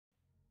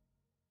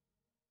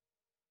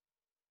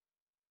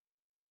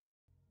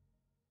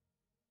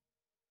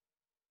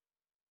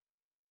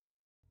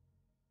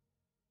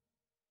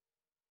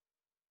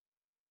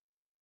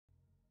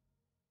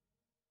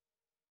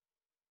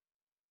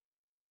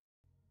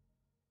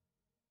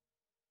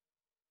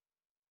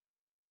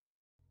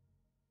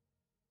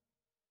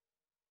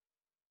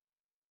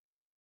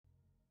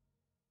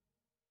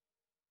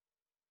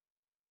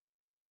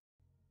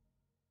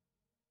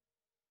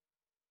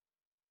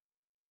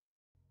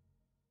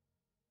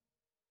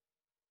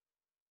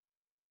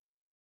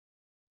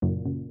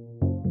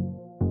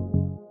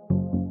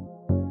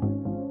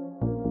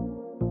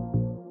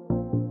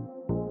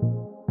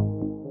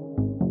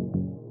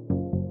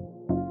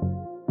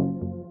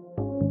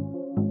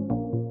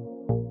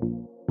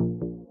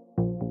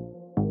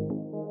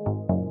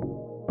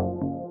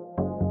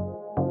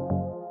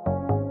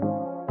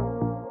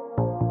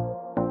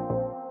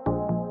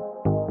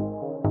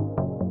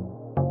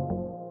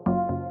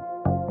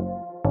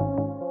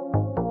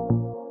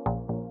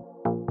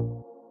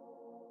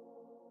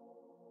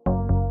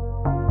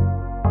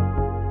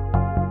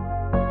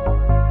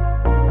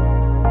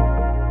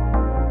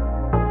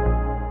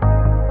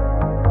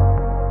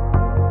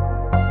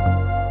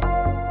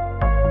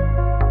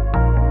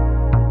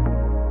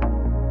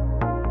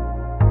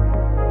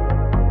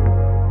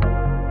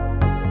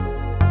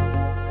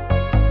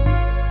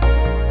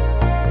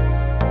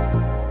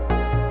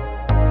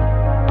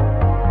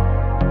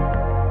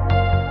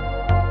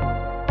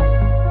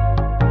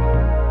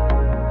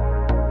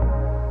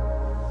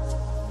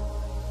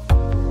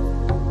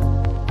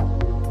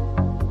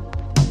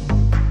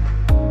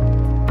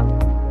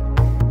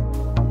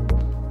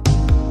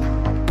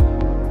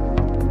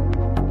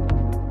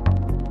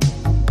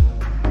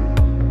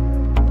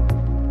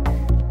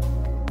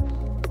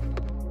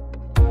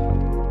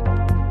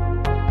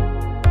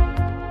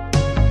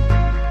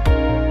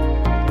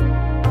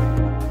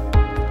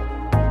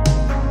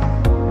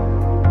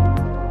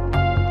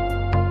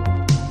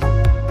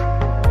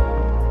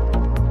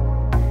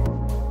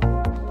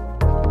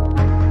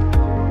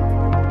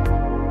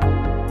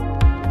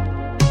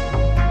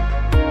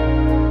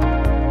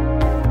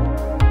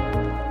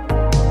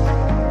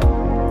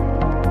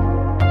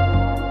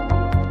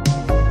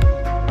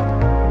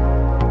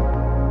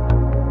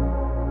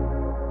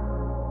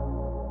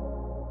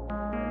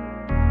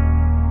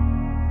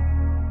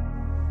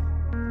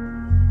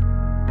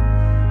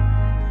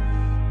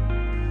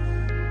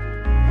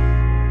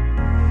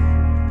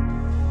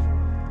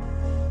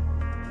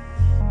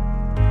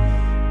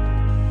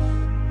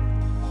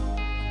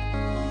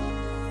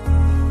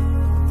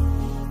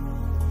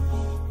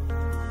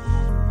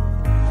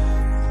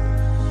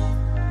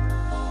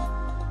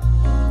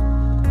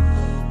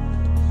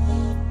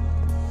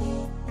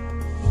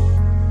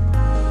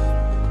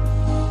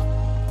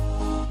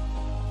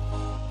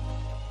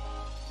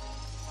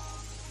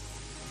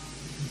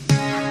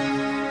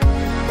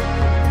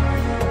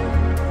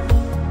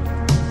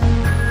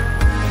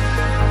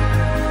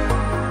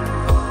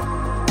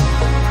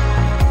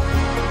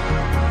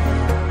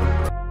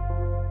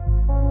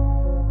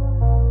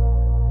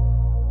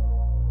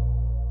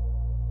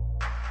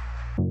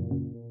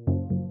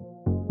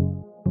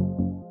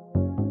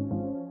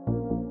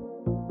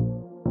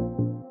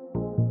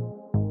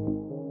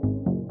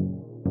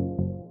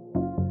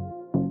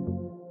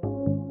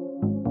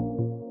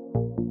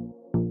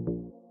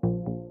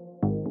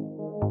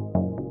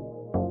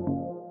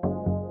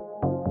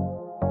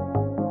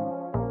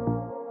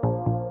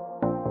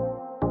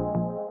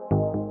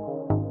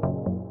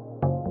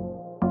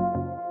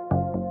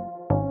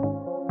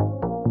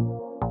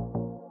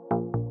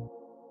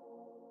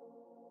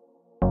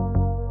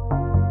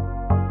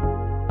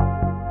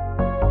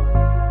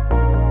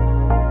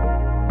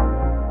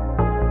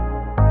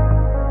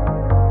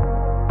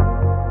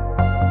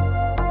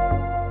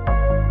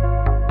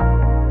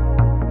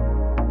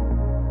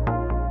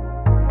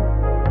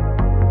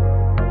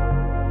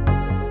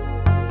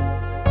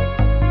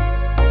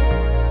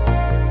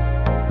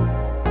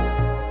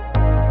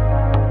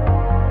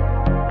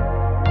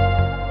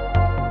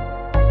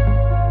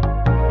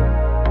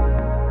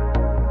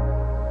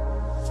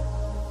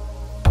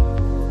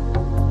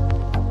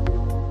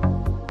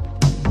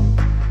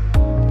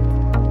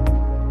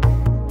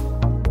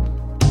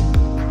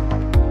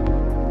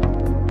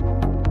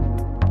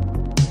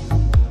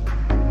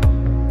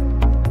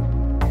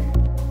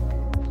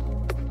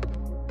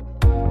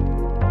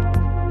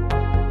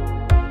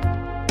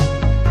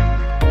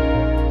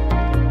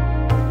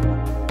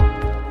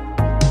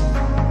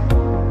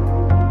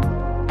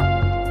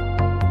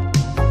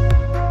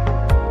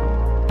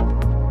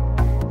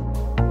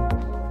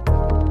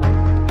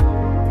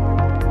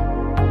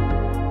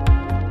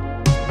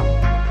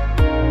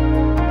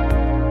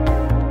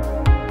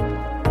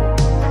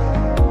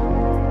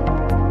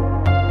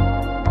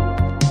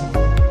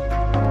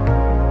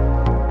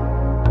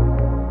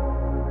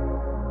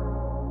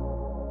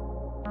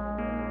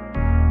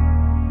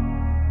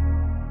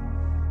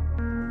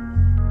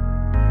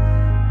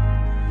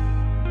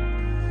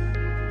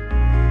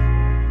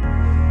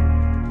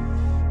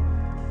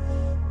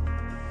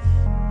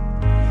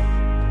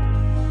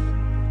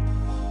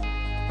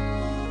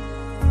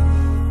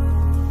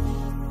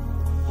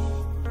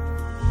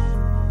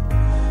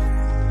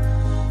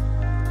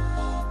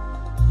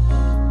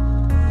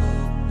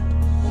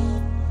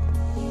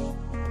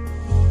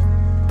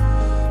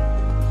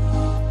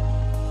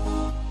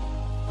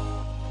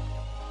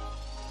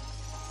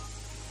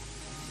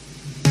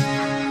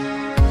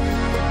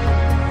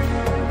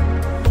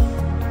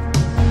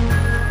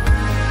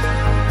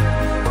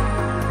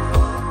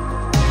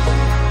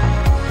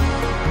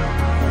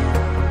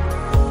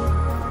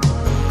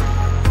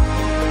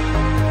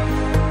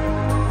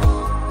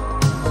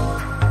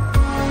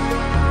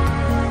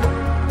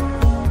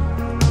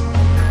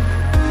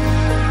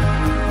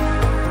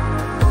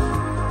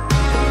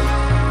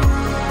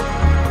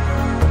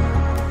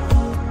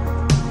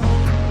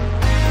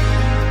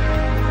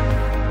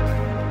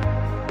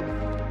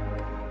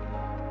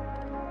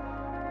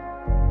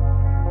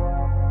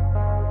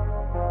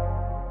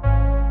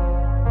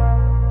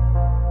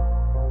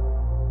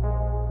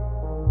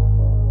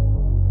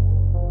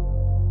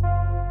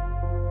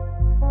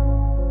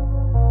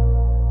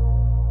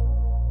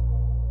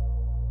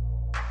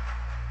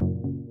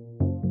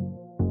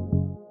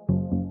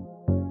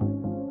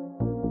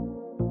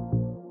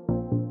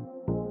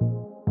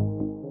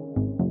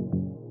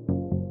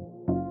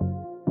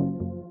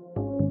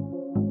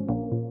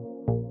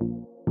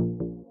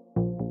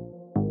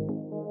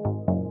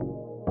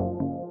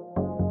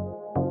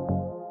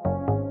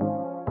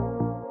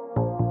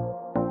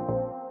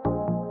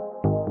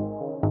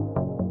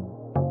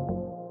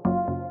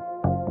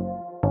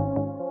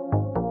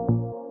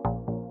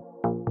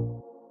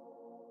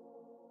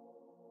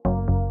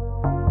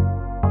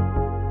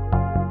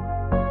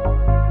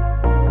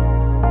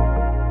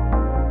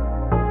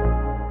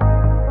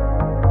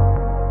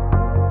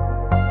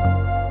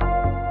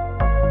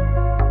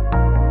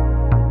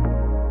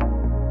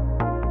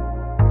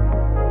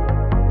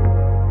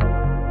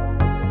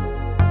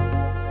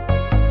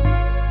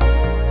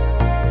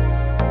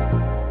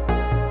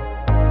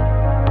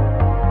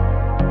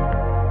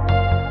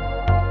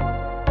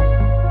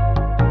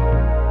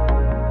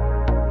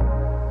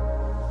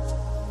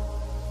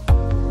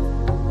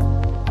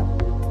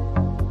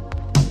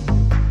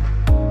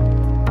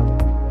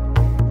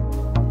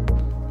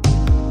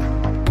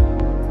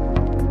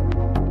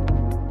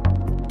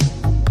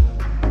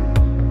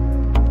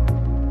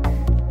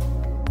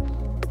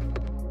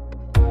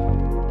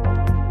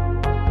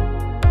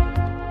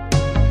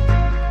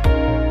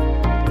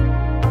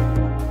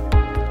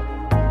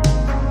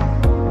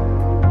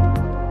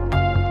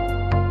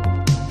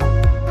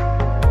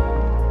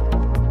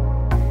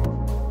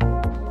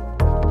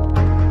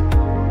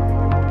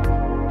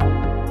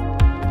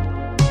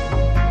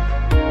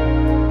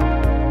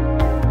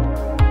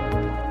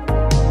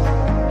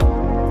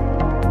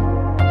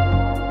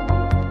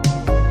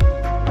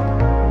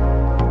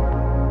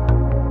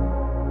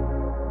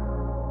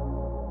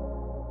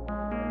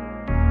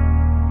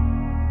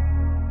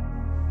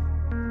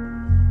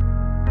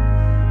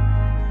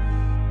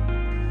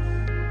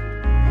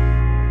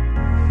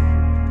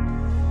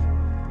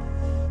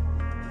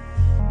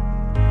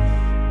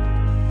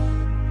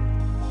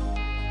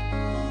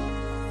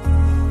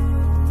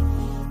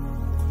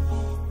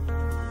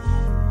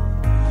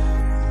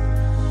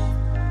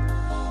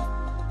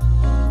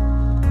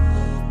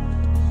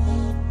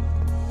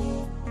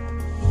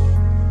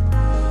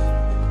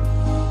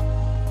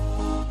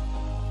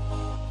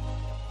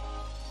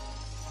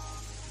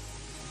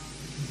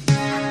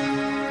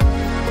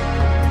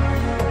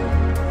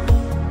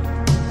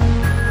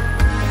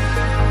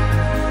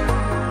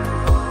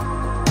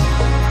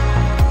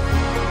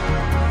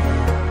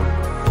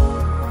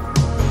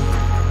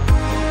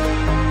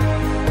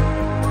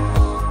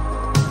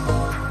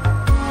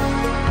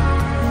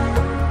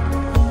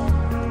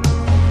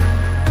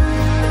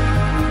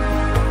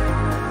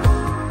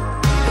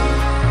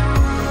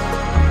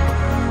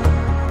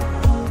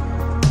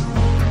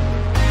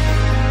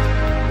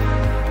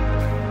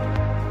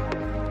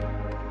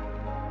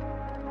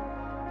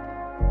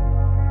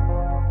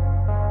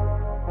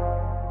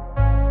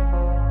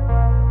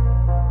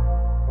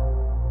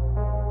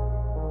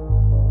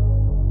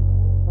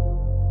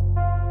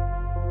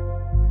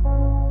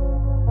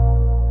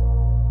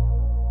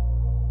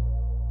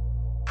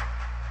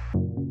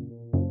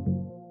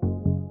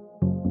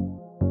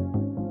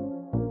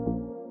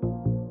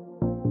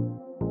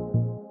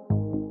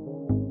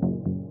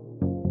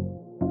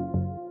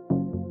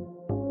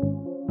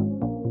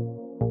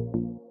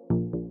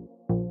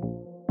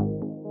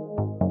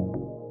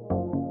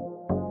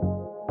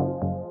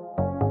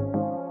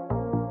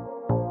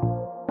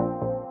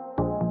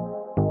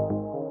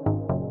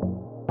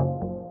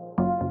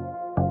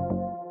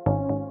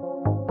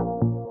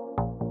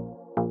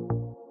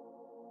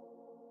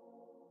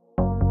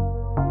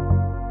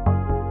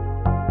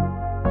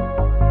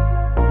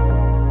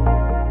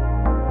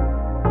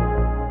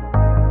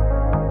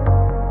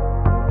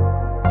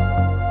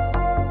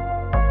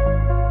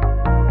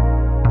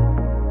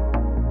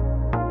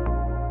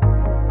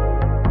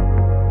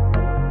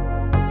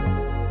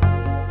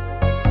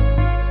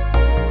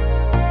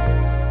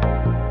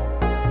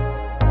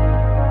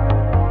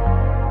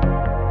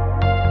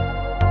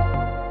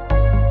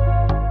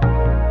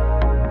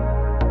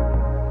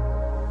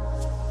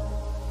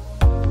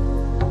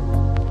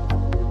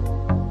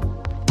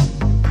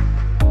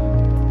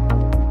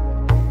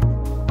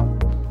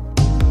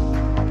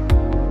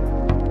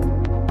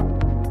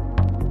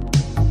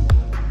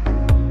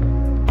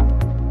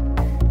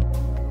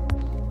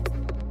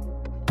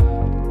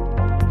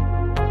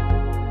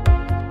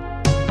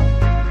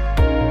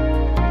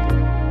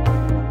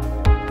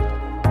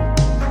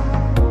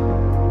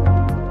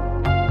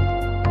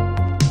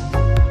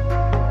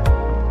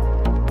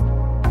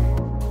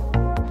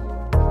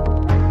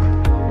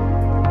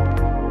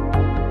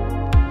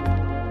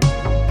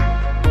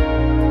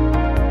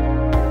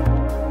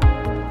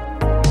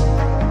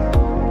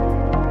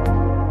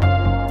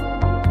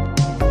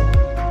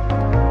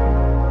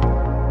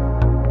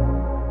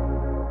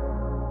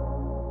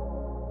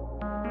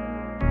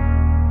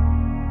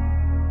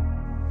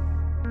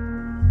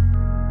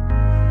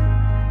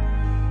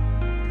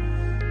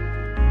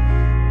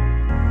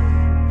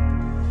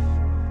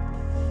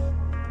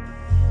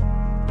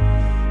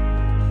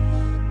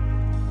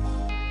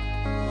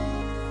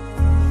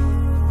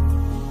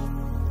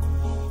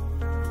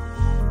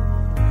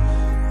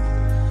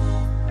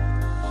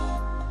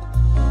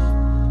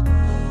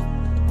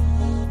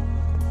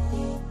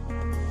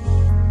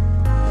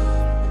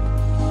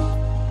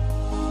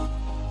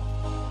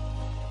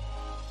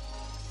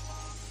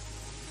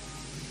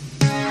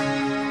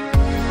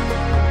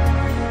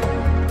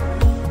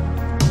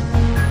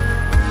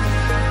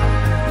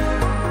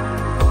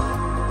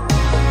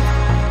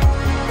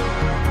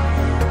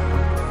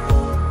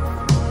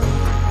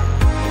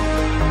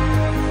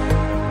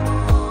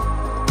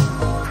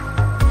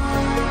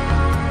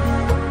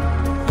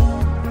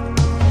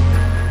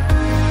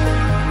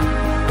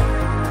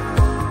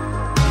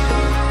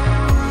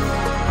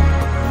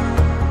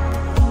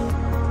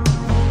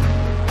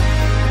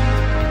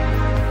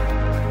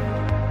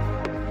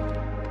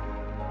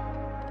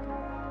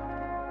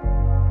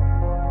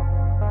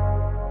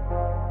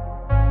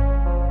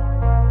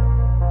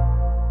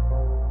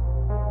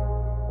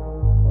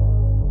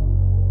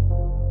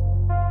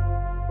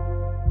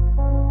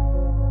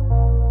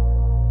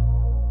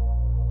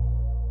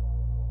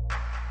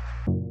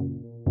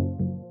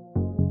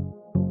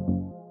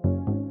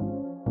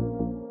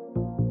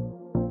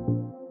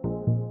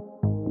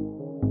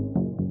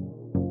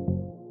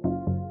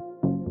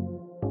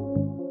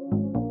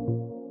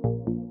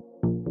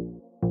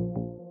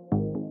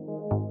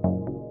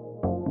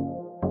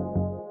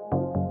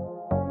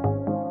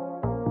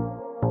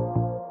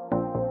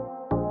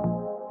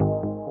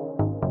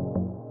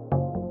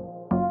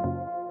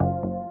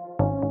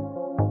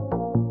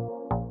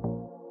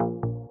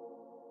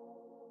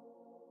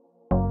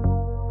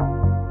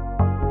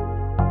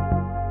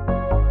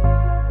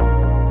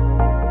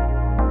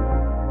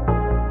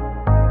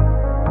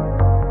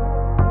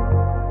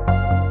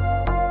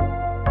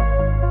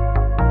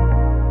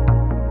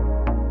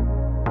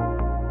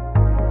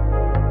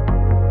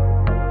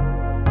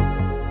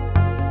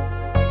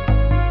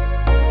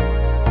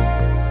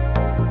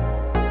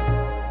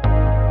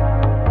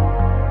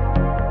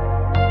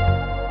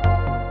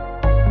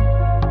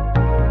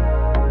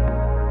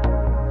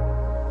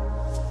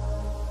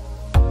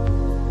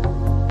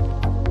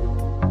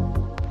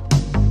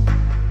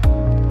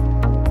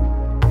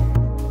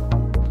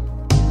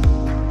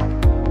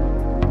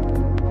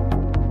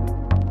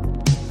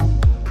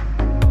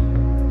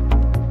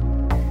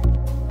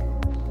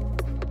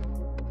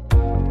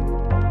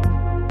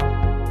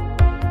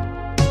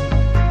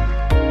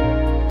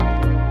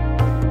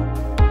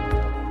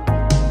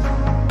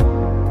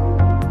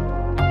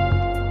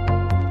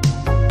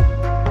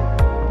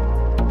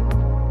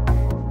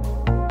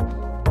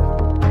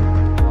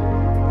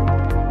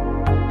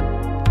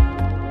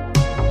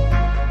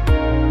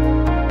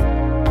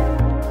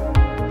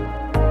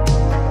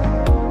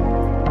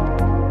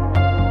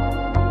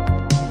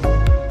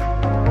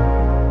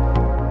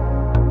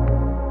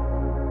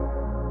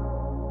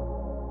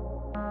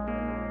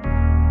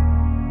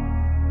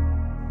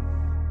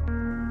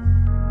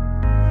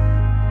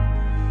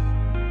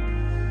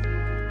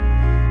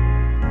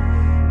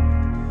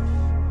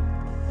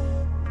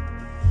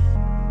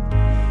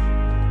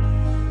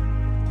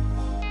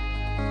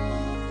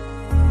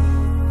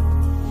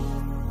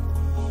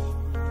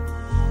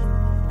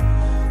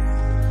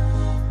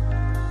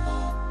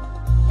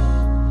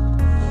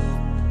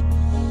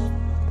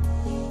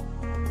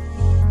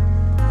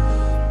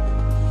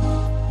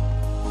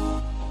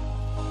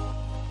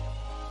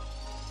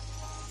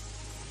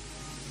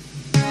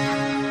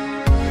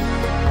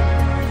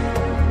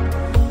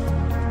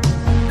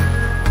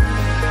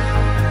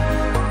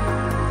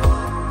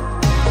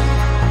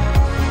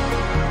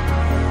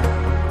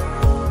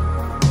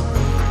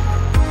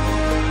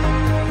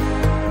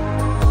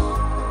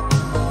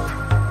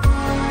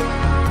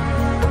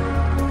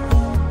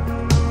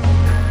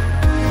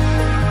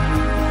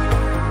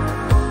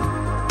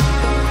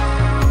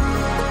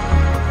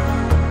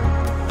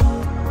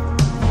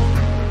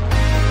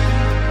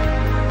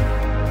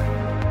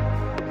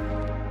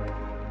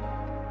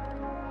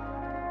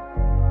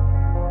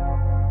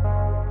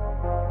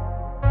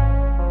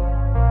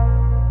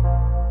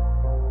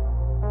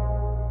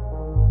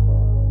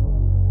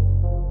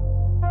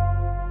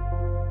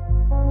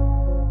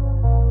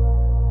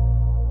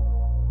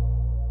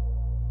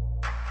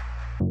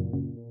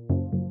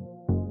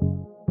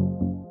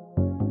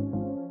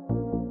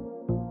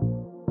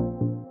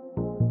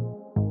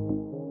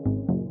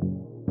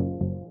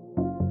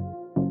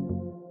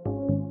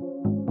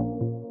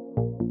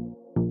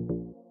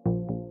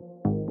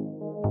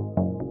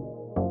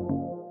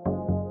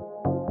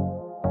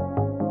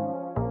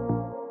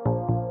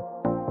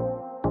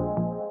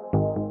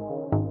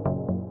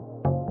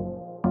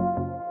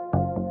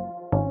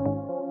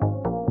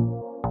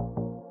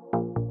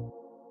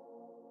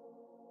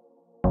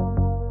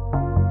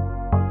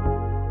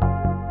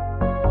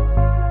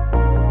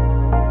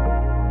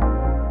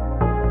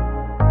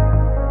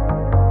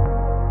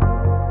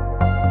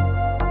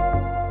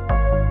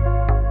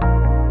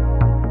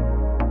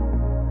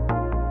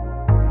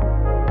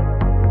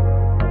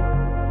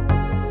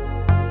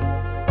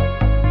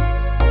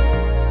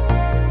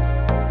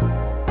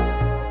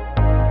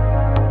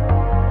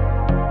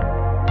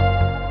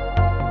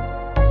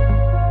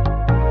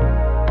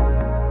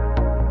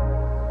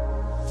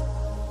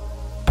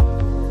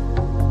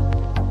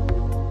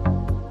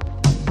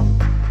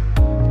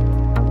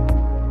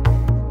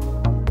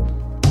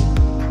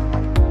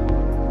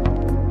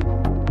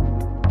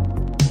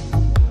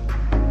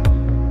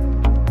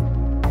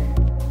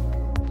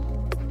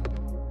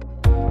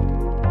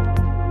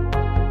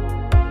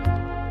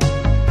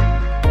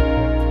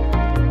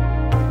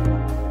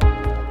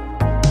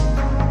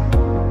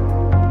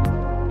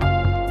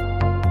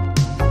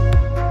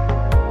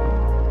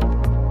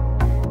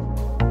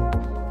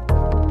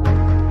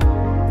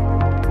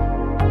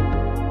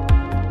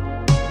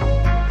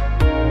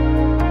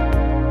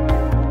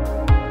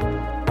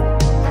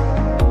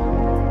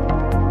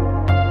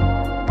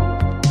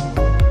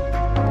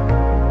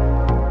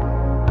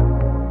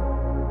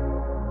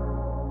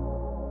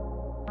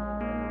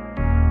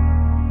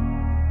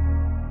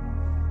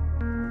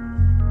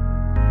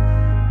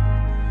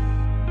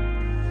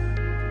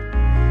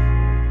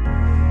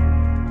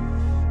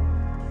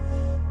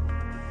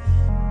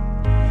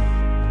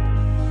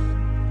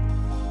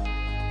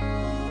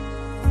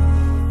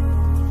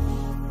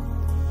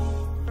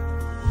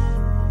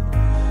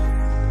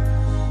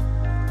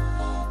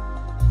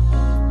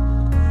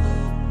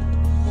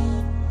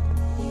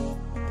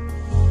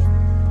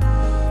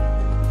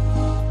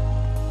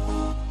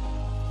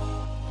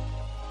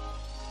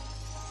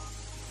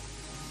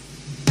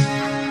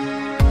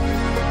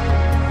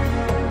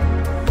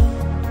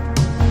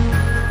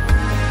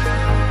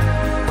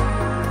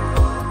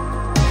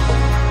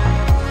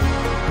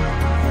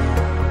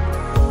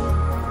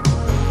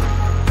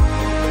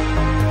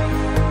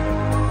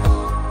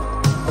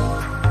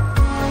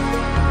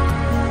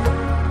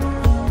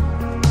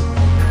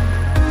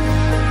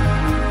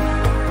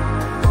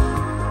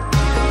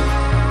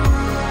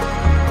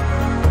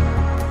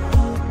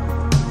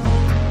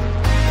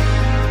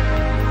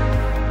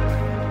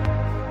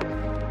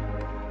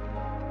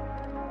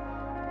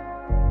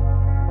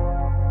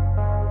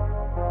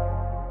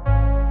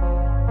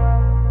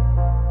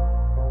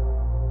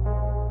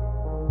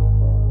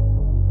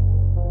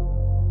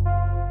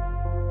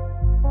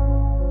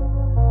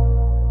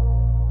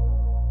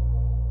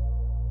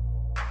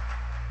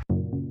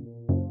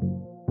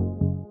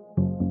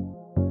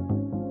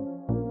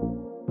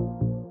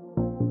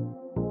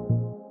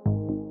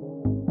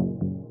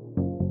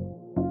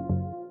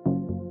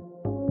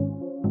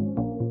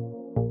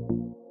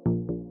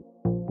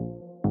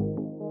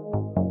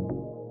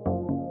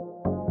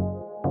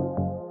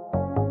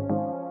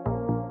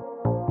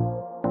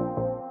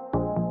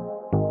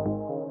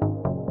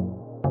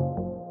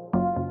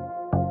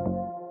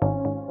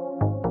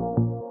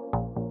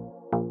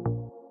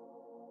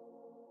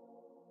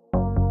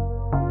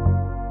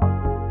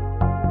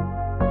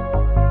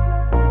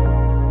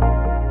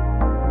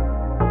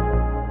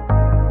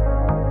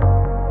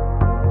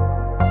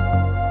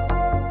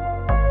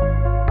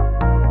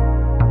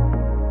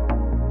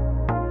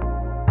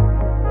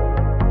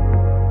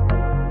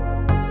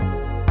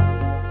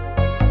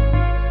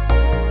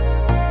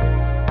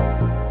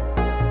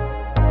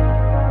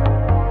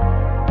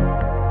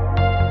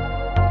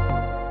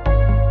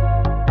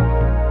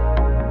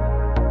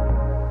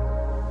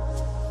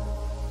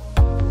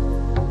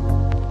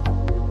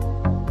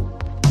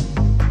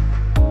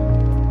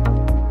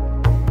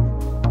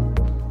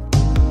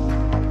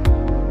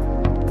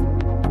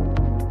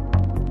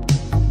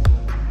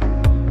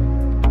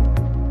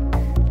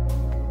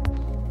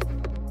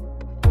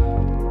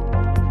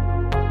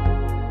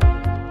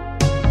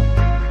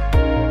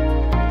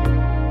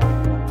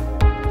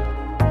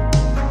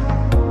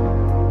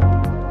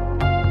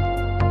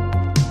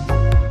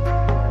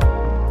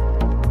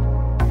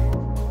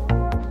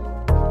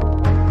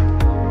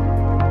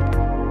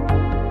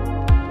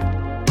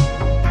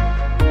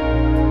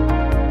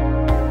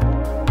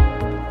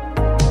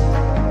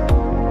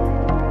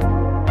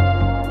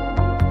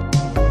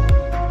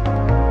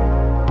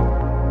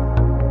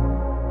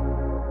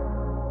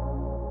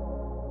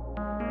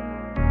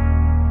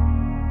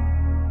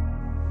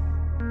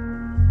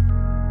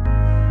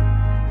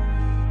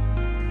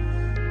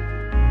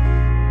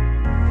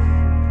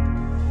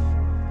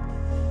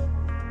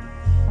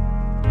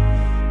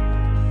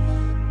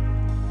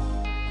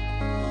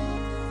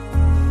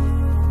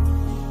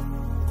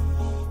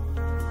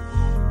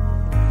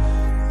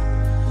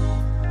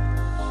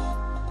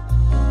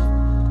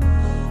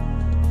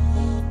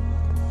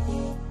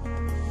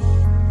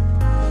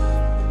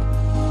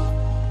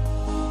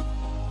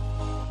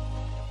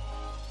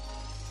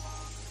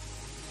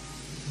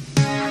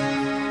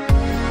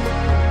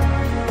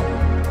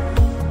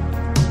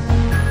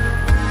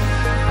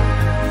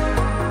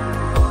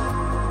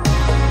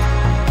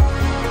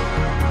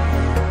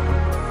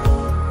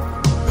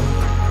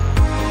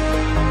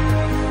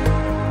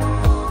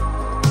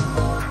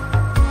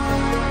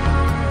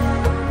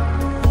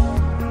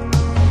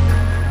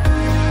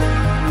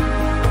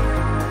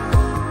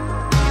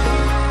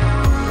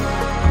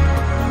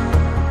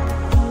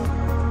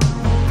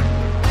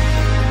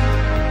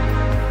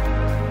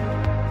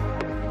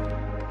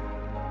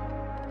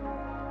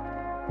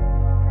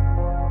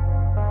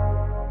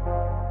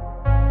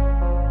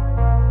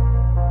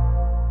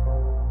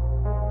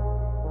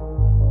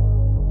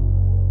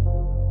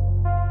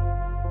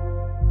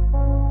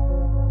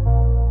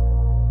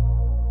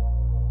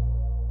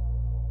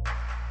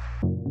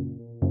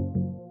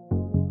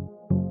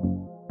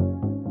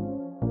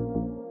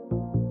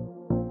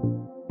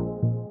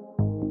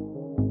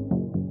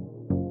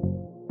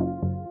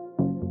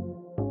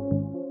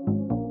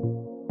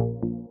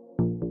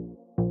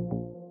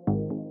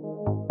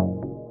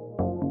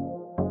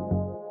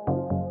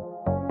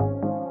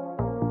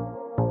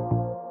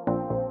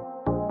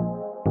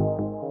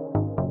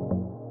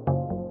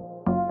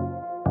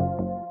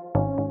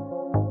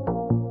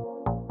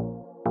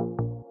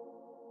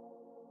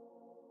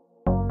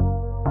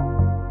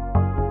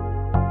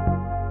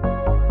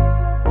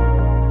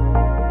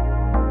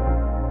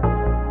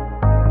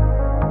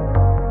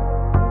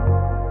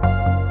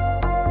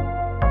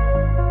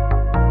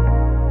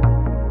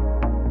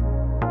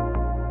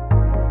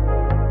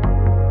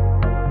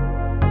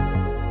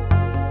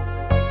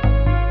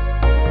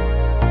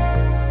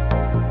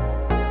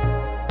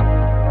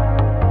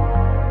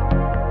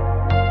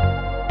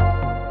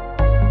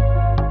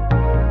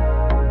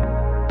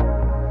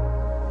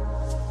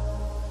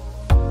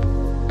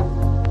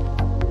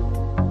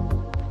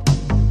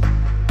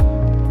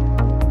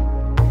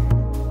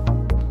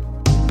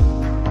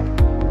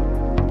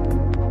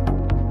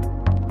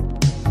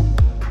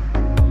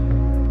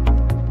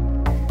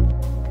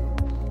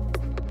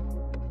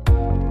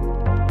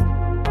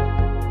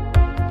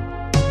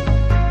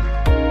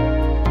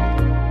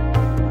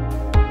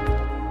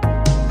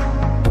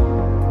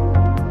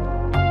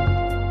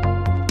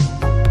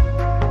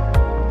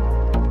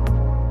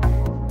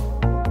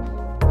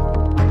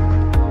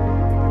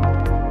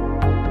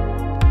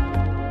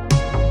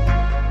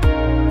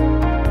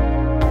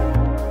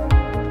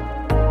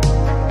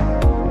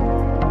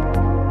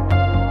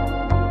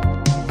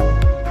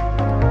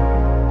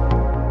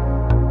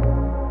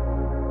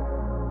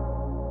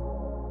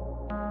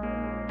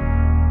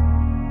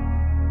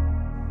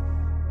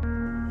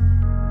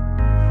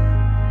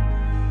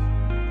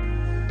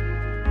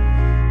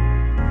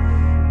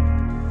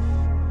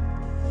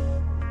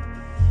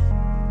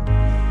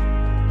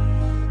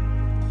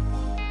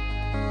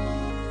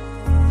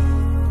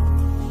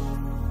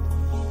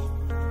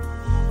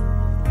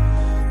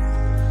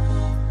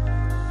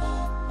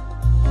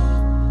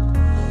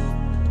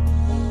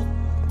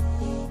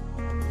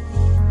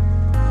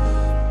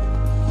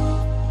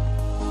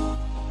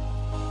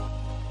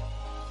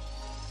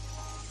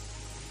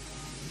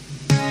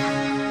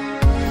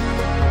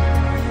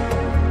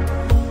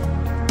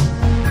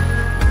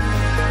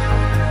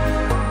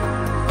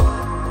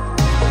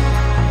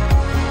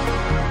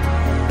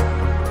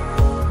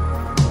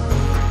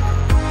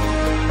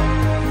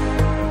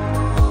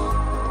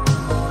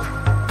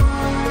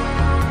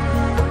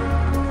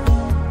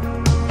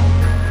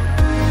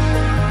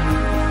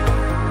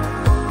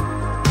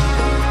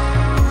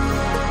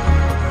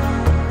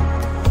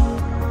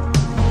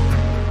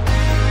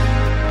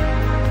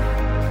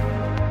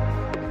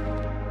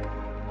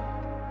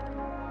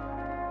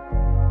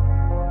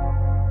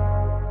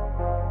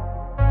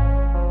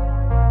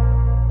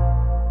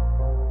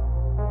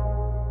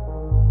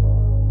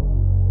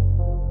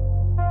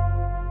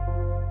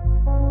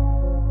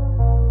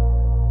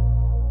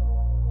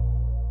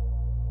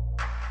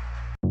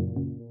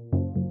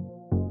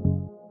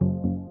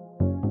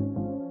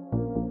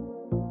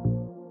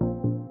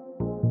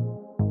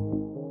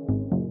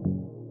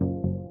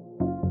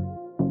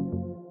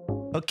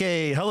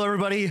Okay, hello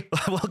everybody.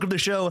 Welcome to the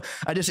show.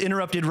 I just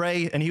interrupted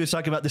Ray, and he was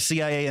talking about the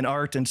CIA and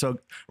art. And so,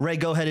 Ray,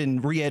 go ahead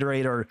and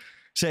reiterate or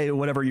say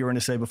whatever you were going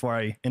to say before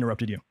I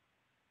interrupted you.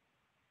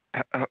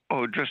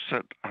 Just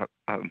that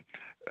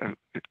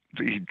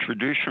the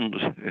traditions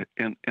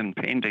in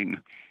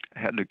painting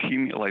had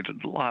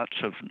accumulated lots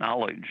of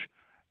knowledge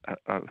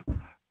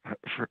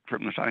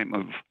from the time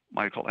of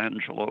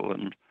Michelangelo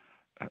and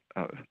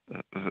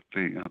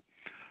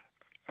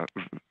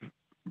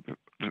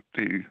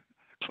the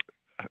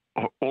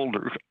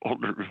older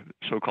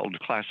so-called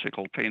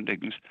classical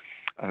paintings.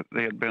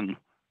 They had been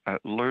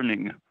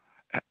learning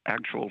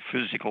actual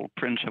physical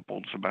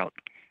principles about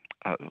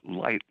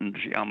light and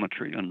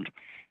geometry and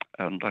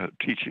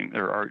teaching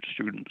their art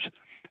students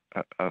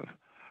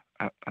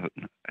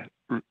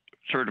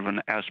sort of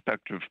an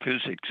aspect of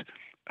physics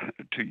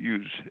to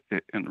use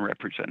in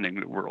representing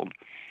the world.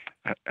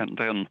 And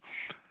then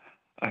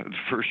the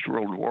First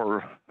World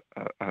War,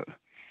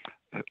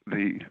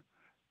 the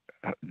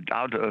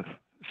Dada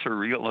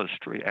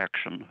surrealist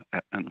reaction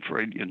and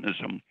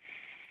Freudianism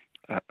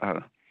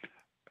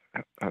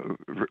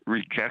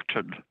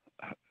rejected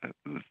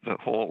the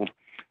whole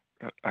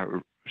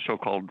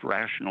so-called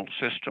rational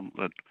system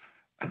that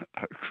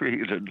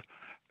created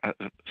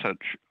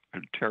such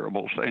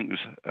terrible things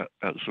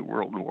as the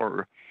World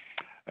War.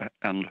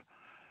 And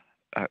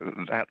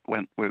that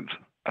went with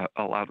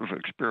a lot of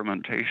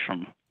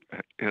experimentation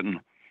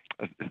in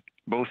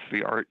both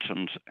the arts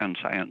and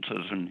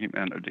sciences and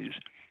humanities,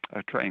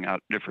 trying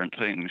out different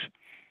things.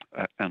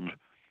 And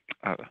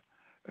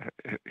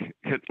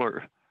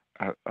Hitler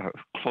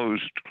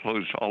closed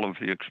all of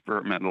the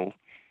experimental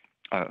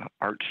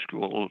art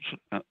schools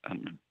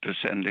and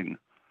descending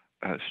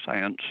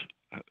science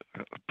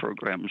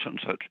programs and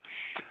such.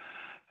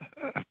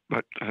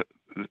 But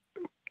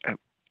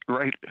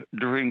right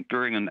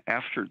during and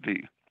after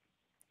the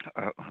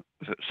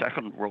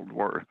Second World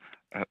War,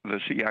 the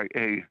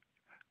CIA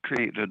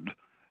created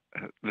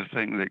the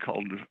thing they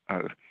called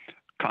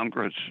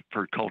Congress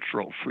for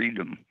Cultural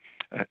Freedom,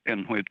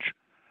 in which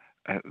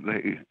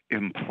they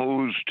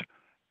imposed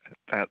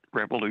that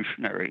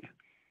revolutionary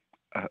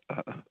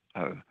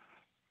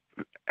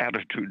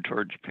attitude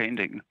towards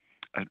painting,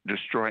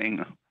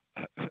 destroying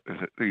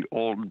the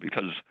old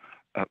because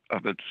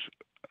of its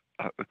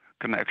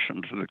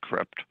connection to the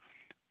corrupt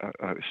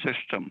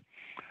system.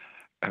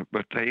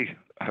 But they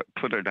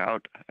put it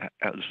out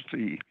as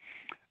the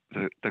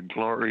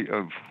glory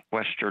of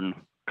Western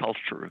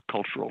culture,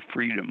 cultural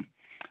freedom.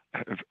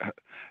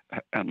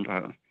 And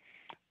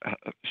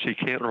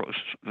Siqueiros,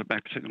 the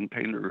Mexican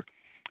painter,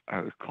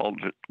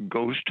 called it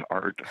ghost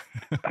art,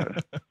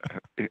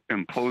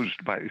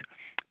 imposed by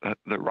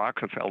the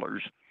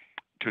Rockefellers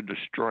to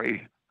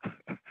destroy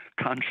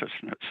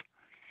consciousness.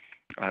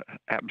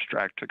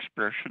 Abstract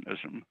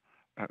expressionism,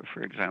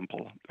 for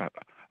example,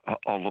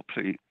 all of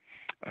the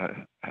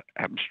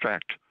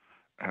abstract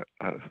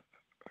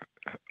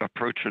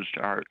approaches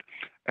to art,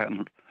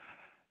 and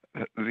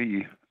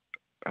the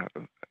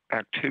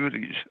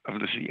activities of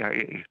the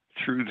CIA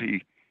through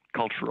the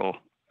Cultural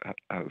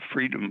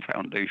Freedom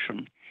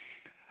Foundation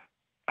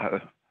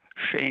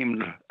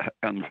shamed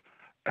and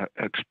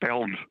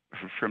expelled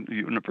from the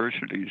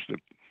universities the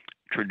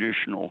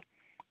traditional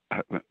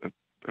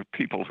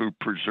people who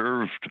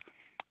preserved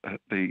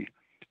the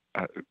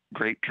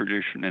great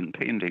tradition in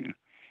painting,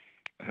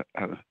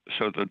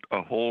 so that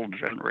a whole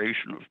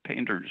generation of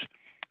painters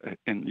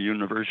in the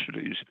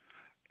universities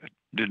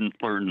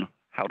didn't learn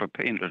how to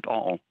paint at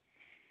all.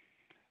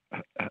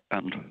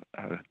 And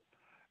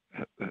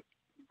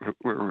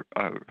we're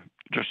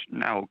just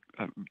now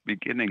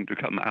beginning to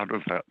come out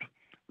of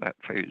that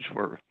phase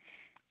where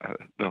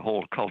the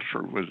whole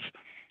culture was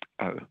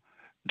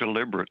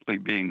deliberately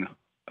being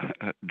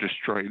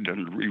destroyed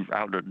and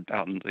rerouted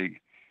down the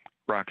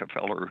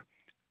Rockefeller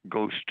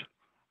ghost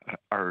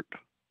art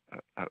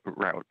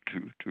route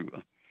to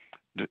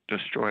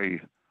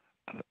destroy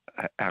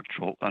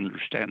actual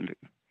understanding.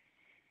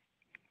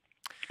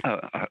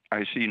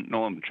 I see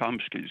Noam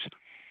Chomsky's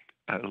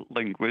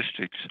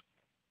linguistics,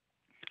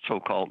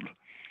 so-called,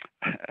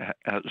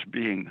 as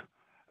being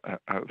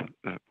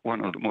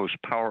one of the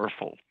most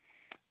powerful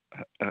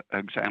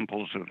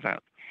examples of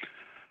that.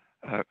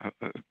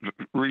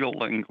 Real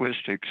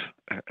linguistics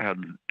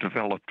had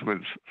developed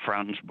with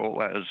Franz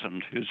Boas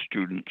and his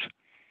students,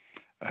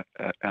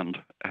 and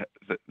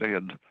they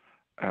had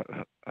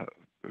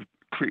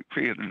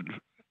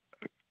created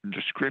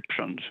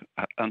descriptions,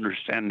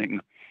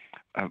 understanding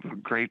of a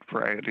great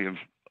variety of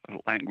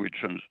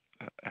language and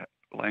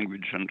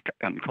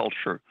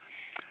culture.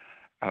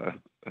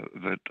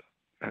 That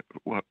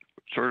what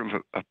sort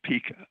of a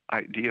peak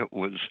idea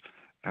was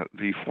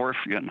the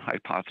Forfian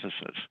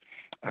hypothesis,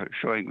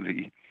 showing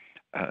the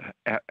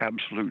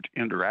absolute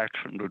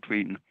interaction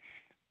between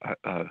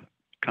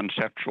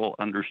conceptual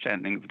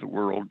understanding of the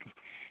world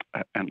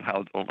and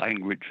how the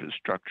language is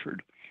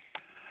structured.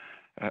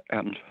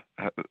 And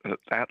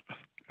that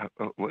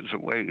was a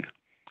way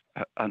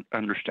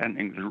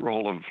understanding the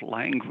role of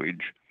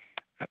language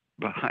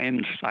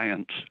behind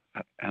science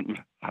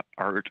and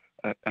art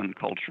and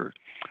culture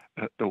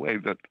the way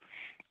that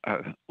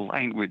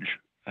language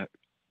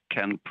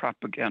can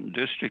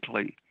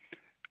propagandistically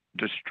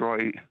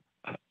destroy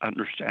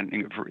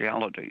understanding of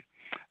reality.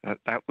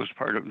 That was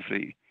part of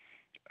the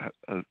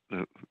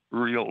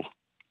real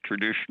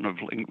tradition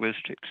of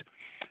linguistics.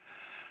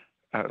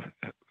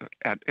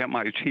 At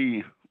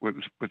MIT, with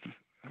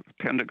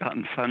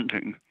Pentagon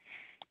funding,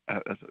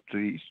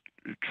 the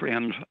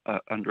trend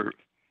under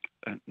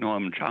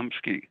Noam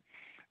Chomsky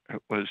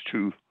was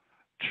to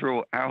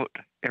throw out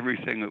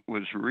everything that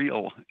was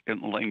real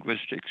in the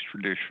linguistics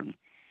tradition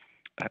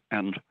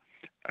and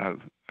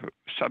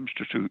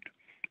substitute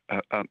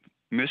a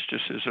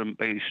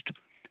mysticism-based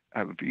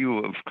view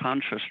of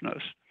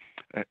consciousness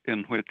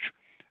in which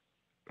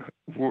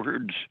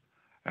words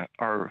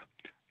are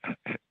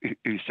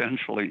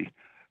essentially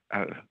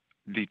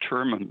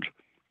determined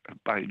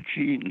by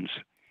genes.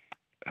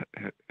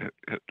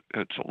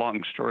 It's a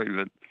long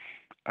story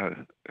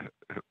that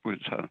was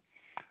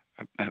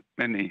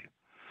many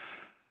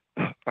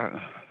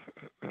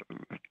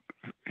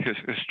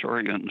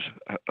historians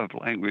of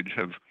language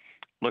have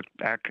looked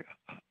back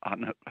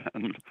on it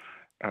and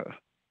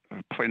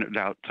pointed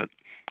out that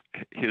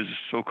his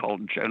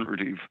so-called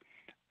generative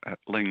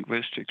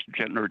linguistics,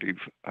 generative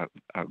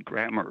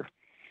grammar,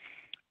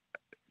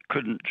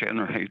 couldn't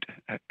generate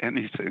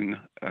anything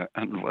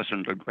and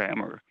wasn't a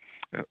grammar.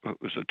 It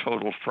was a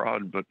total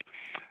fraud, but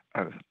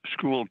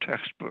school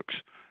textbooks,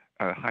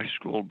 high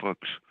school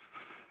books,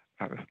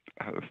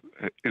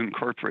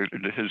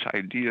 incorporated his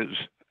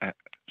ideas,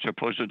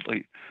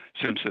 supposedly,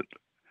 since it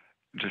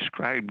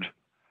described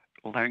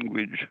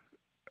language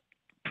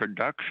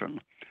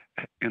production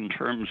in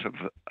terms of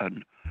a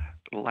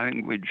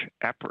language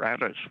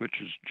apparatus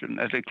which is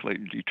genetically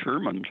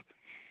determined.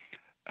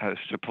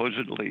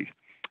 Supposedly,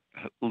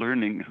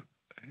 learning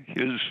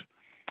his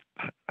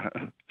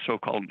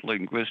so-called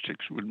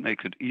linguistics would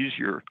make it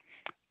easier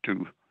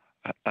to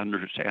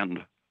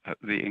understand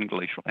the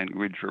English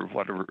language or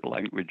whatever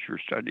language you're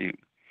studying.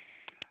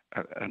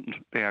 And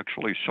they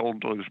actually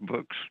sold those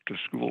books to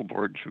school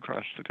boards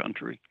across the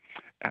country.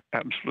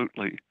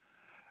 Absolutely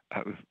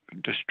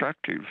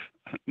destructive,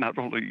 not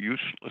only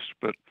useless,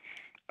 but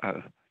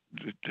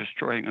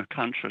destroying a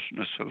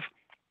consciousness of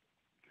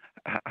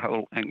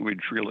how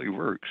language really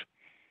works.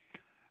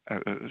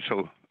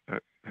 So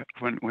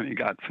when he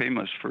got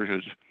famous for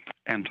his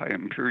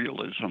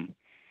anti-imperialism,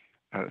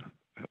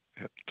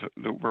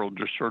 the world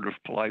just sort of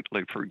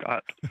politely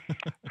forgot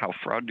how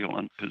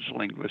fraudulent his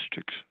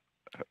linguistics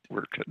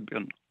work had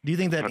been. Do you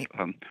think that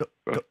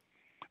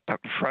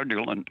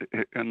fraudulent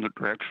in the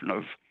direction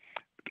of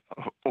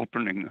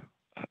opening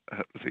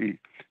the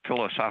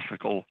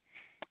philosophical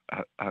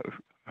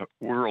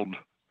world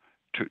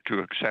to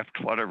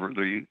accept whatever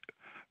the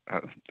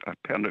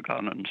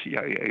Pentagon and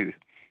CIA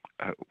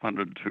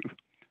wanted to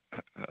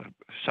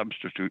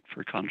substitute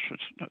for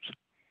consciousness?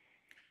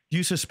 Do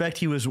you suspect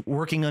he was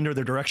working under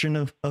the direction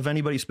of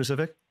anybody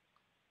specific?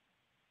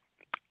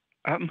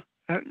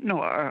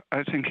 No,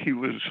 I think he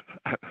was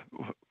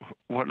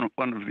one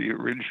of the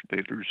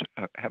originators,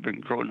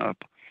 having grown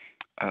up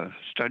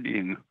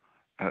studying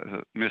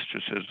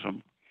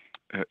mysticism.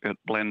 It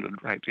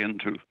blended right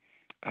into,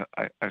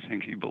 I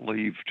think he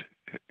believed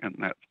in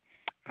that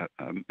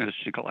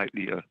mystical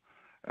idea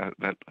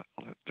that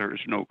there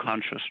is no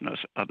consciousness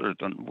other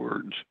than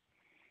words,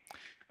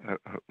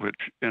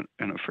 which in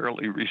a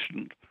fairly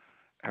recent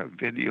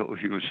video,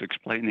 he was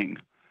explaining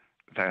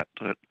that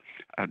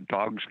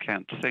dogs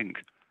can't think,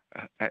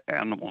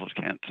 animals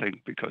can't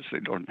think because they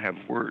don't have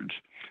words.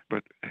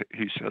 But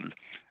he said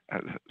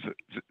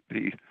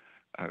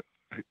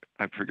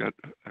I forget,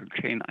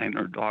 canine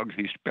or dog,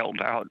 he spelled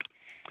out.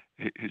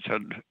 He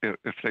said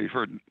if they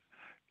heard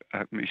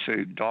me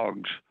say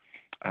dogs,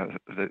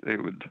 they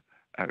would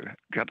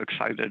get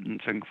excited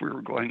and think we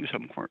were going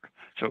somewhere.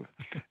 So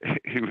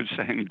he was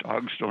saying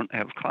dogs don't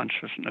have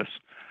consciousness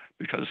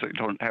because they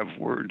don't have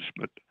words,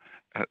 but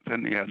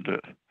then he had to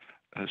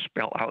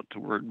spell out the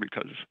word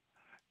because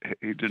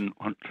he didn't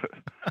want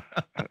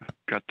to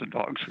get the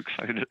dogs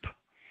excited.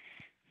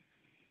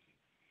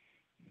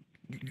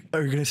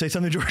 Are you going to say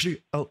something,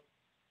 Georgie? Oh,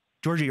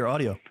 Georgie, your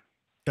audio.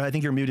 I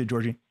think you're muted,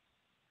 Georgie.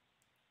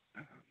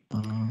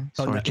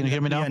 Sorry, can you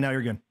hear me now? Yeah, now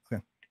you're good.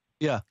 Okay.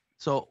 Yeah.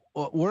 So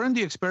weren't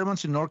the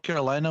experiments in North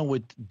Carolina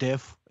with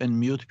deaf and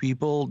mute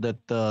people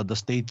that the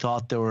state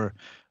thought they were,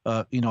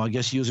 I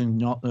guess using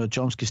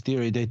Chomsky's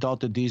theory, they thought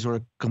that these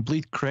were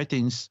complete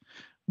cretins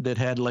that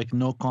had like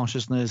no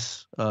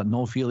consciousness,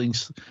 no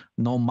feelings,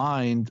 no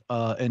mind,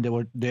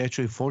 and they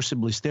actually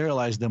forcibly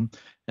sterilized them.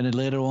 And then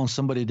later on,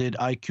 somebody did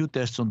IQ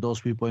tests on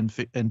those people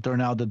and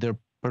turned out that they're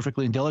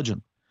perfectly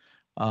intelligent.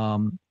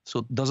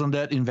 So doesn't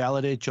that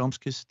invalidate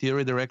Chomsky's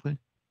theory directly?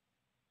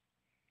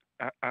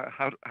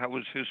 How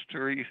was his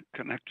theory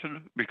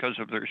connected? Because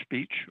of their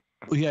speech?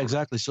 Yeah,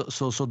 exactly.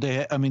 So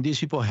they, these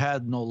people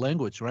had no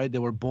language, right? They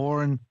were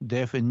born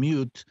deaf and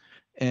mute,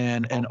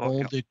 and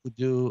all they could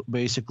do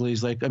basically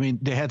is they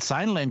had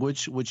sign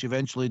language, which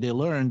eventually they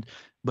learned,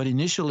 but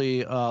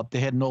initially they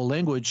had no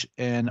language,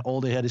 and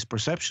all they had is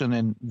perception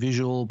and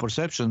visual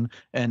perception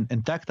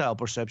and tactile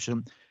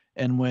perception.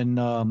 And when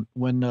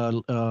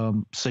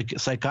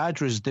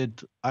psychiatrists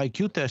did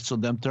IQ tests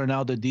on them, turned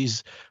out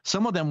that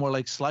some of them were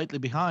like slightly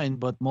behind,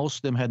 but most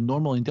of them had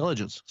normal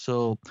intelligence.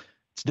 So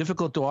it's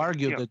difficult to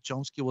argue that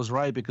Chomsky was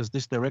right, because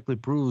this directly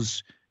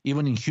proves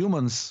even in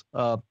humans,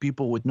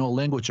 people with no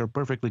language are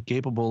perfectly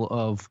capable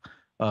of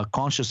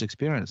conscious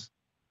experience.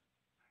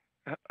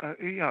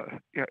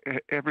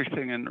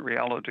 Everything in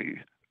reality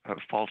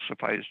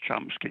falsifies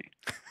Chomsky.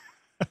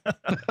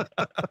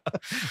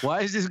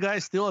 Why is this guy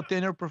still a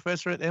tenure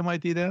professor at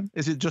MIT then?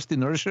 Is it just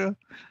inertia?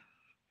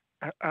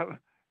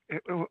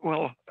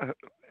 Well,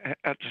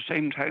 at the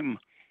same time,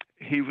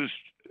 he was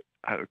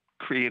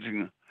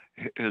creating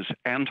his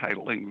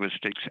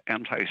anti-linguistics,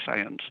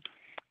 anti-science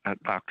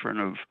doctrine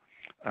of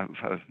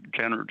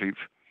generative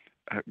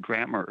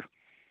grammar.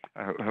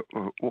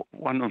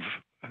 One of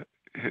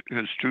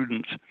his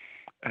students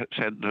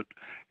said that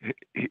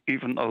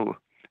even though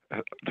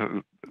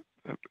the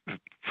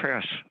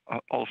press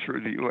all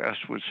through the U.S.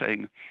 was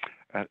saying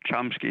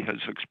Chomsky has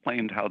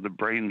explained how the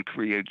brain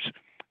creates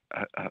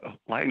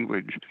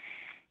language,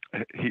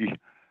 he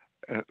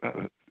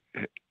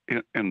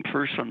in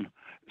person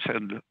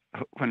said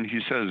when he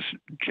says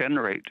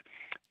generate,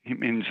 he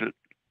means it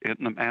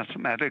in the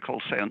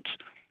mathematical sense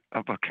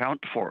of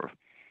account for.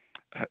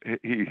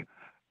 He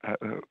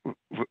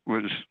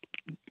was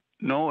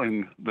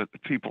knowing that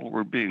people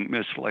were being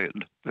misled,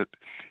 that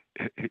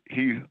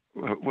he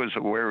was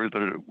aware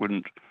that it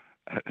wouldn't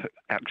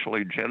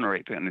actually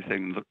generate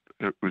anything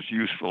that was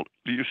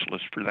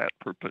useless for that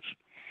purpose.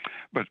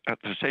 But at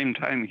the same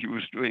time he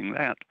was doing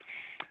that,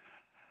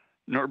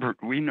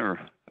 Norbert Wiener,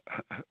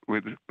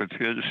 with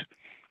his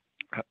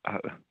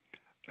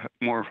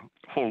more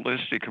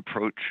holistic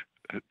approach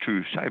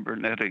to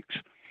cybernetics,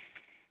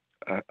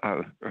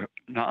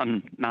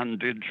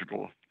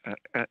 non-digital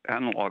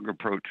analog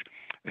approach,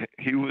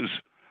 he was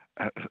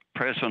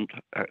present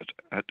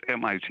at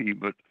MIT,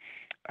 but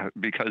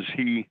because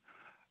he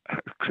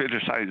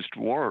criticized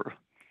war,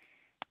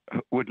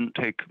 wouldn't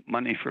take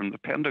money from the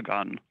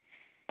Pentagon,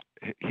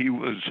 he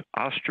was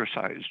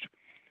ostracized.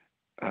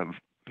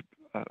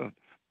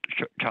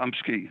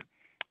 Chomsky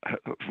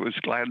was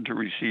glad to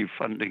receive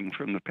funding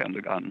from the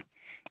Pentagon,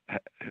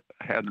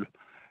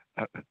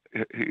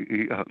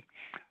 he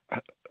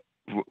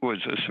was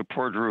a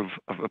supporter of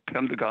a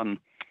Pentagon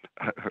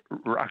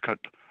rocket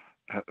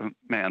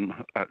man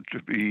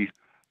to be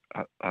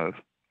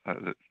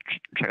the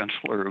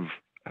chancellor of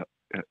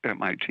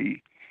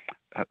MIT,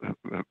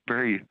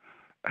 very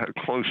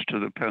close to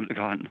the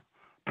Pentagon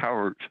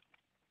powers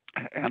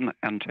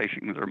and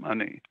taking their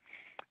money,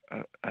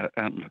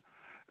 and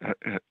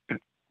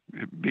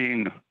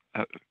being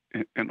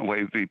in a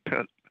way the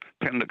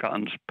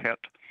Pentagon's pet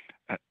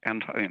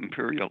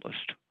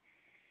anti-imperialist.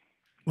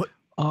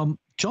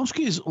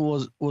 Chomsky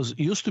was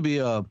used to be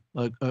a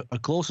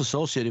close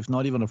associate, if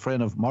not even a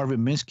friend, of Marvin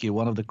Minsky,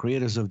 one of the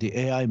creators of the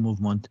AI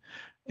movement.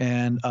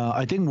 And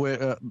I think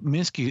where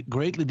Minsky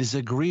greatly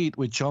disagreed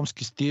with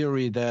Chomsky's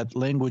theory that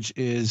language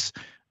is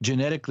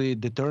genetically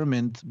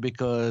determined,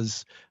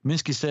 because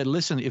Minsky said,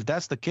 listen, if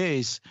that's the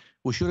case,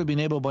 we should have been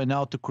able by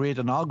now to create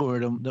an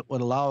algorithm that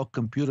would allow a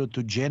computer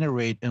to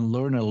generate and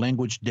learn a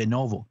language de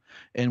novo.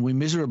 And we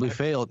miserably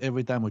failed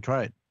every time we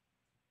tried.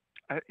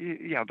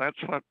 Yeah,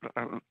 that's what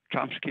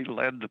Chomsky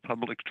led the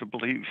public to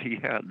believe he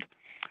had.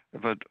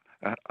 But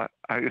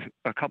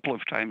a couple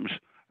of times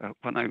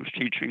when I was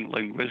teaching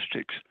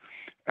linguistics,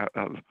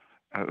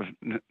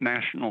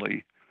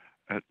 nationally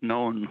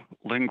known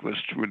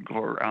linguists would go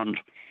around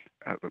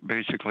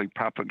basically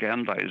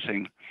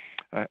propagandizing,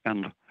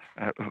 and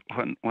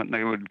when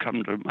they would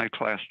come to my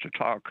class to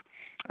talk,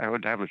 I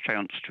would have a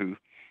chance to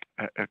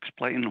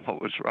explain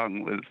what was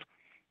wrong with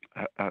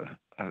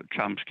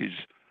Chomsky's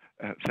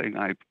thing.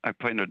 I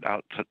pointed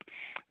out that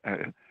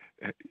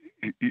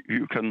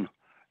you can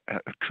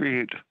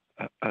create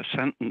a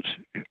sentence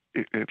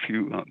if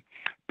you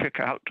pick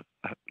out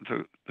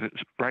the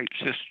right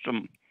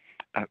system,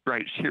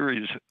 right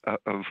series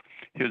of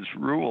his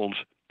rules.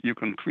 You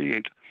can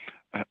create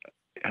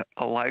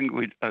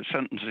a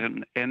sentence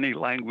in any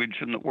language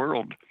in the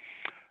world,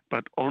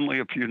 but only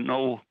if you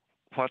know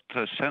what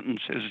the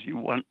sentence is you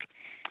want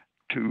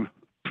to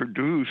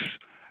produce,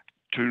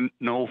 to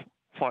know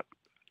what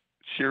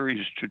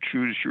series to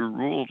choose your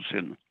rules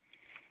in.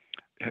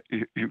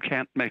 You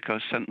can't make a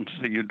sentence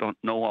that you don't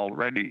know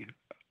already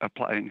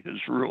applying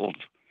his rules.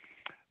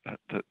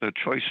 The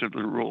choice of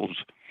the rules,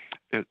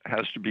 it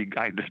has to be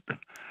guided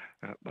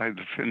by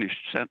the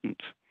finished sentence.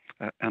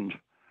 And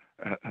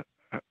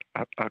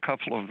a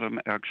couple of them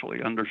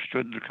actually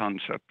understood the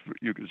concept.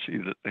 You can see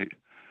that they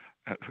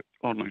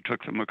only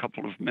took them a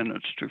couple of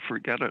minutes to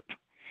forget it.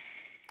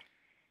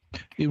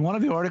 In one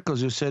of your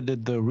articles, you said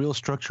that the real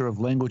structure of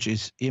language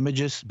is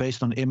images,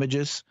 based on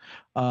images.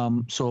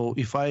 So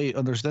if I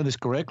understand this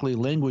correctly,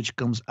 language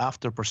comes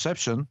after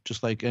perception,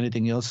 just like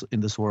anything else in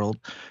this world.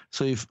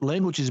 So if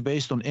language is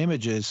based on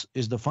images,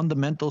 is the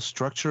fundamental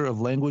structure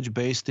of language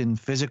based in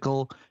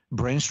physical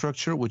brain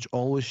structure, which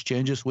always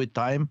changes with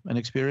time and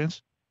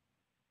experience?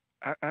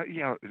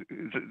 Yeah,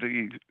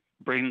 the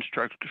brain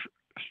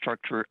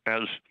structure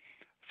as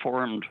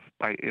formed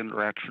by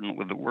interaction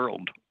with the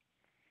world.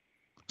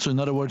 So in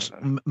other words,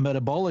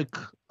 metabolic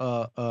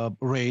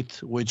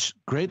rate, which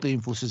greatly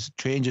influences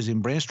changes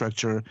in brain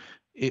structure,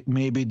 it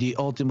may be the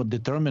ultimate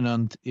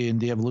determinant in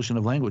the evolution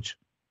of language.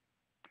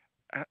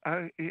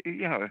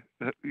 Yeah,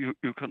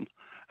 you can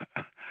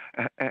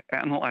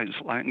analyze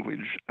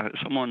language.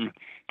 Someone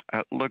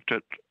looked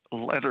at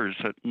letters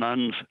that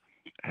nuns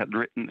had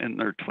written in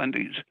their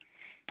 20s,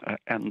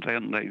 and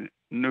then they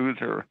knew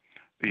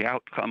the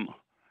outcome.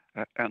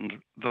 And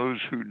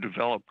those who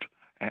developed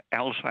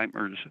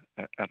Alzheimer's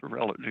at a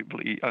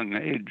relatively young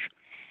age,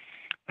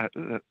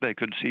 they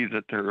could see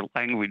that their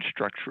language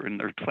structure in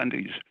their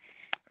 20s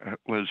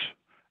was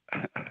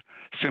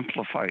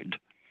simplified,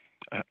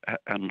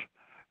 and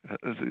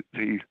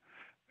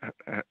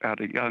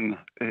at a young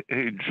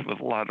age with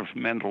a lot of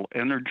mental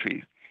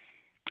energy,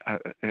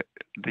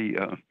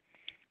 the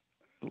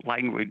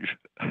language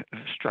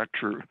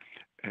structure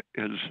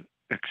is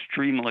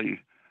extremely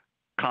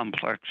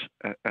complex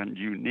and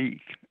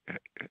unique.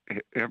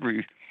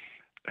 Every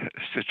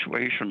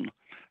situation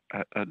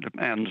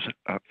demands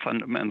a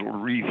fundamental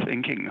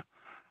rethinking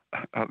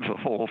of the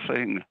whole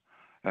thing.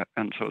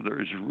 And so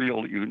there is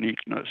real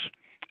uniqueness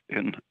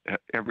in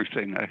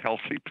everything a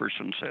healthy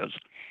person says.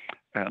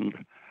 And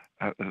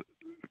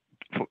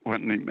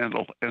when the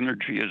mental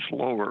energy is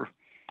lower,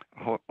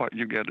 what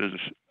you get is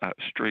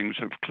strings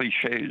of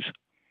cliches.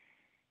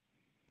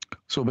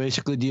 So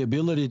basically, the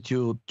ability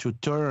to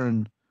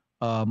turn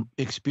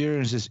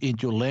experiences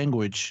into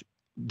language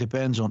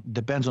depends on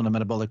the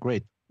metabolic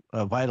rate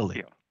vitally.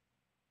 Yeah.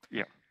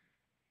 Yeah.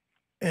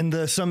 And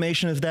the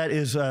summation of that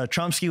is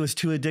Chomsky was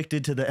too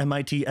addicted to the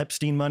MIT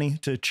Epstein money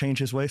to change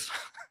his ways.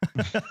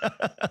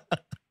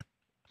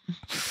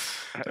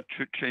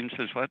 To change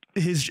his what?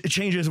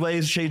 Change his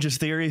ways, change his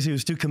theories. He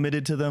was too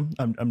committed to them.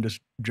 I'm just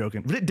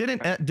joking.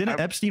 Didn't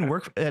Epstein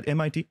work at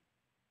MIT?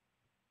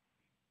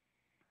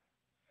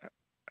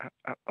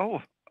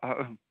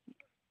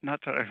 Not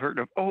that I heard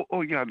of.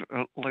 Yeah,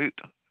 late,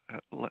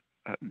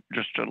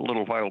 just a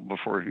little while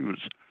before he was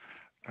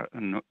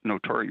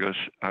notorious.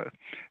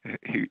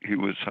 He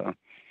was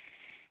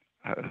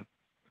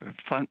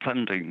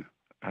funding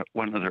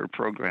one of their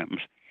programs,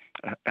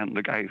 and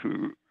the guy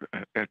who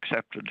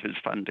accepted his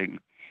funding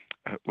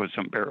was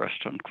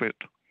embarrassed and quit.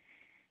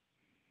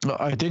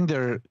 I think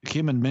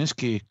him and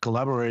Minsky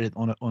collaborated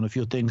on a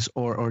few things,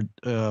 or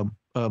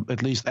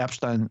at least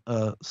Epstein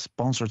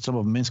sponsored some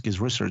of Minsky's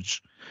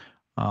research.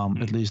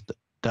 At least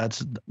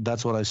that's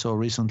what I saw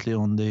recently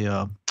on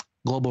the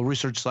global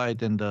research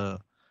site, and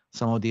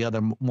some of the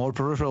other more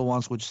peripheral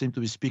ones, which seem to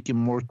be speaking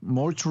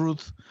more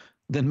truth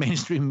than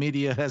mainstream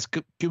media has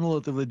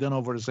cumulatively done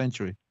over a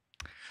century.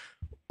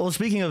 Well,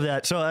 speaking of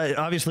that, so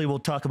obviously we'll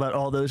talk about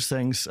all those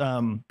things.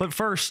 But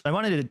first, I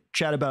wanted to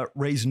chat about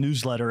Ray's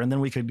newsletter, and then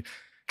we could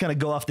kind of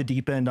go off the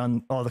deep end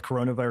on all the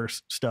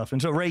coronavirus stuff.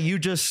 And so, Ray, you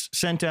just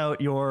sent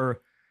out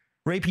your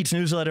Ray Peat's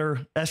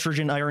newsletter,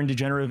 Estrogen, Iron,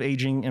 Degenerative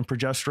Aging, and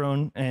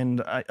Progesterone.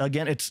 And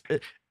again, it's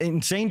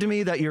insane to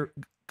me that you're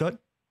good.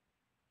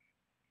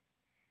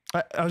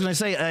 I was going to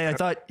say, I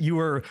thought you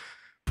were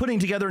putting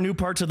together new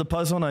parts of the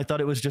puzzle, and I thought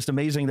it was just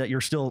amazing that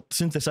you're still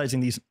synthesizing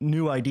these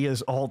new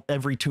ideas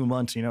every 2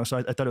 months, you know? So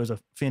I thought it was a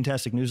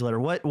fantastic newsletter.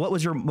 What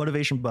was your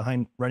motivation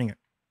behind writing it?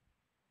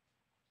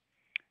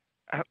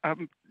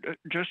 I'm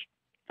just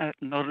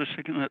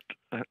noticing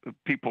that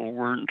people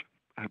weren't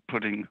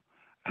putting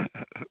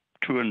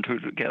two and two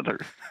together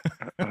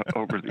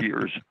over the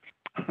years.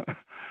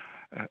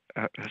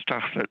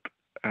 Stuff that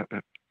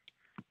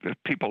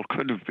people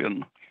could have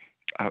been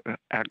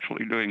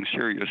actually doing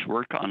serious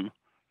work on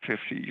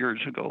 50 years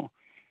ago.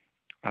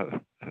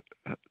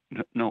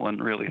 No one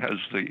really has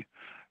the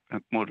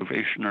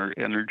motivation or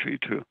energy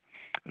to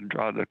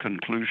draw the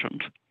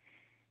conclusions.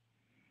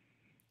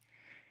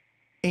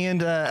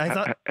 And I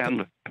thought,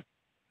 and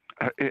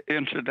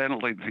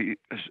incidentally,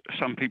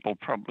 some people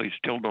probably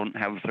still don't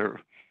have their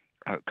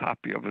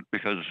copy of it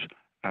because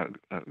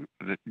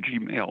the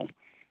Gmail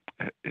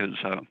is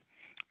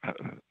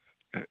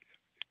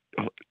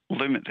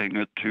limiting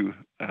it to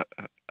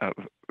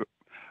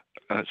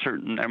a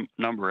certain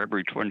number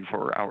every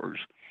 24 hours.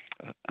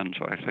 And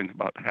so I think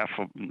about half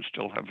of them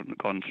still haven't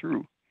gone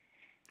through.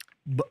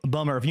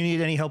 Bummer. If you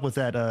need any help with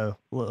that,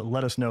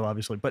 let us know,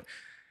 obviously. But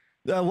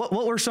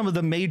what were some of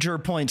the major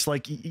points?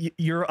 Like,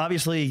 you're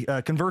obviously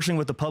conversing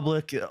with the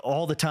public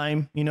all the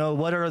time. You know,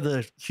 what are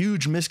the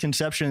huge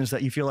misconceptions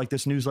that you feel like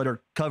this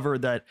newsletter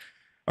covered that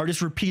are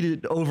just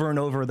repeated over and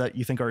over that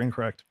you think are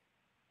incorrect?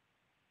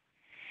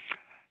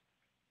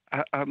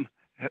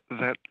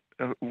 That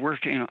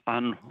working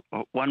on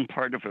one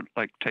part of it,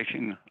 like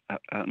taking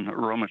an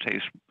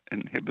aromatase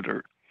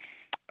inhibitor,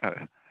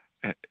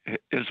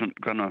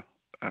 isn't going to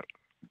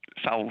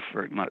solve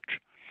very much.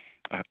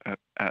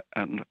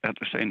 And at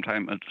the same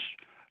time, it's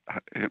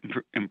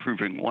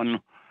improving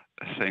one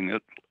thing,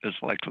 it is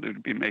likely to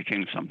be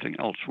making something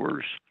else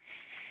worse.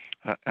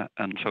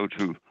 And so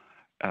to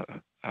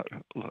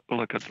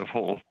look at the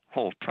whole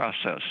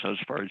process as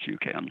far as you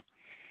can.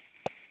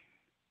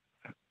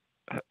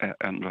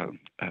 and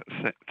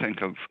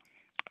think of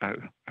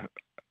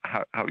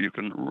how you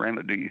can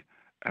remedy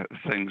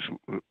things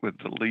with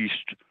the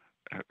least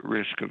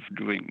risk of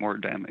doing more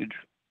damage.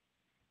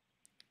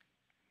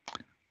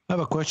 I have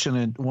a question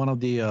in one of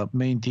the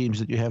main themes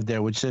that you have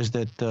there, which says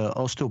that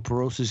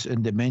osteoporosis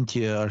and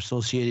dementia are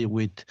associated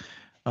with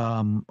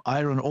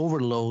iron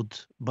overload,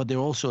 but they're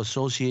also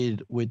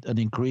associated with an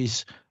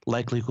increased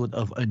likelihood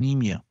of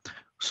anemia.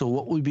 So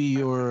what would be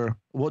your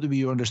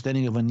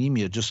understanding of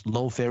anemia? Just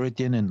low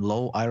ferritin and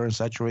low iron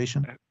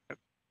saturation?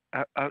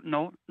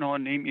 No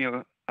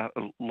anemia,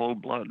 low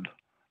blood,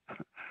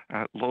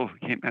 low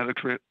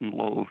hematocrit and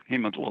low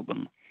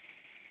hemoglobin.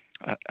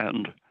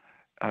 And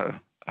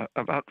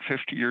about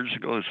 50 years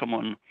ago,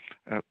 someone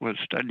was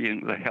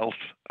studying the health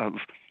of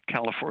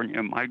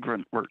California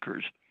migrant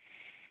workers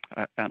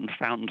and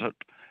found that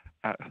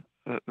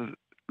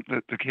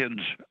the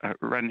kids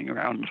running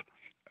around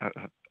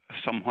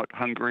somewhat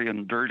hungry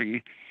and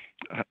dirty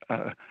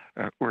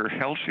were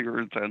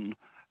healthier than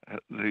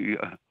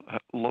the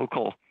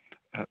local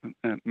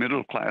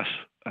middle class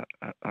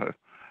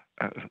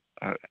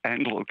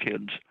Anglo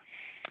kids,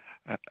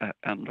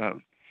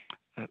 and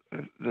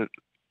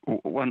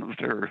one of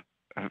their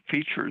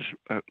features,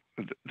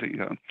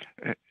 the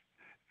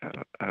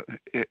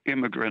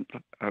immigrant,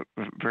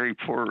 very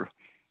poor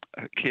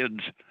kids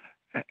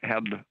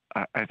had,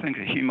 I think,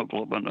 a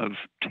hemoglobin of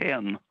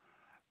 10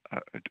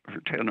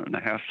 or 10 and a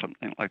half,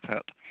 something like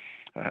that.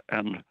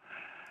 And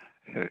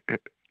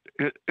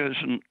it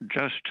isn't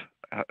just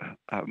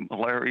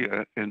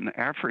malaria in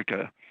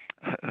Africa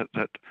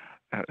that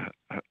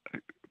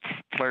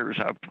flares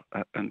up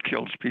and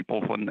kills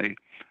people when they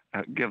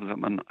give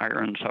them an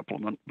iron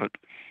supplement, but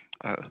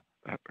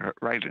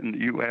right in the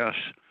U.S.,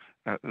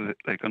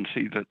 they can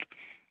see that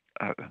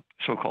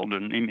so-called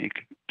anemic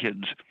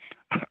kids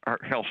are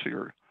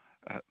healthier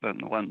than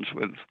the ones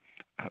with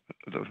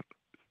the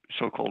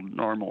so-called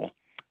normal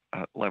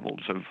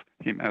levels of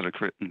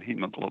hematocrit and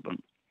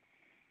hemoglobin.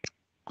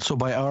 So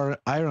by our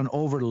iron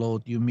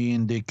overload, you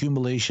mean the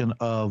accumulation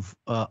of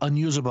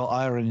unusable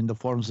iron in the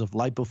forms of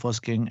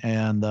lipofuscin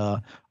and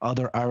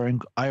other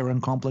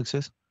iron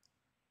complexes?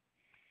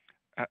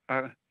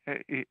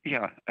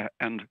 Yeah,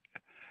 and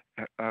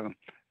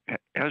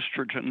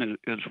estrogen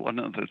is one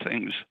of the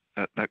things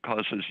that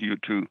causes you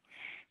to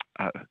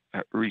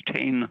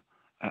retain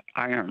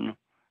iron,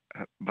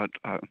 but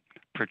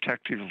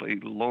protectively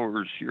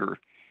lowers your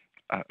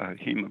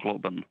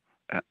hemoglobin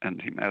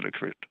and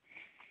hematocrit.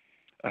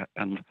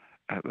 And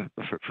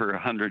for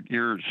 100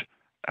 years,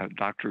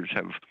 doctors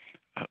have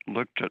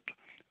looked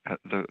at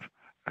the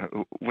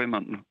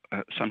women,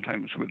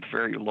 sometimes with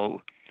very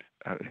low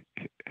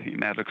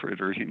hematocrit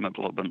or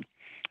hemoglobin,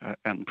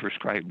 and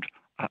prescribed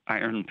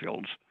iron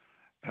pills,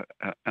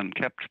 and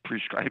kept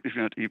prescribing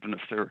it even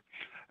if their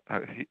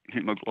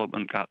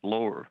hemoglobin got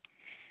lower,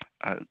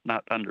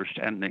 not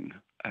understanding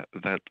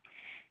that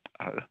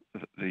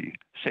the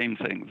same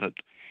thing that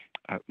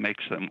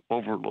makes them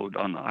overload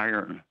on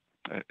iron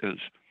is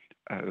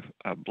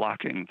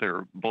blocking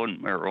their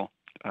bone marrow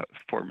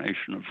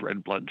formation of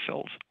red blood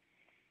cells.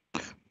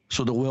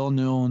 So the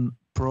well-known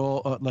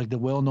the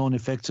well-known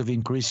effects of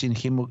increasing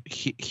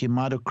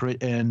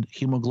hematocrit and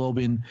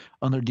hemoglobin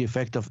under the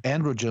effect of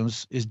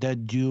androgens, is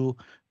that due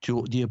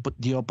to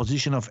the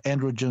opposition of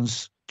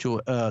androgens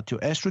to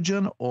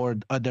estrogen, or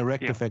a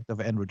direct effect of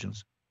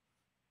androgens?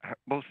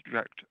 Both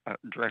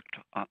direct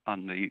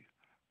on the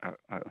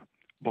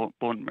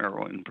bone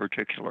marrow in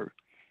particular,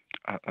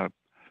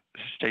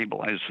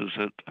 stabilizes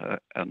it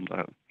and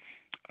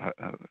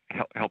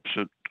helps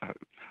it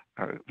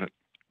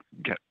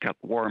get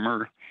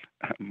warmer,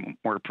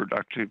 more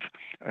productive.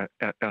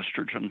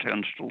 Estrogen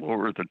tends to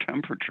lower the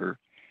temperature,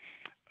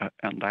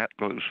 and that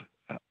goes,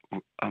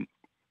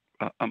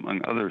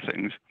 among other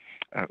things,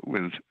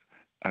 with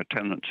a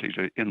tendency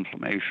to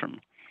inflammation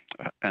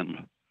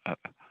and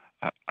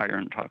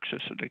iron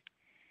toxicity.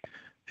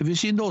 Have you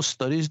seen those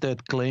studies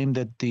that claim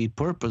that the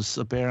purpose,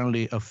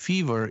 apparently, of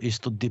fever is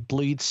to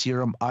deplete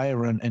serum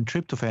iron and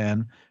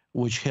tryptophan,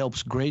 which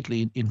helps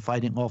greatly in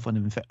fighting off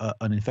an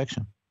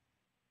infection?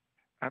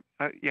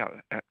 Yeah,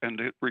 and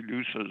it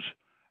reduces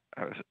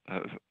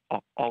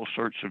all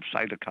sorts of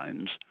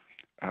cytokines.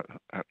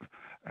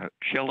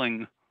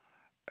 Chilling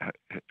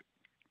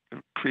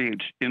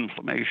creates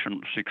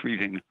inflammation,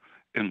 secreting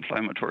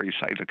inflammatory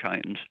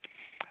cytokines,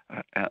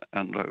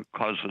 and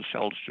causes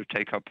cells to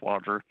take up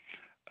water.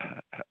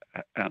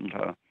 And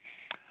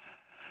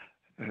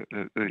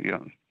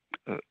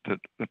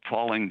the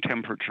falling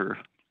temperature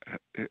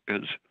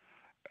is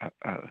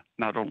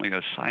not only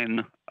a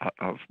sign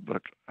of,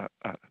 but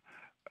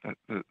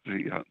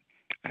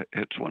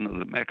it's one of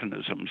the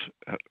mechanisms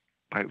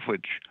by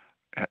which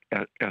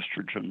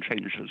estrogen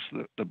changes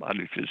the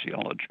body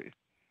physiology.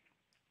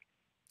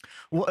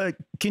 Well,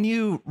 can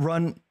you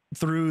run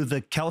through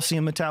the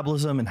calcium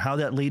metabolism and how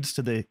that leads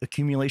to the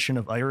accumulation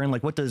of iron?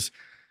 Like, what does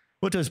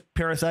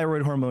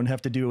parathyroid hormone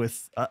have to do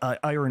with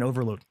iron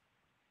overload?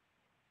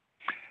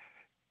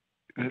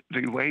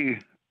 The way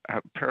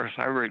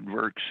parathyroid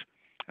works,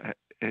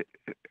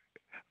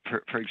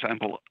 for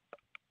example,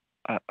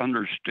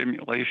 under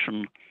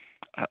stimulation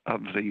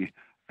of the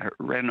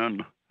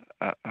renin,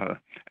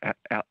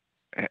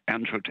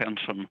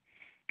 angiotensin,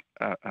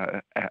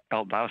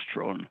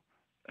 aldosterone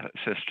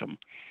system.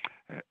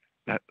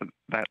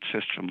 That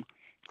system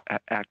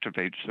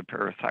activates the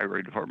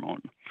parathyroid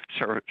hormone,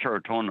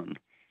 serotonin,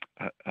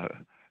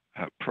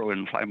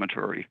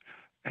 pro-inflammatory,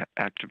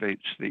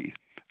 activates the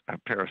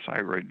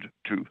parathyroid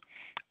to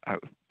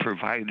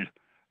provide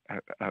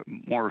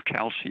more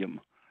calcium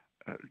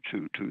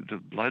to the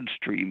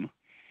bloodstream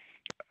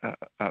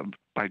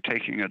by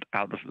taking it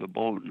out of the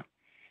bone.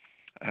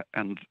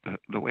 And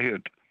the way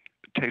it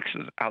takes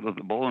it out of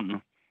the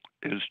bone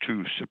is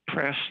to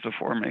suppress the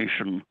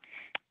formation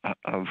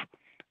of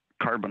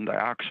carbon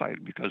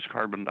dioxide, because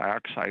carbon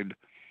dioxide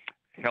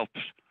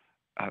helps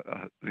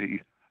the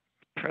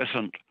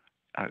present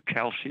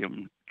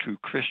calcium to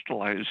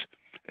crystallize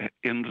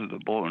into the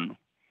bone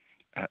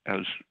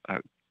as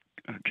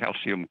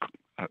calcium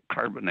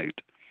carbonate.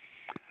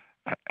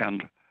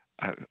 And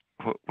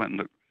when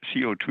the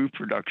CO2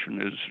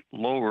 production is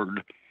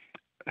lowered,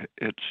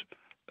 it's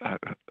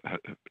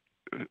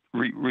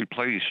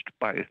replaced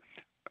by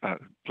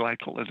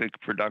glycolytic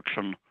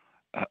production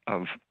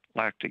of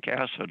lactic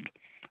acid,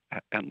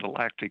 and the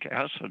lactic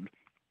acid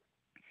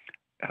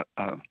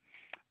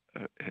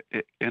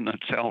in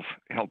itself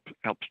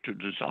helps to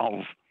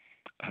dissolve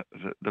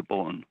the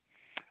bone.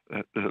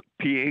 The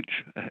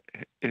pH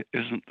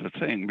isn't the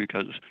thing,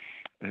 because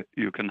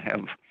you can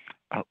have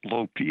a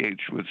low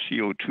pH with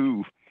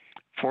CO2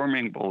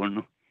 forming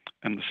bone,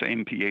 and the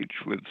same pH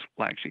with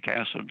lactic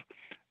acid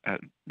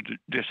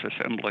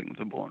disassembling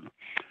the bone.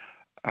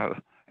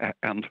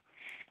 And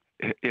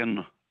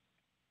in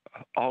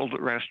all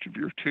the rest of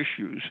your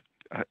tissues,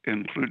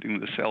 including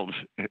the cells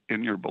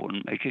in your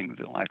bone making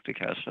the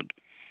lactic acid,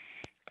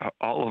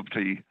 all of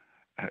the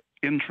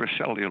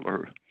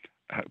intracellular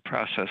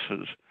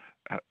processes,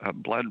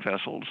 blood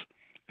vessels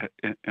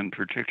in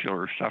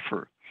particular,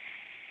 suffer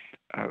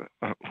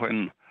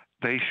when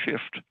they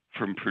shift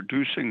from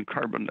producing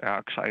carbon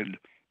dioxide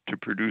to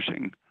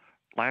producing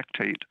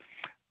lactate.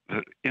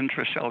 The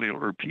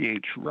intracellular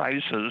pH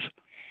rises,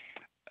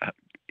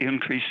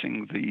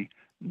 increasing the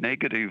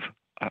negative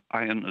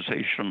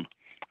ionization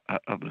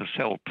of the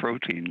cell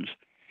proteins,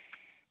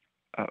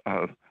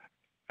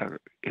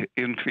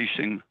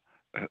 increasing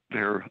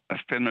their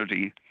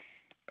affinity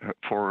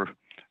for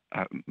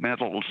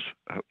metals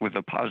with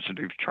a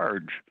positive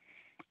charge.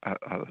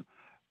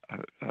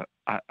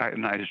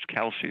 Ionized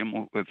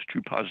calcium with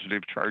two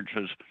positive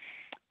charges,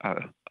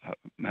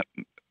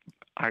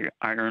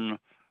 iron,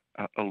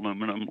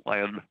 aluminum,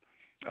 lead,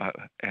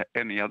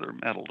 any other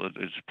metal that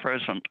is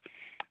present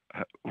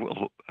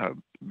will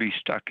be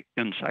stuck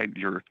inside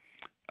your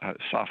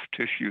soft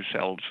tissue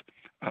cells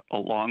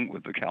along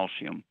with the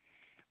calcium,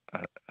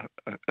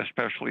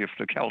 especially if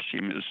the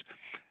calcium is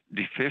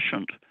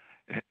deficient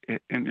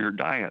in your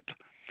diet.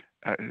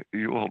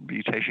 You will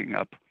be taking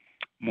up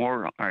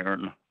more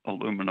iron,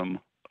 aluminum,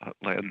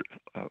 lead,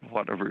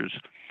 whatever is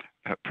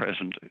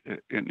present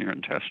in your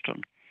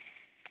intestine.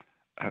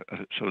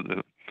 So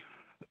the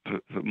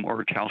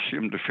more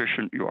calcium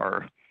deficient you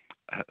are,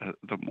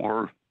 the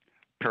more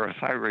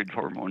parathyroid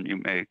hormone you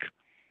make,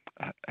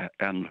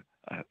 and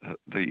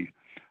the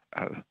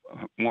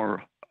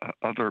more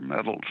other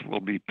metals will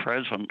be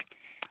present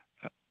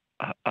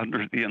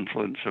under the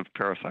influence of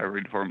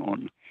parathyroid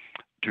hormone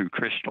to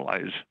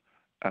crystallize,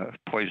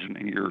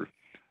 poisoning your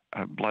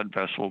blood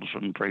vessels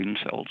and brain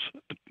cells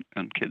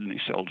and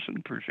kidney cells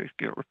in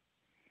particular.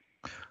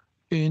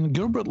 In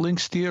Gilbert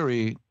Ling's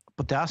theory,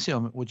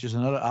 potassium, which is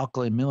another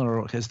alkali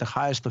mineral, has the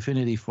highest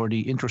affinity for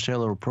the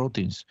intracellular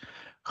proteins.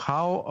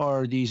 How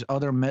are these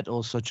other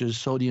metals, such as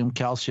sodium,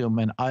 calcium,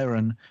 and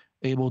iron,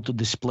 able to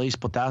displace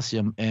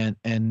potassium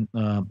and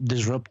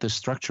disrupt the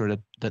structure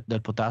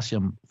that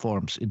potassium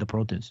forms in the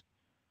proteins?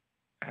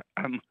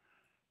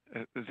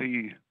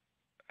 The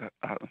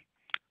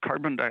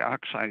carbon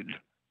dioxide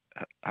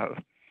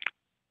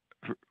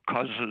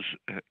causes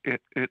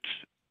its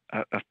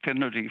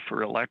affinity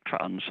for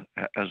electrons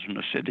as an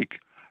acidic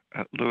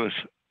Lewis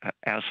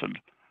acid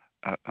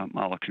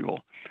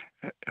molecule.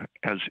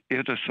 As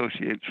it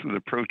associates with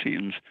the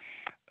proteins,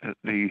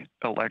 the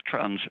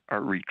electrons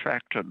are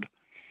retracted,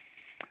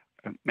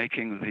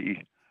 making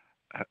the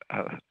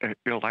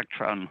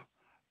electron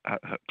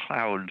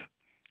cloud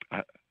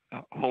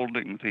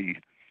holding the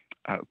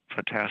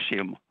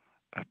potassium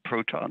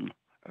proton,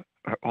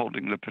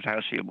 holding the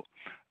potassium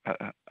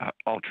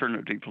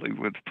alternatively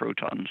with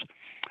protons,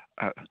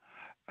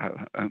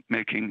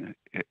 making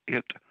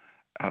it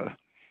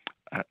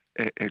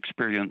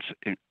experience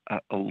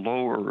a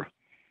lower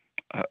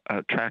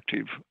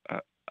attractive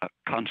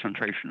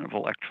concentration of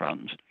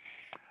electrons.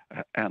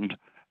 And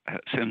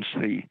since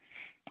the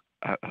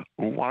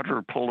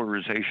water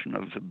polarization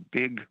of the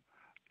big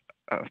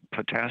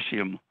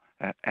potassium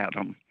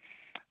atom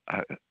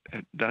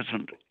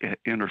doesn't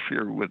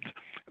interfere with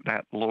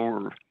that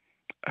lower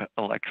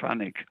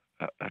electronic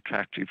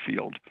attractive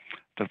field,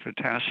 the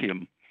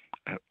potassium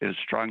is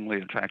strongly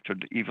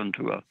attracted even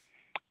to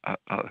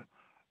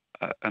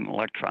an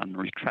electron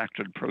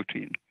retracted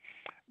protein.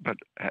 But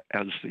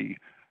as the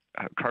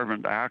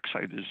carbon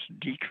dioxide is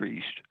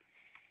decreased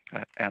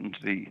and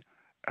the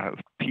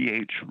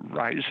pH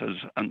rises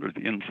under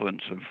the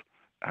influence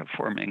of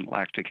forming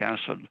lactic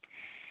acid,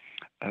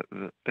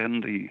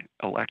 then the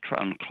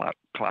electron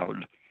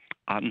cloud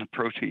on the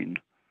protein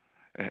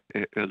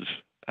is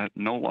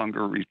no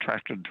longer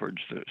retracted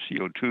towards the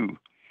CO2,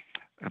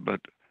 but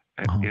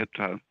it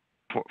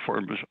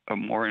forms a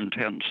more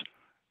intense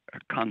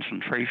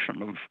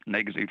concentration of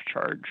negative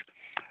charge,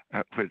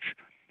 which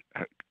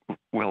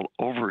will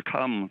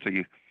overcome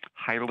the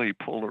highly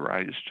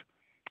polarized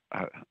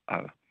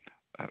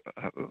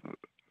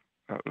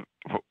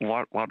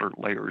water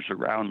layers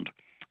around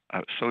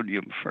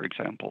sodium, for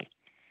example,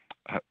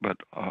 but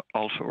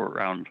also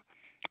around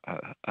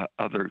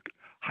other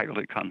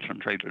highly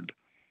concentrated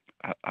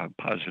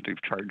positive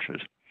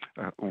charges.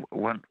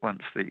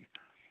 Once the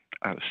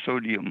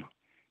sodium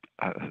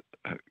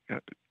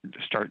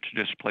starts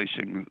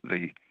displacing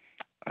the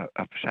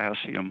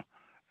potassium,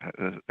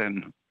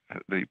 then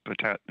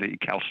the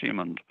calcium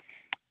and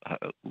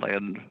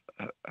lead,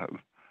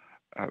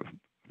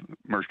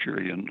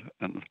 mercury,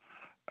 and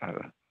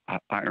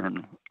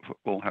iron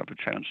will have a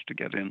chance to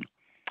get in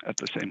at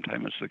the same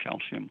time as the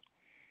calcium.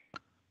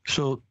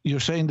 So you're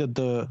saying that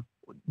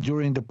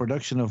during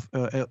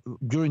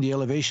the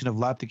elevation of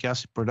lactic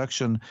acid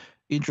production,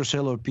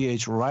 intracellular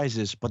pH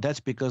rises, but that's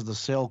because the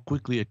cell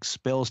quickly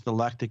expels the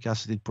lactic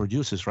acid it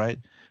produces, right?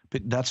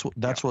 That's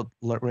what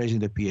raising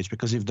the pH.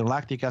 Because if the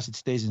lactic acid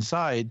stays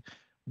inside,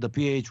 the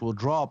pH will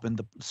drop and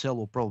the cell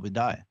will probably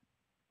die.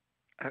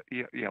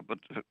 But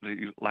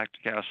the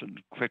lactic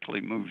acid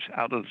quickly moves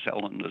out of the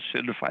cell and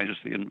acidifies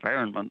the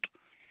environment,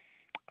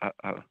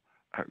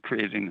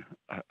 creating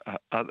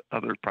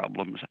other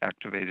problems,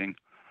 activating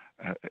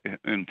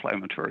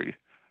inflammatory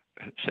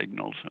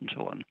signals and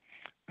so on.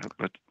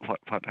 But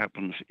what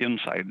happens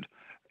inside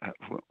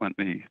when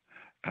the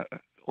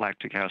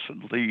lactic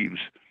acid leaves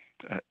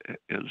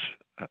is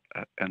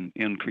an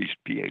increased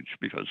pH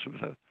because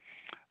of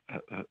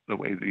the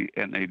way the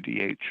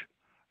NADH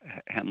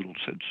handles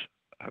its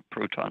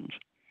protons.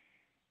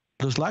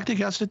 Does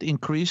lactic acid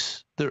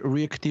increase the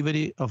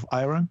reactivity of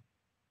iron?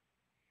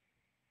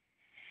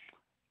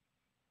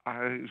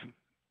 I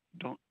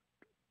don't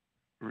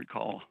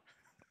recall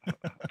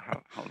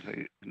how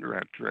they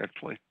interact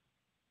directly.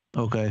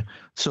 Okay,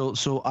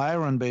 so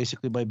iron,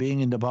 basically, by being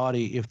in the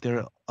body, if there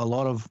are a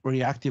lot of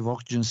reactive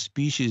oxygen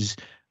species,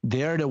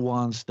 they're the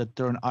ones that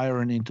turn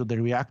iron into the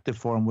reactive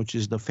form, which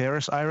is the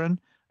ferrous iron,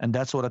 and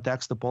that's what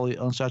attacks the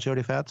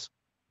polyunsaturated fats?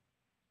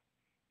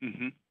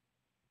 Mm-hmm.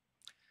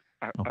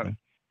 Okay.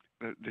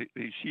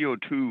 The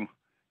CO2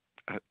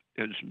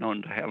 is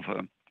known to have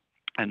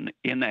an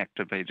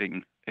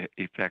inactivating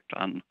effect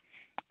on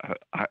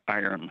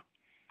iron,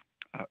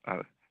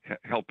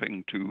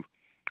 helping to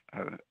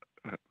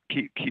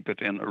keep it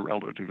in a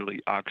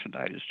relatively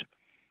oxidized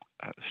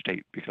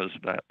state because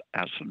of that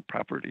acid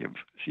property of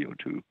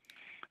CO2.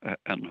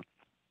 And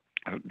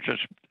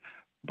just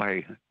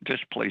by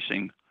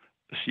displacing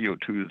the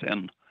CO2,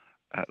 then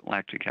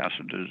lactic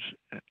acid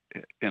is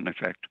in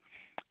effect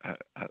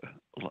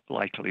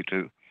likely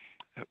to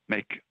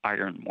make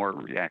iron more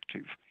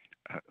reactive.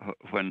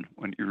 When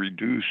you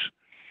reduce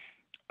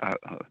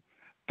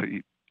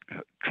the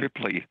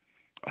triply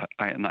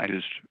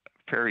ionized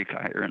ferric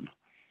iron,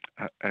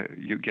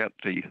 you get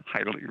the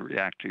highly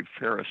reactive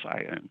ferrous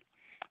iron.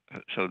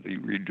 So the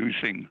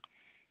reducing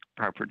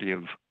property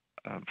of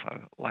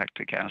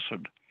lactic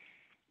acid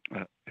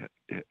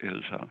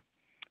is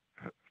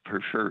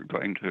for sure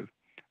going to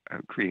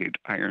create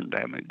iron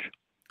damage.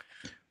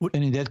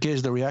 And in that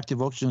case, the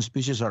reactive oxygen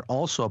species are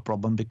also a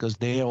problem because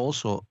they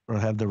also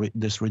have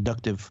this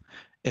reductive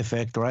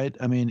effect, right?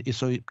 I mean,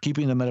 so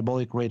keeping the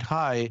metabolic rate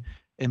high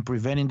and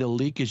preventing the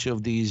leakage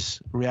of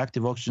these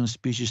reactive oxygen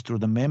species through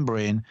the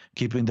membrane,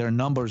 keeping their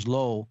numbers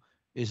low,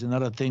 is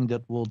another thing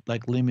that will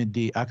limit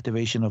the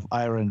activation of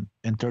iron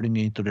and turning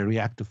it into the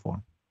reactive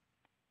form.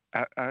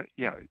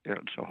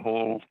 It's a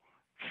whole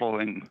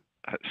flowing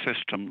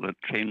system that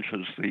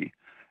changes the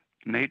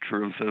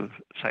nature of the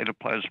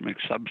cytoplasmic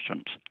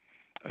substance.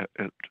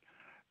 It's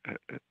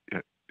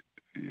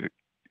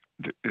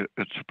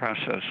a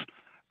process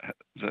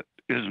that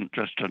isn't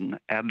just an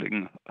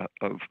adding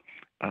of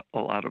a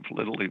lot of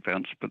little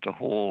events, but the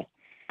whole,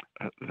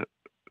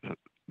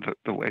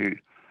 the way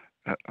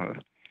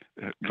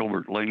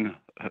Gilbert Ling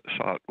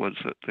saw it was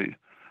that the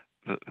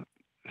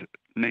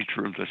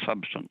nature of the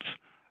substance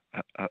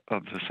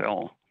of the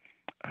cell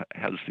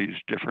has these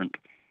different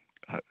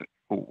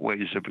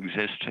ways of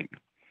existing.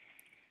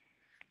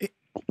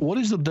 What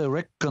is the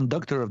direct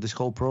conductor of this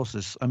whole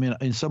process? I mean,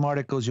 in some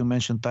articles you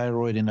mentioned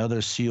thyroid and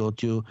others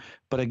CO2,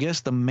 but I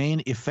guess the main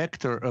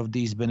effector of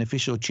these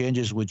beneficial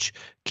changes, which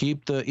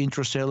keep the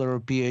intracellular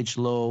pH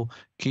low,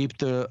 keep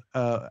the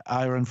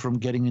iron from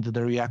getting into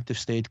the reactive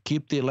state,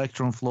 keep the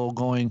electron flow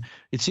going.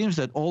 It seems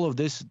that all of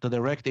this, the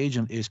direct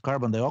agent is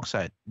carbon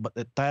dioxide, but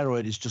the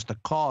thyroid is just a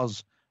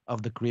cause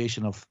of the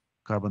creation of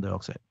carbon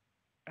dioxide.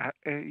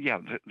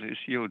 The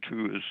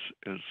CO2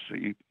 is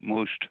the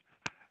most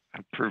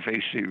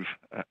pervasive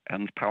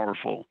and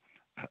powerful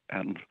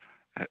and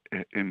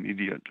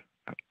immediate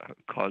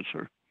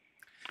causer.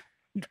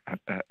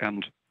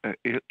 And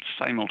it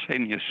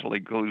simultaneously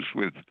goes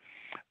with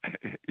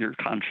your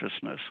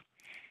consciousness,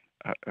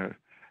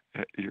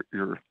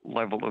 your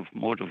level of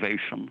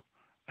motivation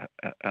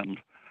and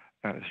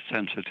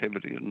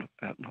sensitivity and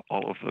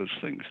all of those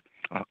things.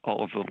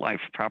 All of the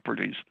life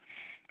properties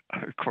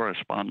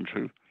correspond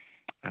to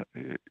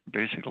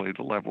basically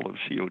the level of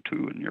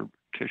CO2 in your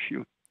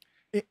tissue.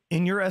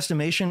 In your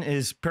estimation,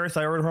 is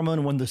parathyroid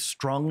hormone one of the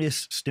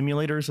strongest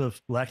stimulators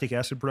of lactic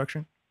acid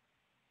production?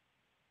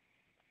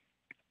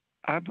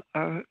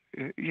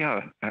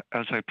 Yeah,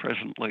 as I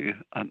presently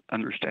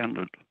understand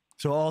it.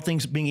 So all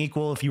things being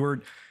equal, if you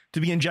were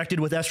to be injected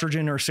with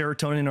estrogen or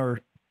serotonin or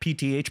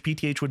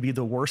PTH would be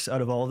the worst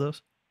out of all of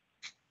those?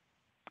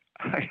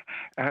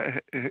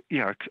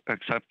 Yeah,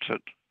 except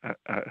that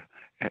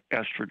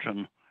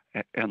estrogen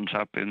ends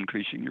up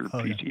increasing your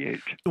PTH. Yeah.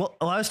 Well,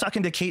 I was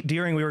talking to Kate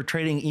Deering. We were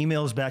trading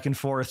emails back and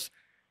forth,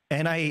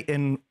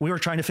 and we were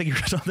trying to figure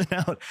something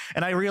out.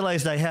 And I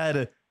realized I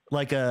had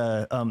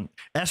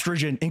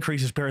estrogen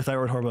increases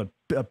parathyroid hormone,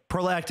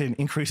 prolactin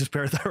increases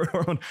parathyroid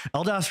hormone,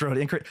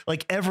 aldosterone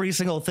like every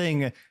single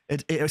thing.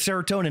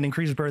 Serotonin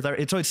increases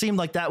parathyroid. So it seemed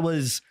like that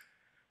was,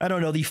 I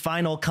don't know, the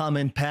final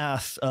common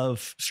path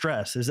of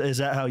stress. Is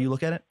that how you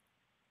look at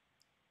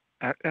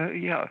it?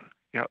 Yeah.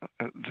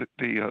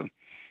 The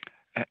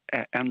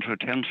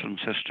angiotensin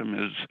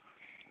system is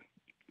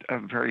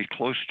very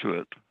close to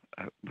it,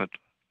 but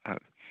I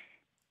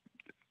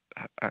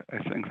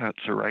think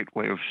that's the right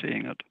way of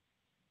seeing it.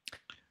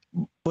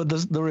 But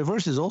the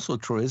reverse is also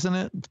true, isn't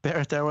it?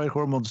 Parathyroid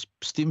hormone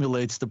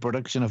stimulates the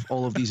production of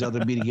all of these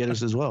other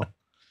mediators as well.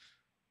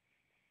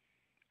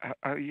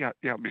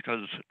 Yeah,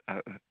 because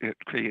it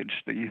creates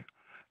the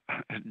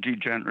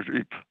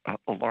degenerative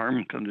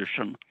alarm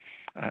condition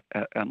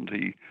and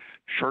the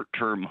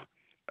short-term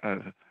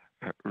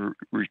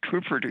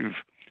recuperative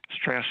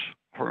stress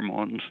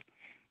hormones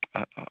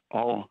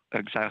all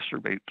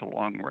exacerbate the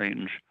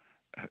long-range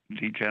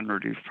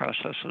degenerative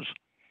processes.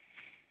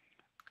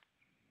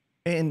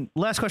 And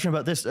last question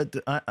about this.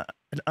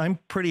 I'm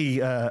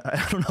pretty, I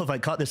don't know if I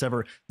caught this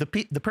ever. The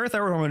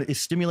parathyroid hormone is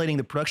stimulating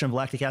the production of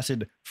lactic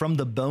acid from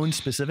the bone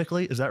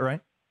specifically. Is that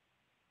right?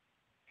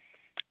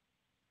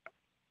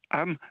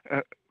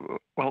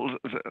 Well,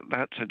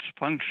 that's its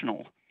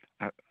functional,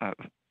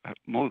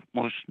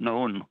 most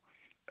known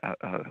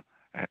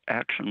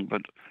action,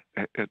 but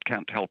it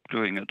can't help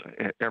doing it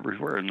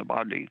everywhere in the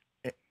body.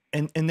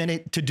 And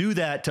then to do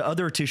that to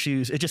other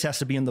tissues, it just has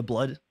to be in the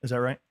blood. Is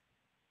that right?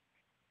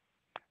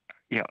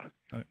 Yeah.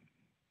 Right.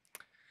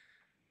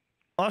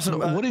 Awesome.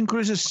 So what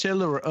increases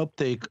cellular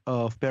uptake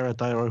of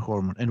parathyroid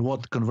hormone,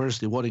 and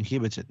conversely, what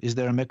inhibits it? Is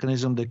there a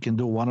mechanism that can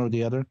do one or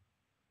the other?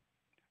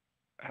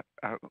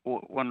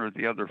 One or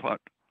the other what?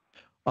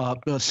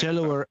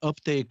 Cellular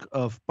uptake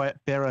of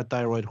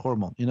parathyroid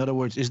hormone. In other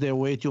words, is there a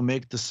way to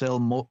make the cell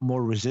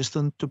more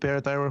resistant to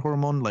parathyroid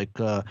hormone? Like,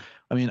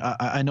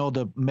 I know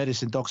the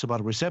medicine talks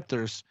about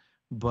receptors,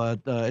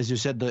 but as you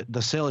said,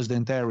 the cell is the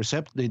entire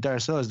receptor. The entire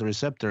cell is the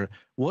receptor.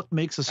 What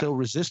makes a cell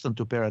resistant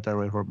to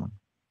parathyroid hormone?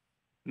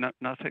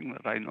 Nothing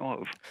that I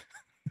know of.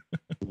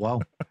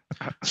 Wow.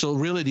 So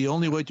really, the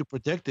only way to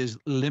protect is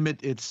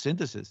limit its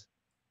synthesis.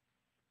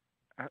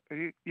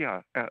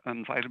 Yeah,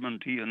 and vitamin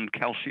D and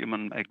calcium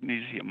and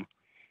magnesium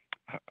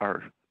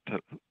are the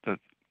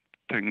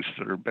things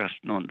that are best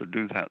known to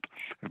do that.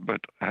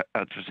 But at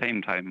the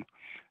same time,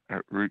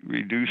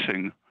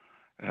 reducing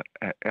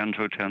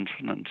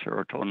angiotensin and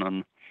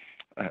serotonin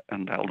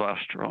and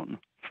aldosterone,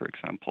 for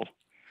example.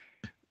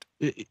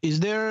 Is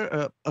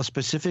there a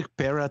specific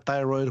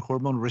parathyroid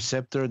hormone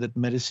receptor that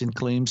medicine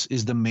claims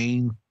is the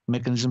main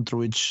mechanism through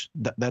which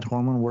that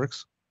hormone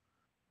works?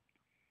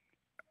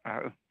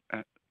 I'm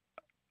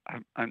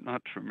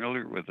not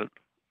familiar with it.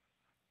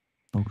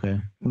 Okay,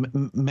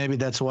 maybe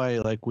that's why,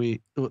 like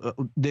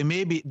there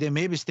may be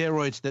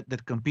steroids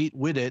that compete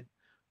with it,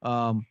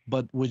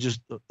 but we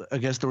just, I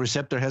guess the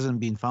receptor hasn't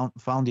been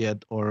found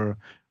yet, or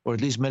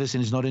at least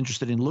medicine is not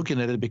interested in looking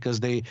at it because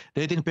they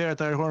think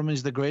parathyroid hormone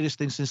is the greatest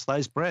thing since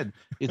sliced bread.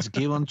 It's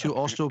given to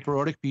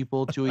osteoporotic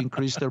people to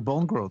increase their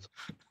bone growth.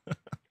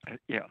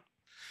 Yeah.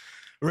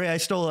 Ray, I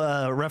stole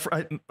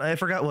I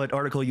forgot what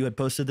article you had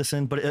posted this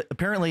in, but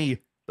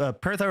apparently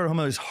parathyroid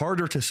hormone is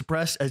harder to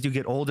suppress as you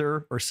get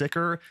older or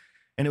sicker.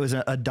 And it was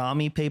a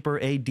DAMI paper,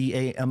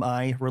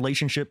 ADAMI,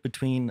 relationship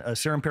between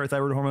serum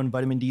parathyroid hormone,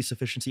 vitamin D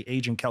sufficiency,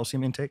 age, and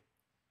calcium intake.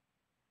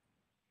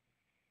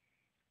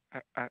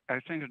 I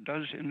think it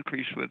does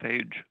increase with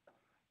age.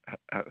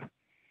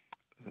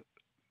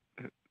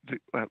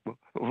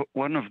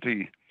 One of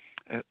the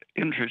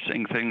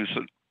interesting things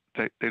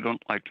that they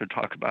don't like to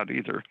talk about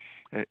either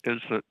is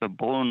that the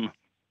bone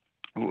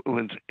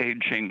with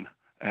aging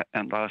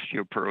and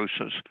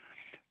osteoporosis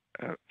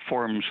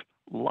forms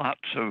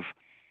lots of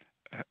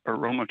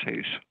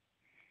aromatase.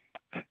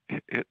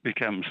 It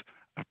becomes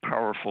a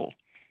powerful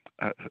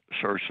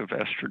source of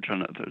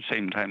estrogen at the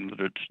same time that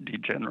it's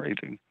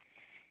degenerating.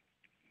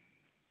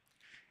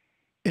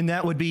 And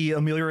that would be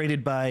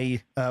ameliorated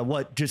by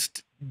what?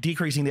 Just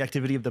decreasing the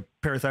activity of the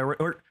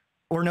parathyroid,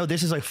 or no?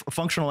 This is a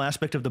functional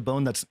aspect of the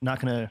bone that's not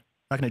gonna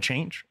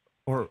change,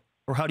 or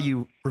how do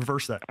you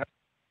reverse that?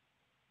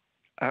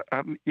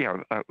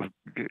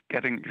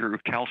 Getting your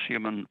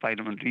calcium and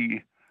vitamin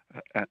D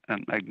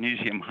and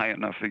magnesium high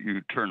enough that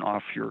you turn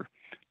off your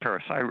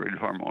parathyroid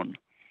hormone.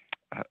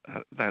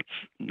 That's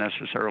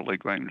necessarily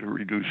going to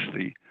reduce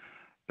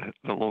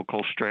the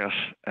local stress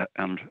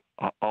and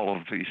all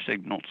of the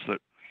signals that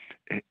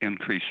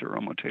increase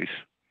aromatase.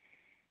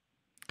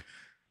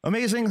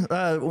 Amazing.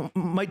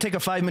 Might take a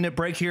 5-minute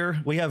break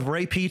here. We have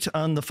Ray Peat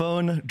on the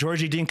phone.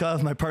 Georgi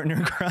Dinkov, my partner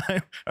in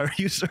crime. Are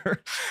you, sir?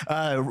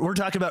 We're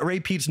talking about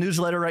Ray Peat's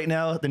newsletter right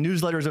now. The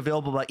newsletter is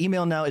available by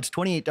email now. It's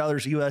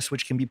 $28 US,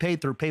 which can be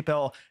paid through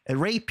PayPal at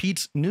Ray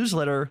Peat's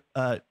newsletter,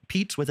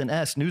 Peat's with an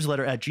S,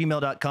 newsletter at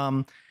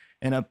gmail.com.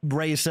 And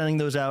Ray is sending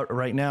those out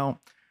right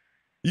now.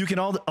 You can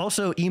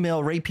also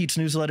email Ray Peat's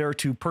newsletter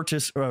to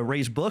purchase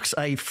Ray's books.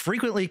 I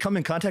frequently come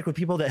in contact with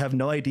people that have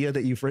no idea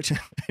that you've written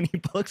any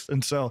books.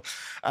 And so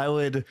I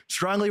would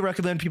strongly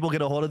recommend people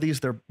get a hold of these.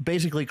 They're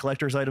basically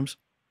collector's items.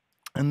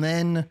 And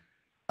then,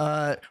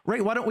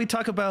 Ray, why don't we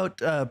talk about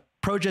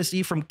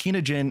Progest-E from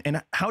Kenogen,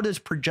 and how does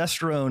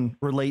progesterone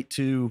relate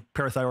to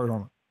parathyroid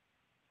hormone?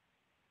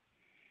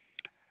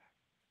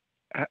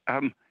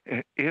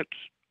 It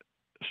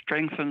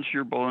strengthens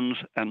your bones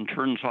and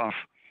turns off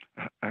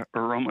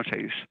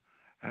aromatase,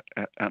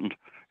 and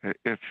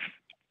if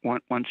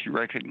once you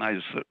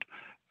recognize that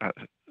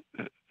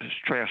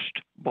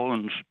stressed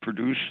bones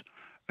produce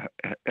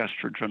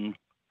estrogen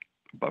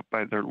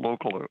by their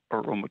local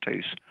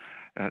aromatase,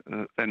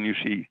 then you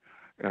see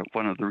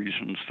one of the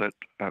reasons that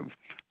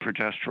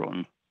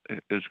progesterone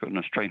is going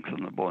to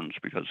strengthen the bones,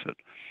 because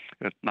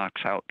it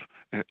knocks out,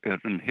 it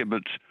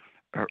inhibits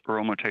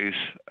aromatase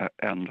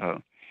and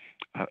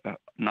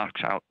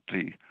knocks out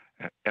the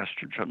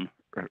estrogen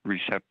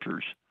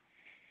receptors.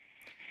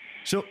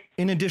 So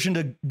in addition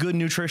to good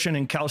nutrition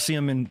and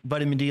calcium and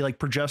vitamin D, like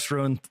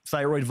progesterone,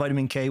 thyroid,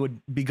 vitamin K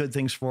would be good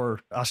things for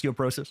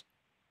osteoporosis?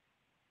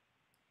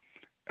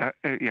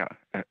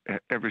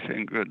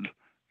 Everything good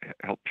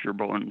helps your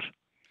bones.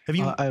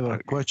 I have a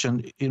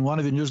question. In one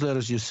of your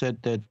newsletters, you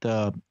said that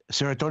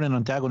serotonin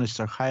antagonists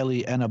are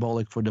highly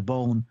anabolic for the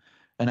bone.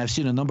 And I've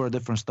seen a number of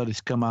different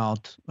studies come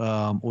out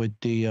with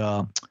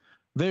the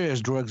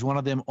various drugs, one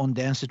of them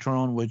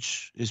ondansetron,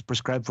 which is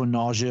prescribed for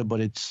nausea,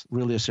 but it's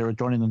really a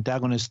serotonin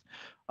antagonist.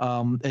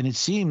 And it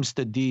seems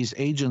that these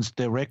agents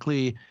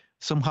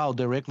somehow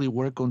directly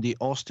work on the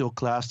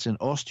osteoclasts and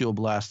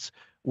osteoblasts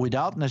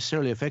without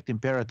necessarily affecting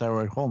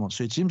parathyroid hormone.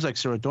 So it seems like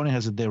serotonin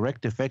has a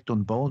direct effect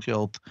on bone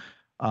health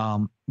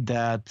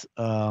that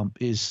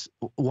is,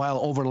 while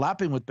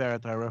overlapping with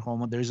parathyroid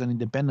hormone, there is an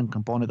independent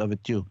component of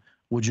it too.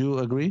 Would you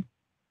agree?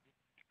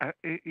 I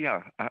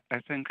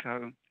think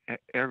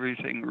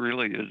everything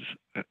really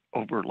is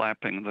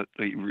overlapping. That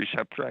the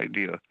receptor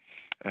idea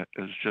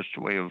is just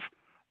a way of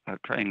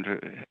trying to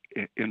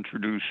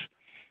introduce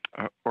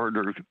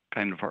order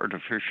kind of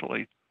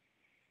artificially.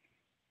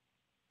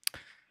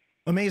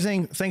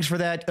 Amazing. Thanks for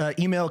that.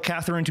 Email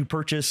Catherine to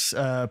purchase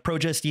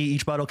Progest-E.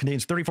 Each bottle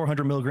contains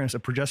 3,400 milligrams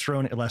of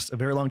progesterone. It lasts a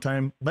very long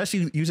time, unless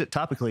you use it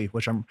topically,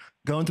 which I'm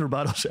going through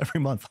bottles every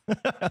month.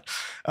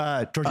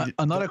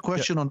 Another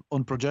question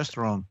on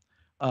progesterone.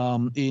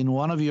 In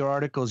one of your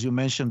articles, you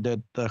mentioned that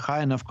the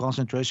high enough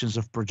concentrations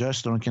of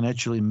progesterone can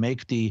actually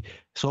make the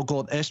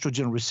so-called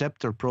estrogen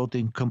receptor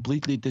protein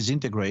completely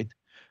disintegrate.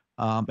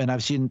 And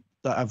I've seen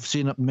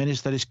many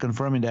studies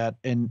confirming that,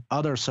 and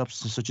other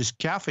substances such as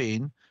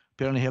caffeine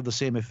apparently have the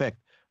same effect.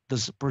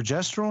 Does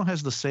progesterone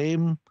has the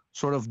same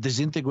sort of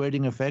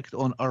disintegrating effect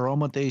on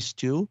aromatase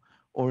too,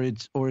 or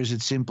is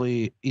it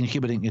simply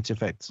inhibiting its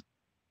effects?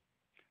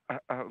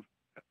 I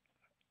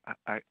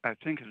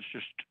think it's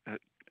just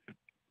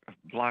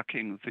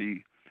blocking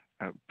the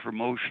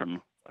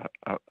promotion.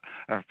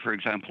 For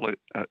example,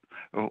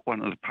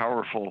 one of the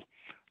powerful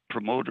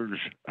promoters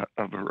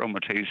of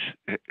aromatase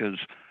is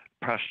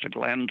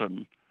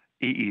prostaglandin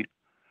E,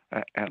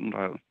 and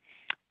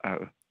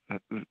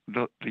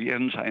the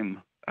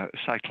enzyme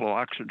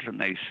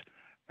cyclooxygenase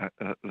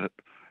that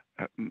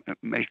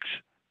makes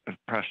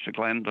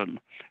prostaglandin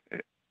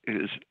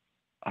is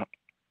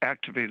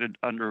activated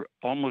under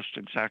almost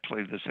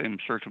exactly the same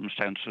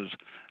circumstances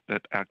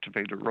that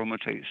activate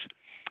aromatase,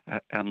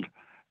 and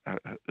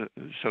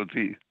so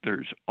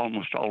there's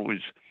almost always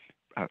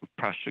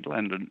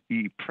prostaglandin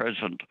E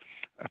present,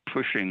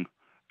 pushing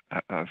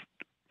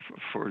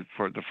for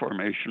the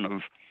formation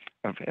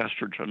of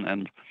estrogen,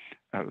 and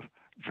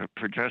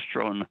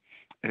progesterone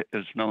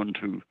is known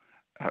to,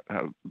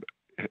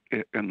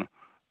 in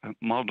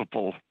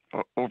multiple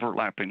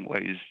overlapping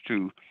ways,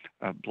 to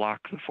block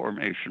the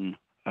formation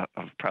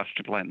of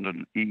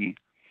prostaglandin E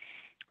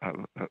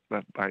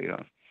by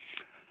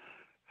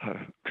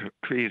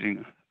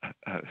creating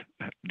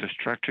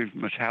destructive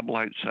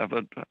metabolites of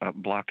it,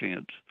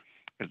 blocking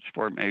its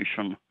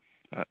formation,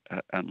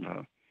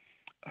 and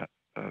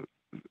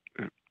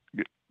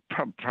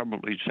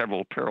probably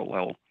several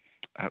parallel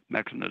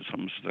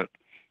mechanisms that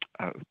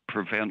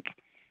prevent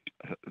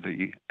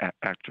the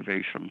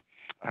activation,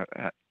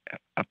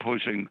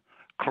 opposing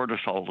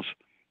cortisol's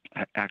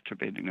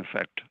activating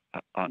effect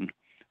on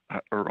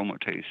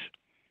aromatase.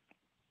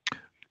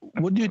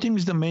 What do you think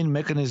is the main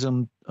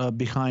mechanism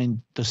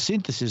behind the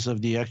synthesis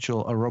of the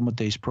actual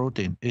aromatase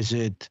protein? Is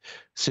it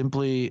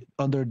simply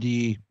under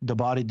the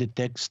body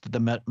detects that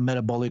the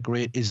metabolic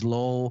rate is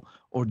low,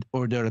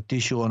 or there a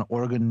tissue and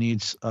organ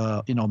needs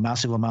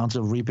massive amounts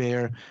of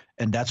repair,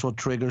 and that's what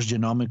triggers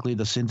genomically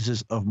the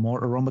synthesis of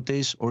more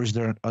aromatase? Or is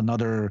there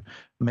another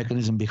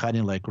mechanism behind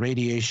it, like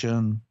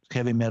radiation,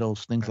 heavy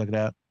metals, things like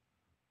that?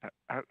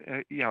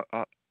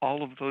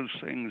 All of those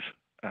things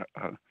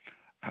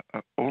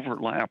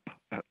overlap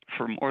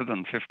for more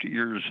than 50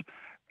 years.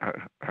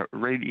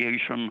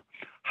 Radiation,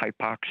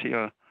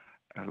 hypoxia,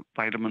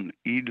 vitamin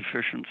E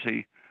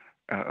deficiency,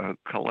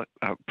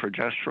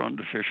 progesterone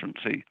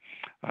deficiency,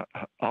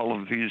 all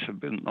of these have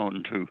been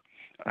known to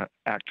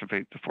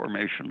activate the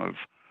formation of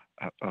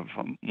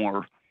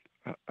more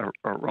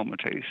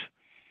aromatase.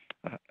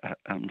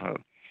 And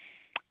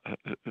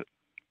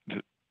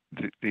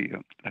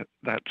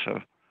that's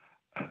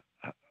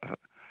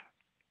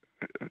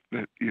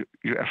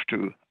you have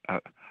to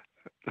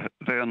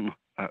then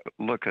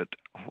look at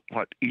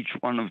what each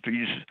one of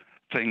these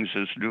things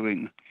is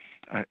doing.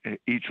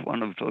 Each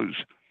one of those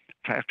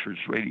factors,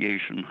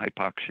 radiation,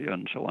 hypoxia,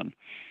 and so on,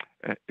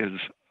 is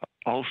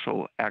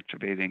also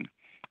activating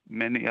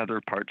many other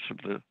parts of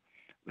the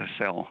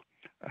cell,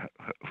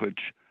 which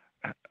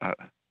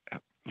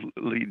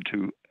lead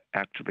to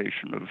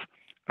activation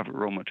of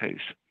aromatase.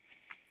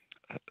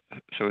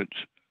 So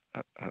it's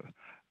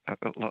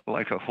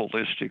like a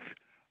holistic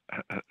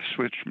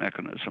switch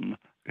mechanism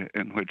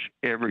in which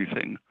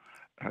everything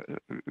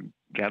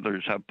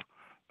gathers up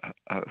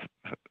a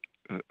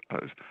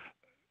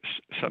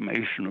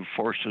summation of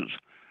forces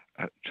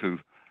to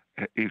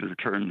either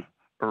turn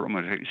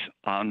aromatase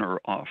on or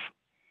off.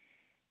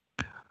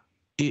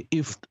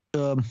 If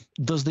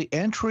does the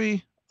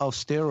entry of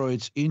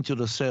steroids into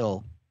the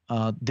cell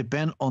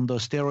depend on the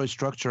steroid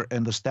structure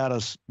and the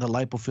status, the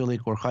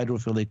lipophilic or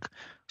hydrophilic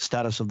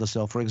status of the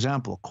cell? For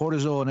example,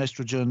 cortisol and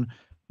estrogen,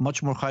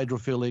 much more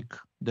hydrophilic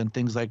than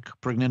things like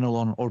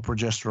pregnenolone or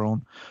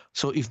progesterone.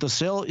 So if the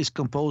cell is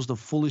composed of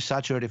fully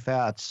saturated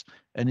fats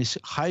and is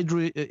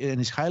highly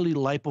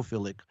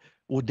lipophilic,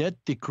 would that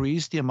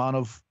decrease the amount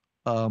of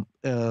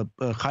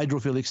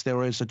hydrophilic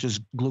steroids such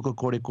as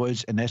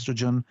glucocorticoids and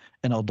estrogen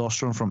and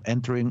aldosterone from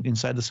entering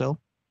inside the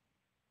cell?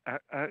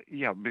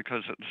 Yeah,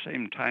 because at the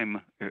same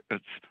time,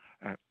 it's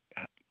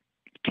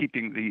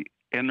keeping the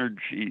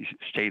energy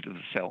state of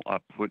the cell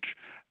up, which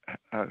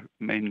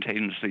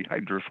maintains the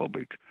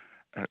hydrophobic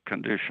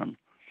condition.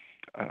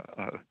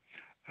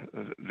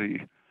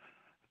 The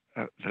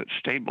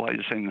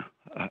stabilizing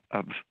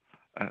of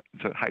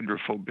the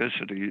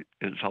hydrophobicity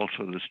is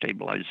also the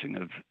stabilizing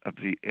of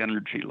the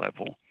energy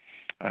level,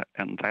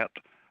 and that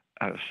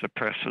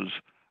suppresses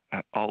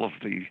all of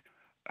the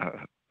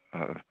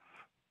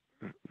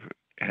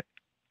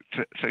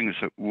things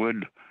that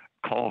would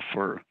call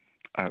for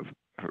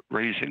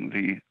raising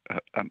the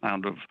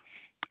amount of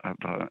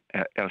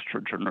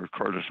estrogen or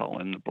cortisol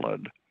in the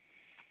blood.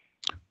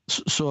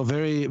 So a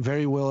very,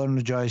 very well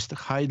energized,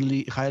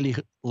 highly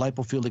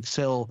lipophilic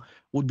cell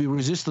would be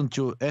resistant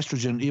to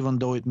estrogen, even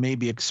though it may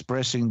be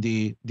expressing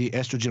the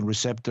estrogen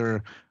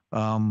receptor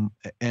and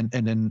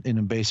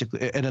then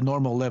basically at a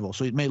normal level.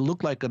 So it may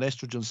look like an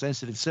estrogen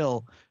sensitive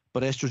cell,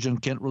 but estrogen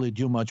can't really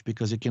do much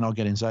because it cannot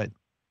get inside.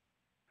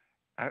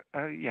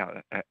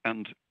 Yeah,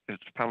 and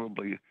it's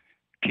probably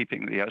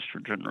keeping the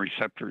estrogen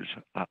receptors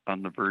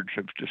on the verge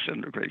of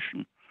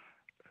disintegration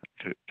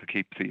to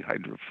keep the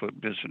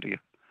hydrophobicity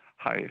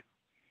high.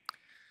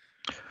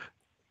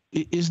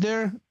 Do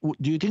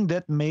you think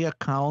that may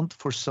account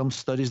for some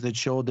studies that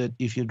show that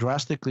if you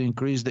drastically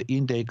increase the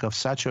intake of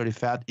saturated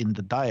fat in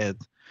the diet,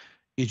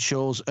 it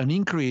shows an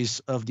increase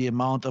of the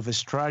amount of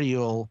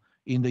estradiol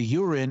in the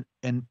urine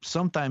and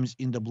sometimes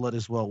in the blood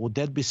as well? Would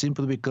that be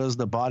simply because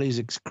the body is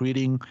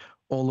excreting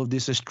all of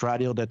this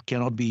estradiol that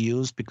cannot be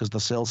used because the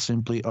cells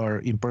simply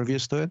are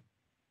impervious to it?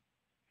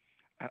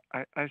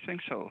 I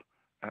think so.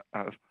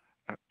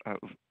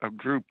 A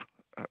group,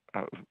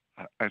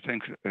 I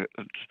think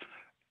it's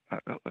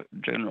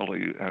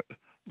generally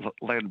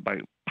led by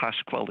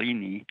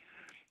Pasqualini,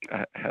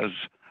 has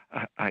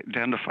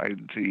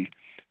identified the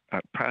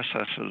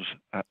processes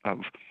of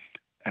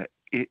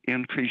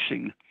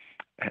increasing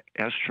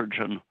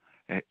estrogen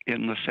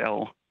in the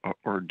cell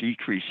or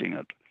decreasing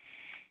it,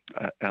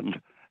 and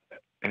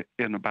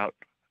in about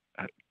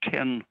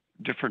 10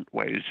 different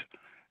ways.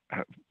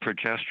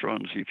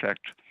 Progesterone's effect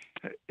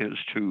is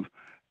to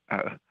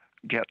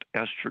get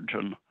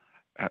estrogen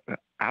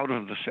out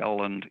of the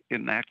cell and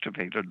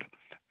inactivated,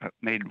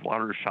 made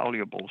water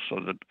soluble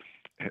so that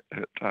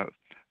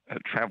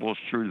it travels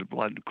through the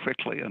blood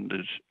quickly and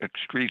is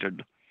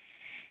excreted.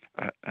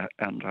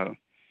 And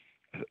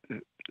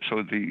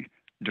so the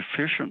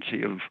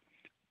deficiency of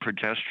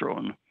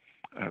progesterone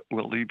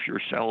will leave your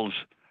cells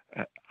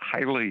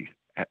highly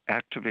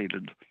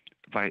activated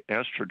by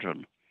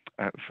estrogen,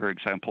 For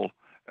example,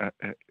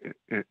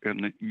 in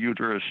the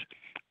uterus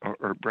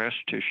or breast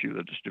tissue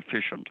that is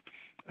deficient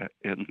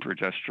in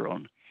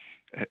progesterone,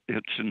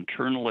 it's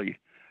internally,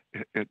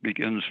 it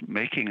begins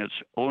making its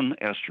own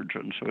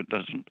estrogen, so it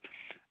doesn't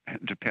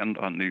depend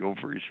on the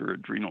ovaries or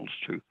adrenals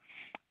to,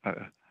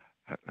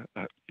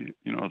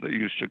 they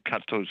used to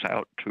cut those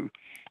out to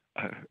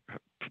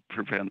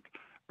prevent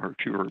or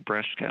cure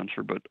breast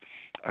cancer, but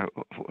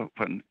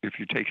if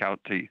you take out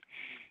the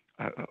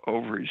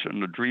ovaries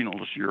and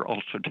adrenals, you're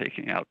also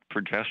taking out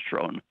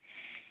progesterone,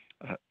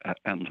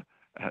 and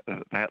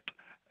that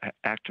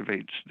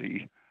activates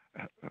the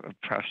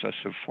process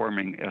of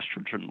forming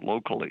estrogen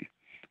locally,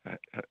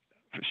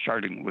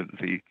 starting with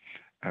the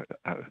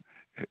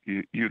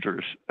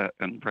uterus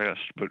and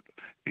breast, but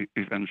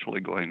eventually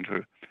going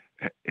to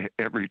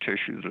every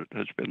tissue that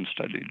has been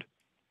studied.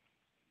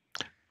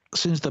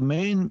 Since the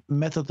main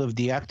method of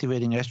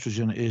deactivating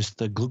estrogen is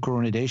the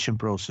glucuronidation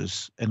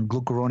process, and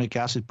glucuronic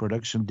acid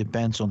production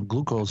depends on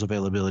glucose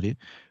availability,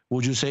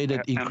 would you say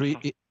that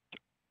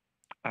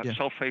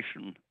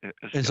sulfation is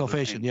and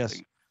sulfation,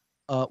 yes.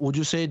 Would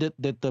you say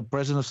that the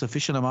presence of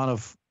sufficient amount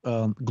of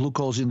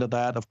glucose in the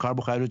diet, of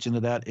carbohydrates in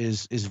the diet,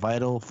 is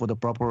vital for the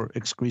proper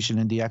excretion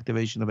and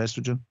deactivation of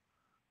estrogen?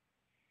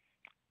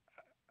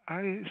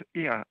 I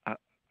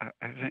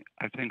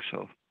think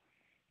so.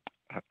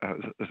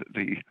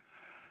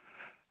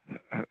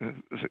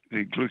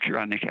 The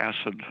glucuronic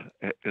acid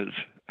is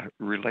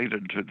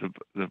related to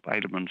the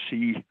vitamin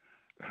C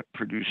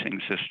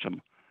producing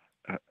system,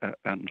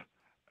 and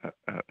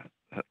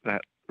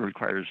that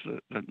requires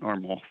the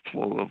normal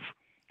flow of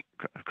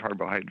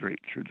carbohydrate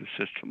through the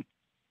system.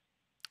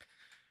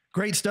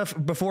 Great stuff.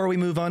 Before we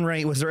move on,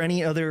 Ray, was there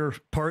any other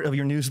part of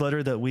your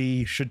newsletter that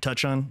we should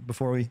touch on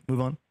before we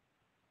move on?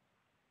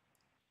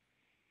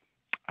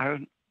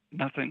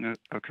 Nothing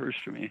occurs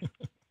to me.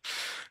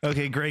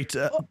 Okay, great.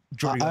 I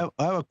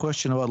have a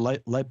question about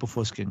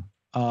lipofuscin.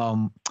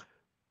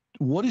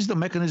 What is the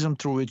mechanism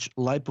through which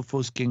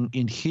lipofuscin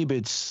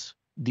inhibits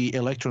the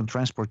electron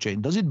transport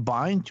chain? Does it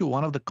bind to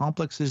one of the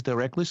complexes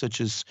directly,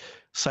 such as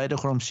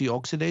cytochrome C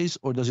oxidase,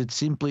 or does it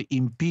simply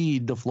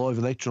impede the flow of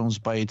electrons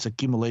by its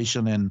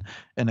accumulation and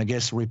I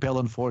guess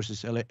repellent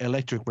forces,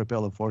 electric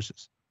repellent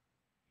forces?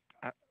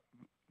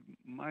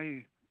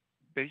 My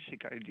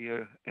basic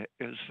idea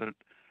is that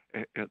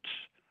it's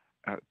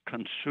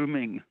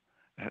consuming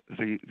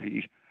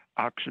the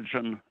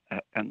oxygen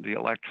and the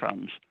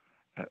electrons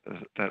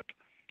that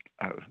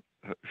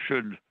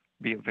should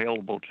be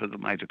available to the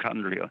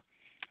mitochondria,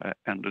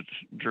 and it's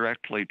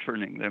directly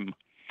turning them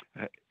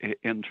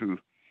into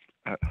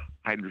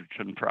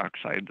hydrogen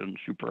peroxide and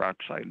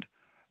superoxide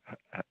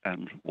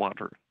and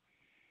water.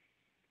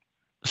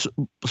 So,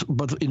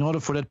 but in order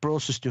for that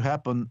process to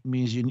happen,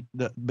 means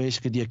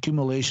basically the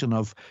accumulation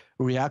of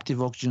reactive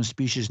oxygen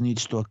species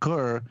needs to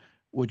occur,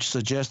 which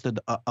suggests that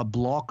a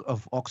block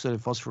of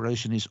oxidative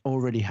phosphorylation is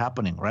already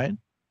happening, right?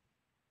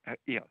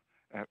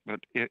 But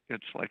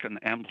it's like an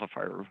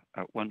amplifier.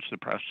 Once the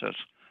process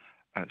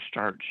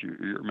starts,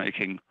 you're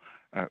making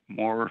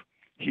more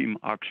heme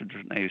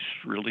oxygenase,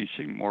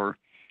 releasing more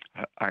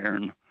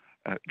iron,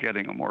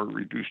 getting a more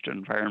reduced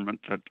environment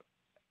that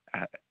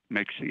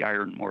makes the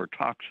iron more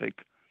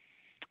toxic,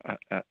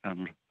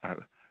 and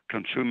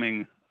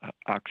consuming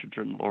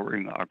oxygen,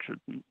 lowering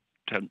oxygen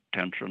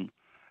tension,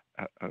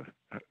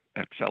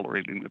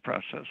 accelerating the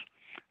process.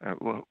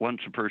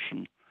 Once a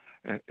person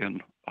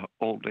in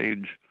old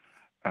age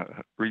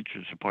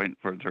reaches a point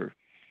where they're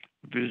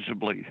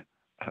visibly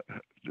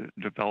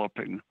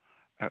developing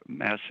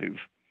massive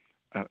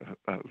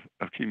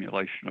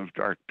accumulation of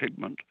dark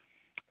pigment,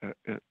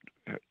 it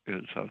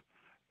is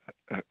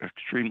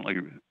extremely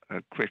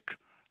quick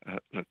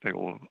that they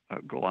will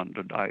go on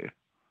to die.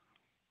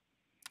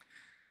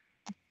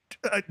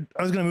 I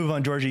was going to move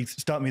on, Georgie.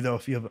 Stop me, though,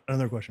 if you have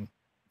another question.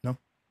 No?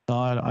 No,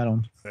 I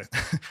don't. Okay.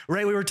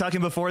 Ray, we were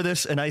talking before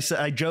this, and I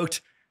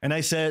joked, and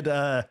I said,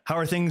 how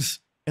are things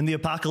in the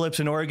apocalypse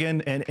in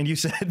Oregon? And you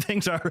said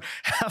things are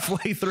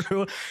halfway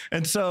through.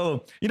 And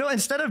so,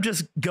 instead of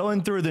just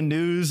going through the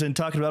news and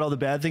talking about all the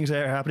bad things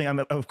that are happening,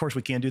 of course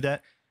we can't do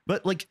that.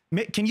 But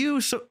can you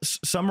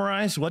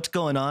summarize what's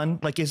going on?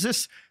 Is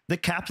this the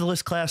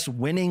capitalist class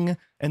winning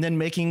and then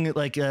making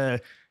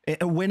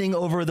winning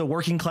over the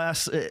working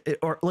class,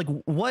 or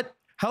what?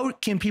 How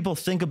can people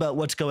think about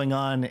what's going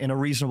on in a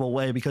reasonable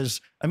way?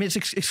 Because it's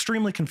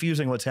extremely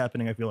confusing what's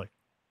happening, I feel like.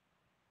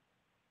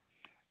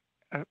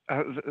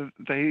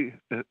 The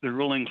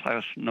ruling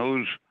class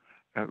knows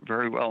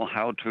very well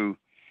how to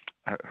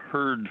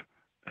herd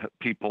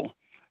people,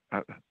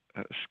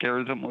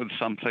 scare them with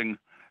something,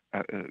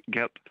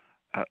 get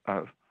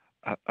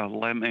a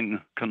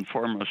lemming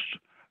conformist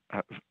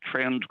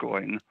trend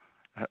going,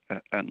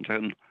 and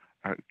then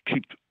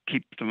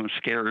keep them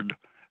scared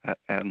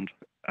and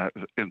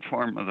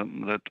inform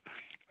them that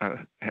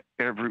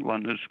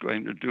everyone is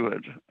going to do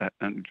it,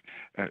 and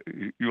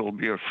you'll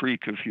be a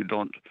freak if you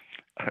don't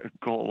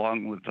go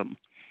along with them.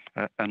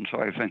 And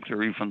so I think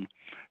they're even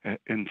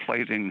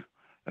inflating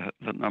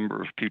the number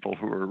of people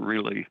who are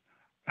really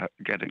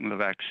getting the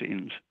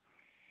vaccines.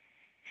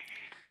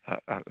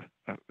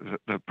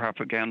 the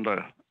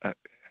propaganda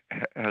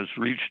has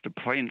reached a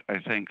point, I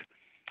think,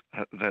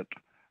 that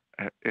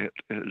it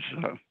is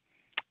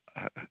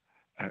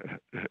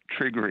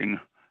triggering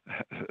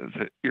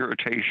the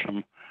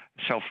irritation,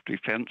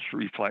 self-defense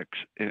reflex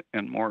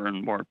in more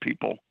and more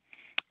people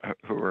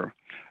who are,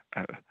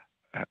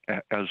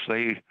 as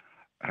they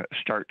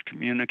start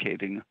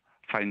communicating,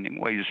 finding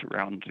ways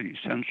around the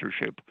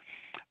censorship,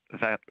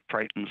 that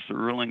frightens the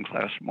ruling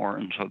class more,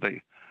 and so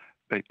they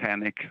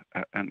panic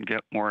and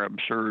get more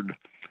absurd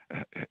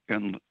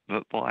in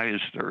the lies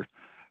they're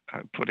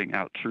putting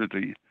out through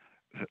the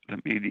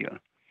media.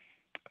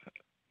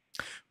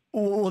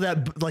 Well,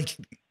 that like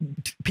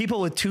people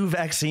with 2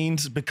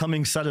 vaccines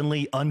becoming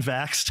suddenly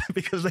unvaxxed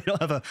because they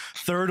don't have a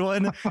third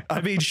one,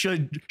 I mean,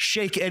 should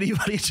shake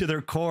anybody to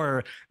their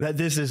core that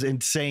this is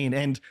insane.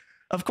 And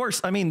of course,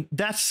 I mean,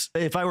 that's,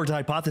 if I were to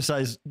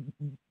hypothesize,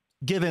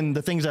 given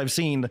the things I've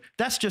seen,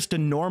 that's just to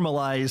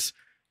normalize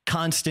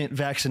constant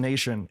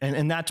vaccination.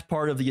 And that's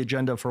part of the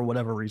agenda for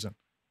whatever reason.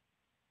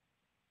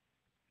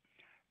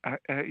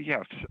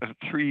 Yes,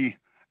 3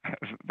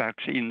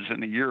 vaccines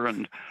in a year,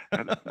 and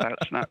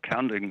that's not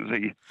counting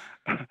the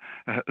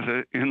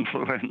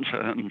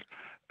influenza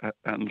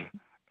and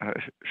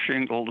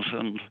shingles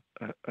and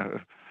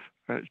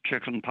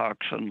chicken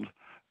pox and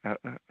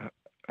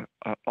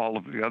all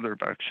of the other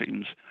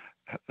vaccines.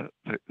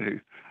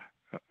 They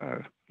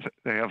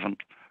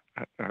haven't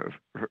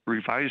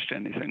revised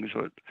anything,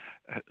 so it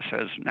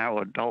says now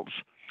adults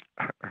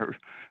are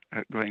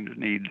going to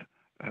need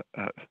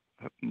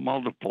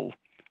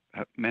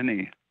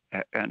many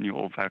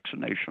annual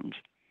vaccinations,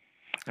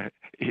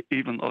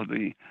 even though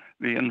the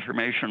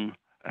information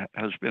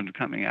has been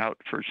coming out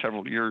for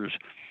several years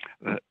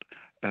that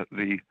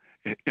the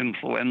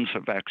influenza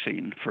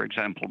vaccine, for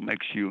example,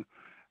 makes you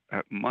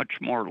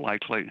much more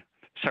likely,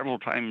 several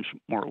times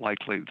more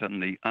likely than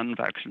the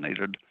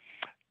unvaccinated,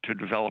 to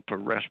develop a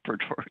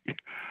respiratory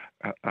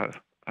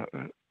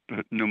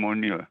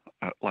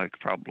pneumonia-like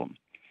problem.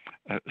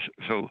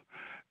 So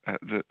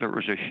there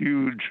was a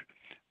huge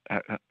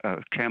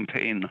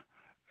campaign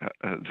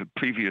the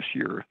previous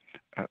year,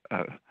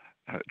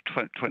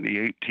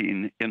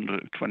 2018 into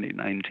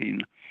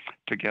 2019,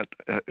 to get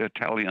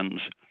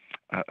Italians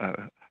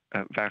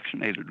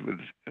vaccinated with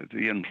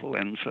the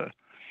influenza.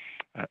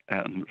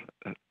 And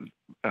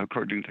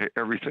according to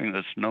everything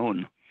that's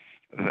known,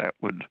 that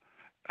would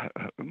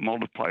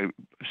multiply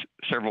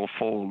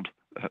several-fold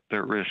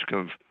their risk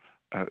of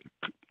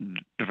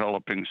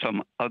developing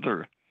some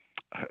other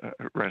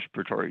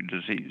respiratory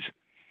disease.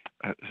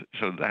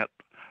 So that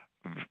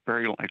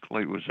very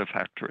likely was a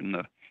factor in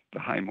the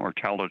high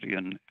mortality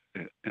in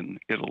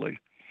Italy,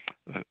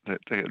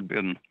 that they had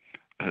been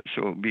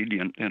so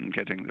obedient in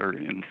getting their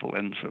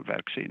influenza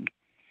vaccine.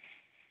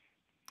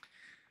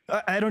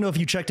 I don't know if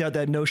you checked out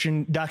that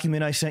Notion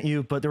document I sent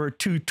you, but there were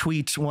 2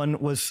 tweets. One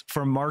was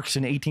from Marx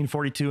in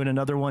 1842 and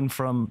another one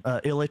from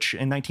Illich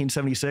in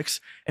 1976.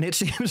 And it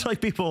seems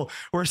like people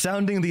were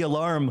sounding the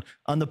alarm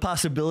on the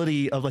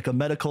possibility of like a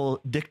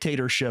medical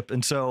dictatorship.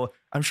 And so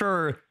I'm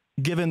sure,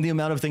 given the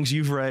amount of things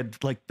you've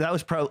read, like that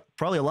was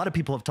probably a lot of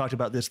people have talked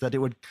about this, that it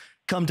would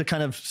come to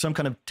kind of some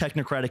kind of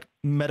technocratic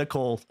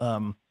medical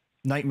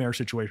nightmare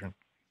situation.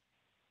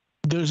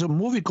 There's a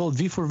movie called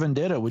V for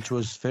Vendetta, which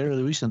was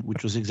fairly recent,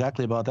 which was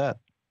exactly about that.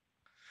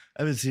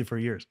 I haven't seen it for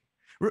years.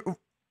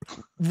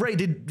 Ray,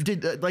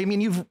 I mean,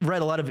 you've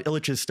read a lot of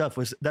Illich's stuff.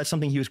 Was that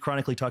something he was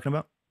chronically talking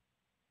about?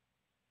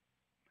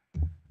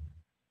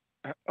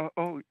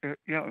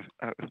 Yeah.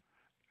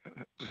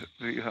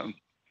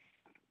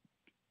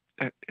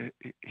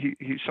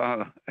 He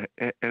saw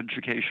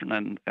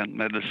education and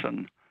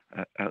medicine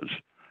as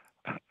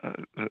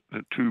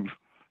the 2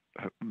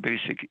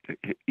 basic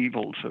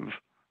evils of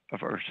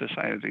our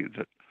society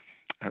that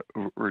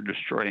were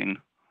destroying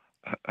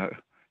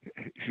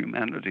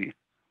humanity.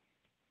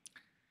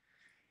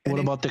 What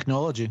about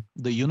technology?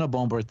 The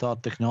Unabomber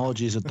thought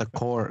technology is at the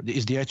core,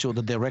 is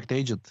the direct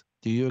agent.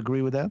 Do you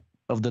agree with that,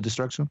 of the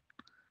destruction?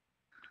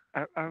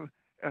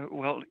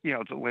 Well,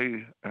 yeah, the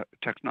way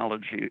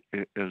technology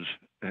is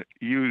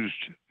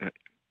used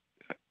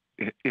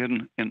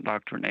in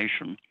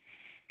indoctrination,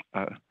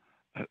 the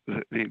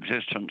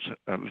existence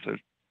of the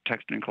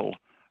technical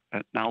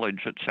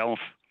knowledge itself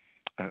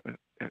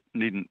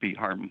needn't be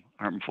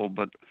harmful,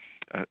 but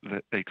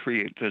they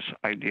create this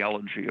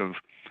ideology of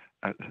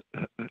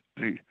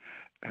the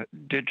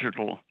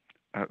digital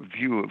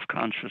view of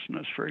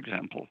consciousness, for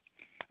example,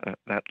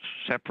 that's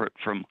separate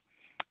from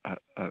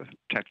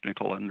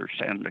technical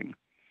understanding.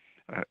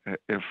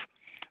 If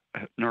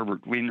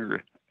Norbert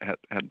Wiener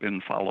had been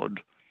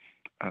followed,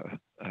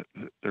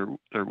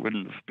 there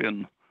wouldn't have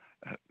been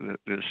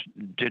this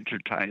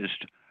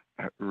digitized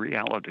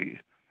reality,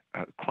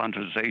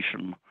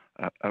 quantization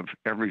of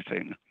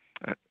everything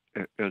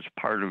as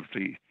part of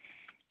the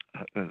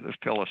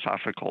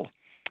philosophical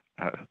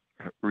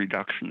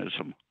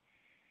reductionism.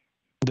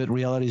 That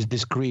reality is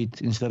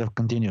discrete instead of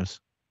continuous.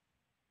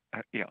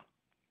 Yeah.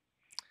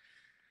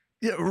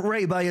 Yeah,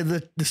 right. By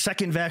the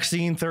second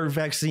vaccine, third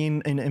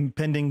vaccine, and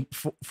impending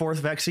fourth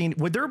vaccine,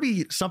 would there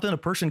be something a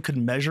person could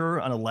measure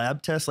on a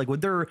lab test? Like,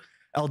 would their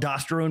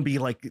aldosterone be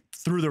like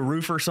through the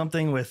roof or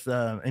something with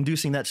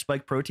inducing that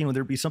spike protein? Would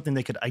there be something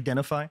they could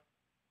identify?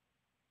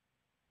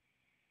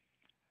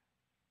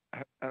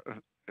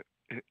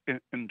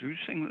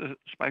 Inducing the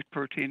spike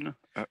protein,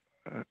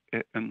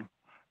 and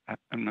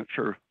I'm not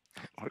sure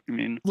what you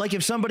mean. Like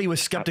if somebody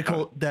was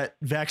skeptical that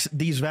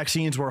these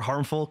vaccines were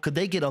harmful, could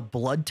they get a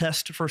blood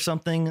test for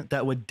something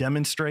that would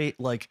demonstrate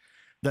like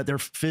that their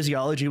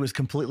physiology was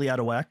completely out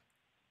of whack?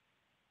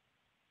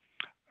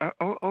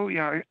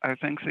 Yeah, I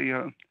think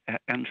the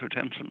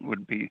angiotensin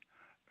would be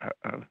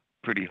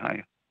pretty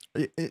high.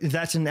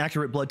 That's an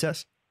accurate blood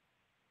test?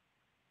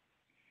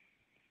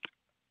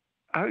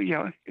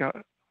 Yeah.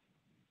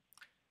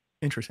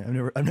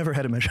 Interesting. I've never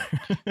had a measure.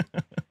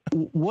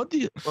 What do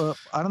you,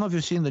 I don't know if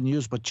you've seen the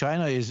news, but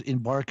China is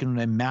embarking on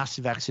a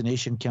massive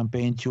vaccination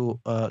campaign to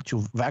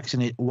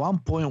vaccinate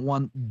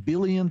 1.1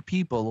 billion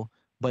people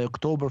by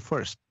October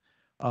 1st.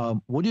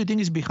 What do you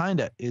think is behind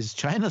that? Is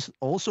China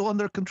also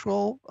under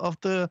control of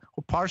or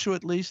partial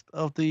at least,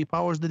 of the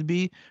powers that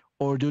be,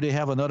 or do they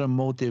have another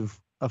motive?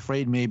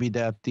 Afraid maybe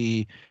that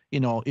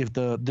if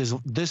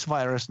this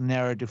virus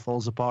narrative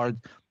falls apart,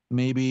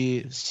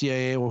 maybe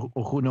CIA or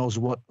who knows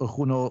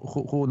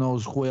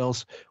who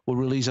else will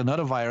release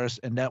another virus,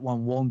 and that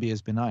one won't be as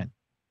benign.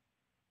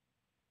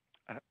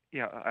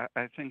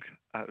 I think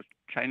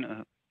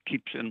China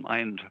keeps in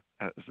mind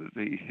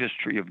the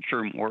history of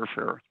germ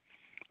warfare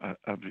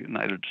of the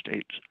United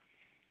States,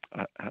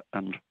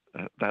 and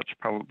that's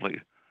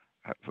probably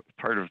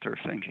part of their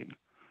thinking.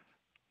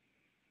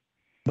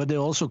 But they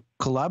also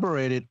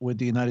collaborated with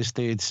the United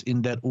States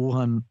in that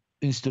Wuhan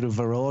Institute of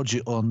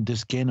Virology on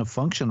this gain of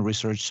function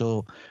research.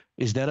 So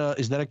is that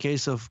a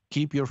case of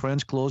keep your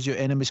friends close, your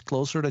enemies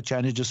closer, that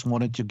China just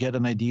wanted to get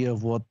an idea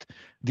of what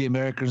the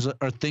Americans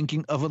are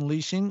thinking of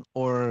unleashing,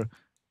 or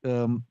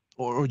do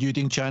you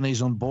think China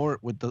is on board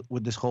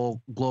with this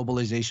whole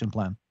globalization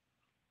plan?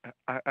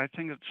 I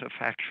think it's a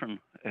faction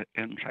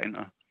in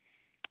China.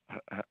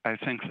 I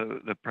think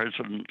the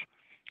president,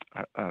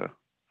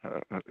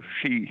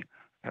 Xi,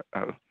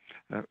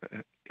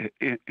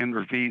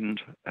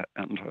 intervened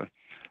and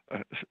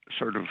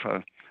sort of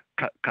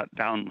cut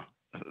down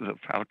the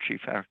Fauci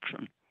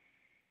faction.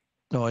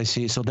 Oh, I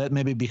see. So that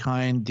may be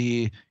behind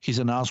his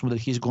announcement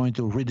that he's going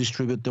to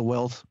redistribute the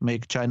wealth,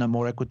 make China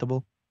more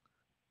equitable?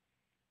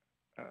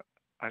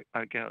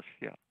 I guess,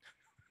 yeah.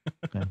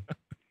 Okay.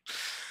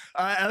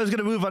 I was going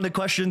to move on to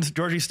questions.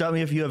 Georgie, stop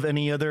me if you have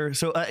any other.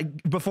 So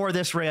before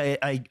this, Ray,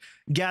 I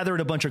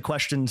gathered a bunch of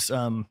questions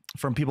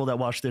from people that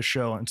watch this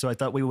show. And so I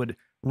thought we would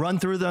run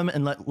through them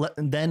and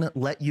then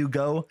let you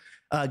go.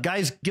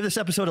 Guys, give this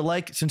episode a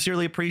like.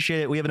 Sincerely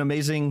appreciate it. We have an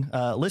amazing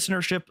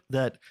listenership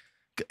that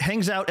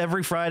hangs out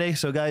every Friday.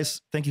 So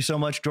guys, thank you so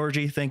much.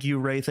 Georgie, thank you.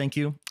 Ray, thank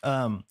you.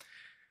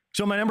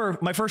 So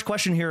my first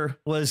question here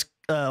was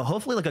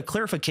hopefully like a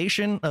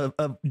clarification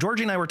of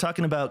Georgie and I were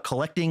talking about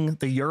collecting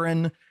the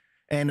urine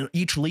and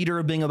each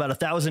liter being about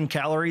 1,000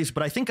 calories.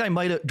 But I think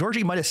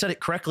Georgie might have said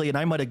it correctly and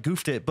I might have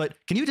goofed it. But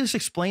can you just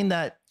explain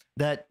that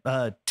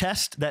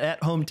test, that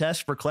at-home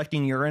test for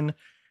collecting urine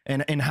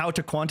and how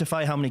to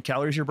quantify how many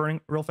calories you're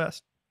burning real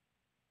fast?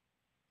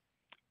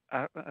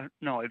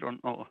 No, I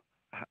don't know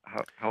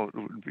how it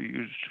would be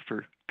used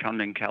for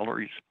counting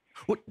calories.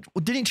 Well,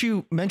 didn't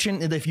you mention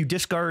that if you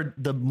discard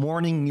the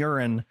morning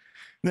urine,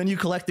 then you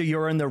collect the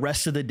urine the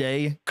rest of the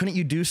day? Couldn't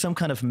you do some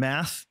kind of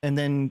math and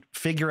then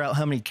figure out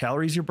how many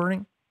calories you're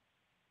burning?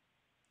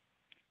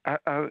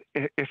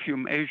 If you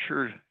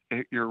measure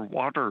your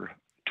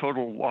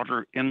total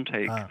water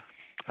intake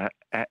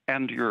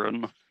and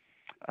urine,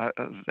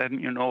 then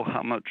you know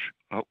how much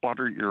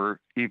water you're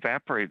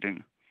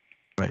evaporating.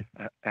 Right.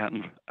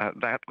 And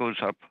that goes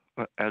up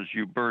as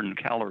you burn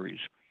calories.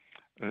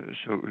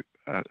 So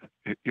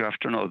you have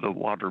to know the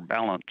water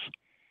balance.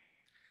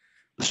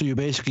 So you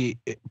basically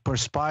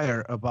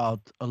perspire about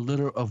a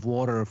liter of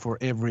water for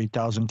every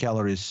 1,000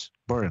 calories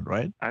burned,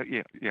 right?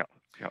 Yeah.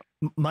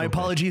 My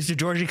apologies to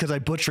Georgie because I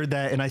butchered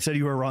that and I said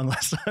you were wrong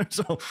last time.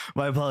 So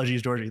my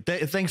apologies, Georgie.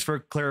 Thanks for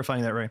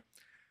clarifying that, Ray.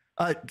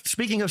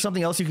 Speaking of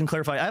something else you can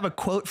clarify, I have a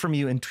quote from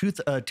you in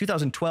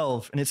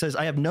 2012, and it says,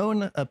 I have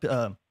known,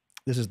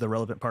 this is the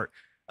relevant part,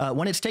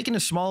 when it's taken in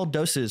small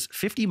doses,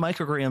 50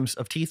 micrograms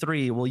of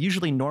T3 will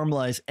usually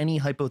normalize any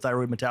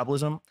hypothyroid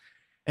metabolism.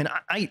 And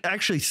I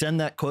actually send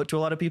that quote to a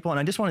lot of people, and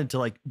I just wanted to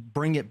like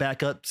bring it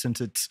back up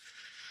since it's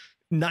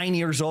 9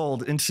 years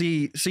old and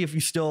see if you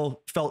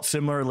still felt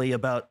similarly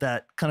about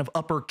that kind of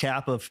upper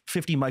cap of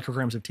 50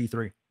 micrograms of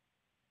T3.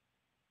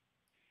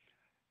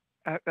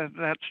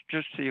 That's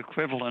just the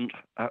equivalent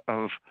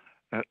of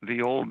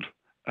the old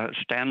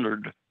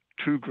standard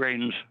 2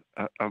 grains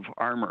of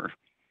armor.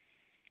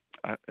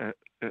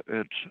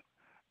 It's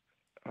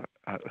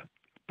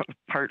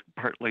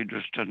partly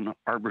just an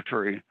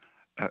arbitrary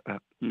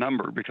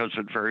number because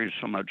it varies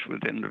so much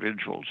with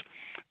individuals,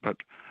 but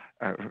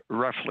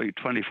roughly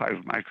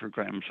 25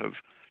 micrograms of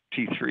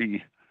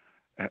T3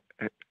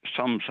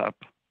 sums up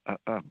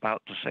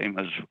about the same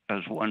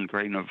as 1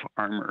 grain of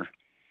armor.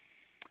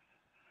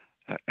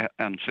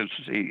 And since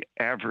the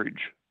average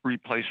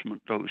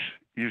replacement dose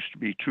used to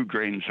be 2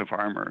 grains of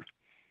armor,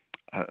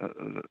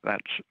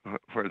 that's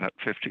where that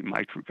 50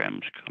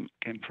 micrograms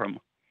came from.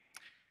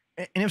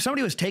 And if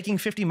somebody was taking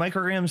 50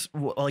 micrograms,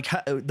 like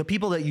the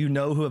people that you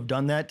know who have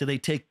done that, do they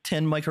take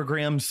 10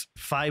 micrograms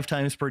 5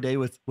 times per day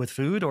with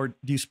food, or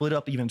do you split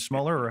up even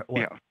smaller? Or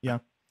what? Yeah.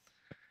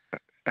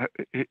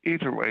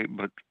 Either way,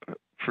 but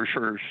for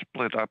sure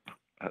split up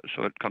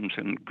so it comes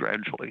in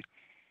gradually.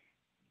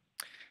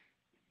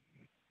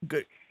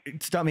 Good.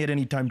 Stop me at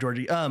any time,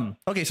 Georgie.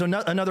 Okay, so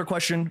another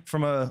question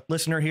from a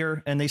listener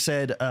here, and they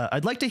said,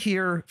 I'd like to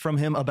hear from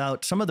him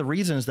about some of the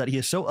reasons that he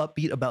is so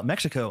upbeat about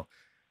Mexico.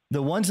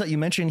 The ones that you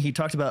mentioned, he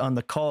talked about on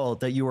the call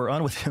that you were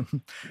on with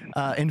him.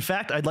 In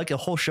fact, I'd like a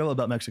whole show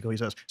about Mexico, he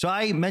says. So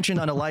I mentioned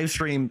on a live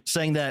stream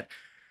saying that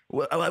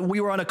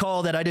we were on a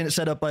call that I didn't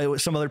set up by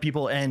some other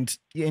people, and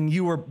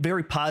you were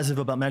very positive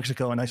about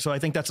Mexico. And so I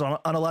think that's on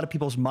a lot of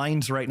people's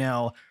minds right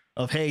now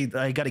of, hey,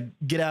 I got to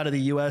get out of the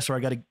US, or I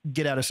got to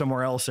get out of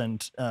somewhere else.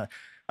 And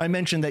I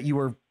mentioned that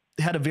you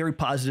had a very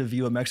positive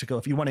view of Mexico.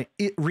 If you want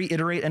to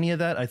reiterate any of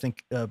that, I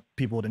think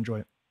people would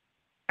enjoy it.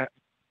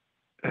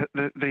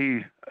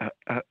 The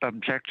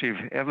objective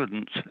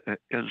evidence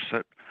is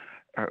that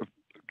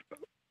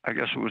I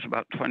guess it was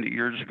about 20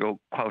 years ago,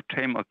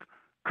 Cuauhtemoc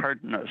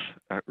Cárdenas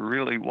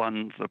really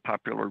won the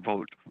popular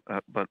vote,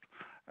 but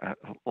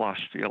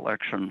lost the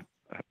election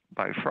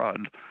by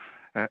fraud.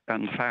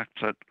 And the fact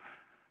that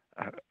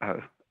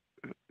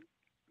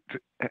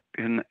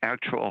in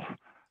actual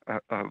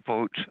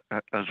vote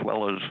as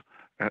well as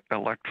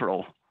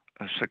electoral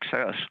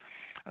success,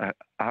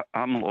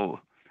 AMLO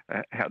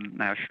had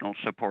national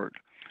support.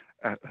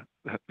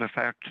 The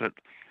fact that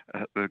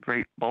the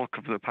great bulk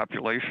of the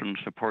population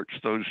supports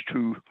those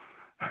 2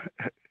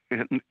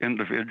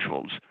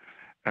 individuals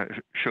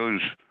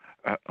shows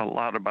a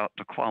lot about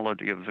the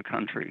quality of the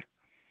country.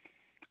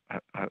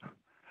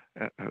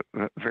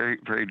 Very,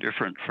 very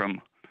different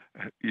from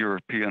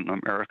European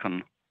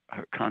American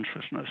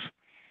consciousness.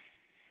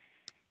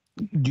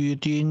 Do you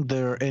think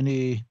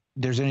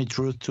there's any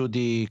truth to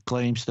the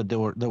claims that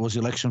there was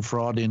election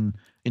fraud in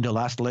the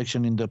last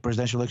election, in the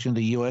presidential election in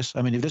the U.S.?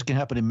 I mean, if this can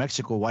happen in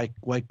Mexico, why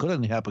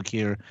couldn't it happen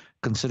here,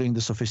 considering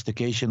the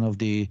sophistication of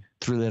the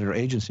 3-letter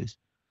agencies?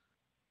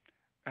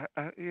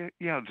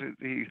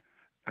 The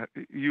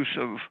use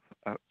of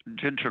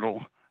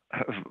digital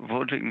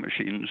voting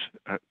machines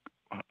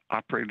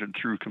operated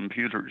through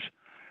computers.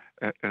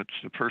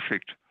 It's the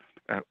perfect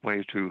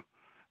way to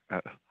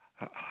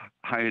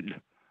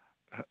hide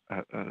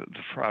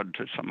the fraud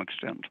to some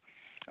extent.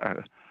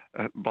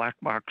 Black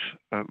box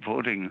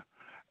voting,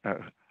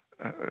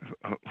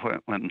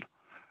 when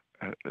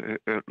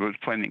it was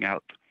pointing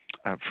out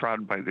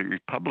fraud by the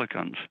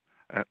Republicans,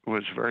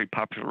 was a very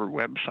popular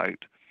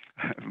website,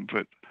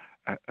 but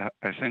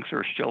I think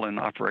they're still in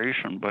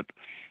operation, but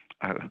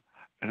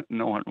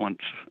no one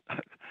wants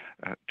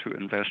to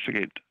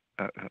investigate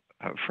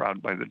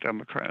fraud by the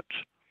Democrats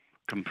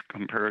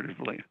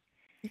comparatively.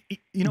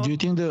 Do you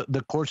think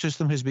the court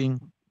system has been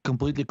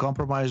completely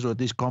compromised, or at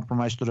least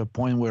compromised to the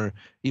point where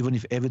even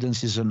if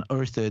evidence is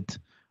unearthed,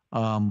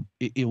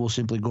 it will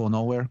simply go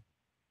nowhere?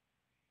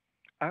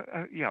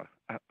 Yeah,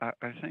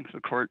 I think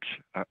the courts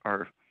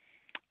are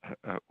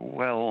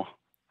well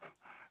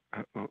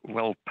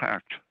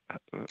packed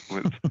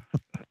with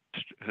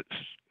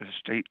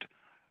state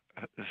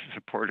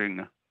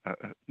supporting,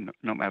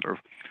 no matter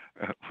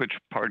which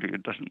party.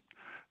 It doesn't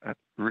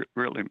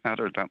really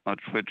matter that much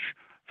which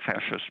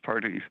fascist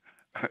party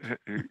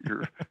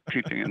you're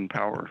keeping in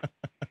power.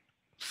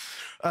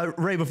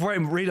 Ray, before I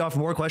read off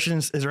more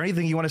questions, is there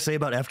anything you want to say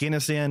about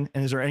Afghanistan?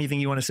 And is there anything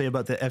you want to say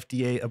about the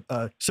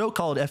FDA,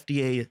 so-called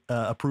FDA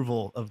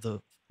approval of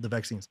the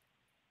vaccines?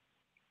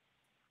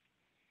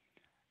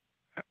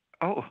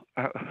 I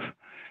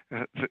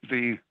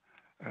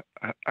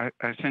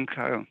think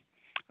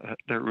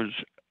there was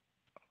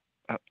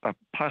a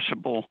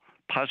possible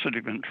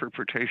positive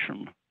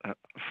interpretation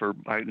for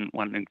Biden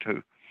wanting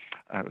to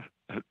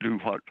do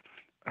what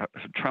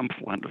Trump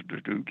wanted to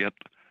do, get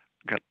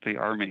the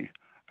army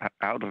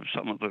out of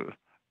some of the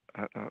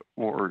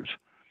wars.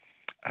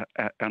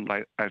 And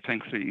I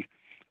think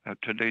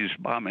today's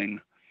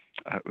bombing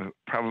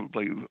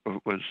probably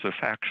was the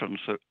factions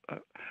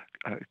that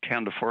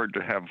can't afford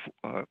to have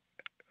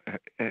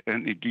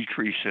any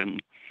decrease in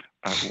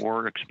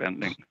war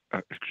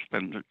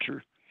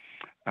expenditure.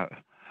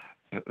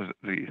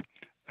 The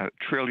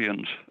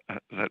trillions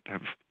that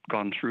have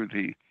gone through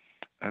the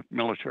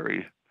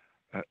military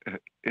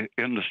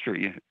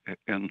industry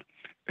in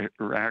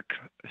Iraq,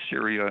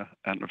 Syria,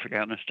 and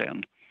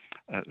Afghanistan,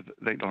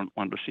 they don't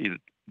want to see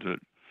the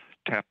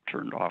tap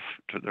turned off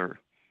to their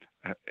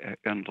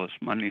endless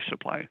money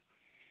supply.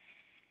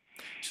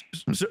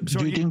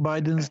 Do you think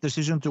Biden's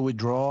decision to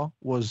withdraw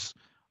was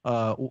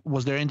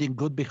Was there anything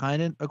good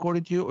behind it,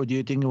 according to you, or do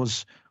you think it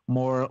was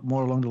more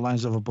along the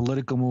lines of a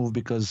political move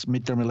because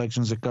midterm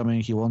elections are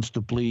coming? He wants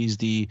to please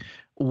the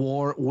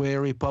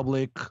war-weary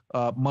public.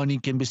 Money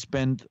can be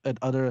spent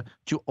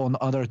on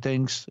other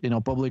things.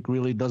 Public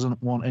really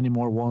doesn't want any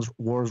more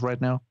wars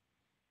right now.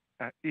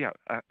 Yeah,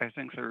 I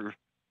think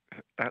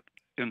that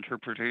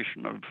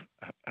interpretation of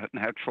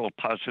natural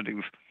positive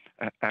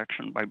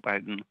action by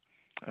Biden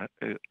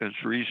is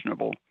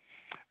reasonable,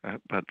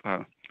 but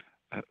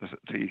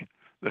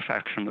the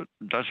faction that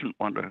doesn't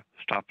want to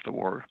stop the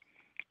war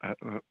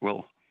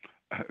will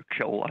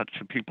kill lots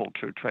of people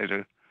to try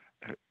to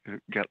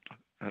get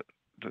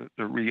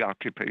the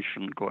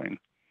reoccupation going.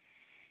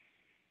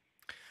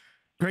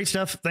 Great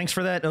stuff. Thanks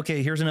for that.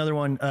 Okay, here's another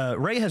one.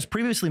 Ray has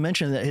previously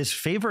mentioned that his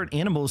favorite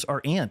animals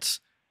are ants.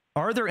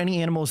 Are there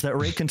any animals that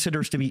Ray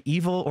considers to be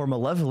evil or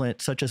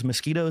malevolent, such as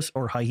mosquitoes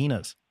or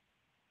hyenas?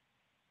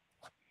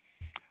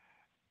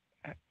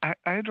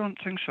 I don't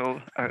think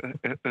so.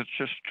 It's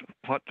just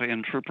what they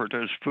interpret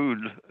as food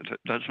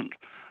that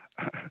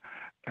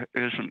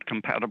isn't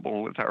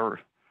compatible with our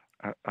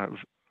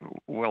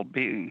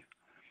well-being.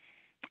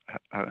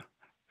 I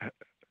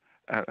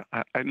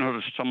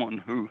noticed someone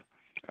who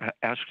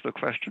asked the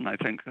question, I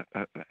think,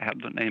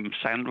 had the name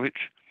Sandwich.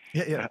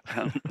 Yeah.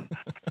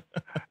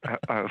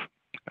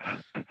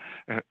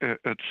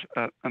 It's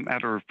a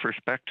matter of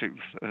perspective.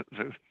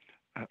 The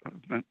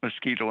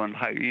mosquito and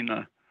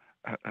hyena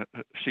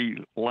see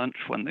lunch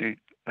when they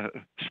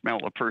smell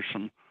a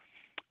person,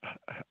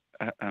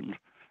 and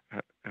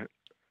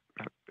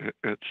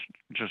it's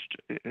just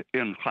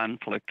in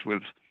conflict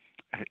with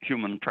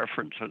human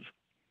preferences.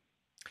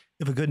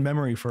 You have a good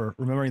memory for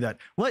remembering that.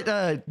 What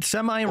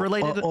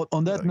semi-related?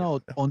 On that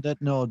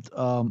note,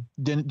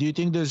 then do you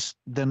think there's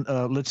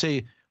let's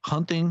say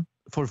hunting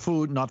for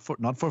food, not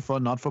for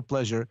fun, not for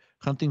pleasure,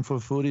 hunting for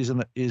food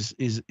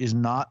is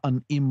not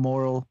an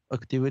immoral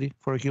activity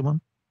for a human?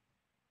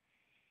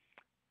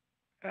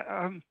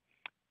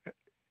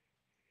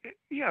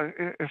 Yeah,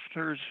 if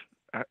there's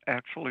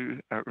actually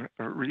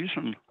a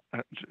reason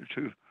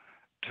to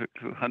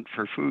hunt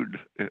for food,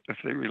 if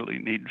they really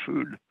need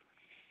food.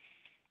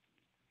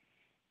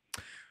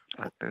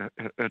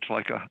 It's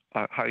like a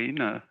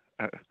hyena.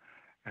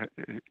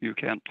 You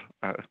can't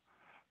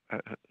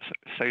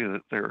say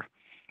that they're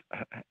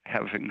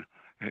having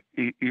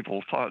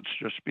evil thoughts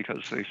just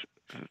because they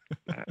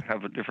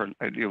have a different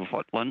idea of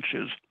what lunch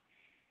is.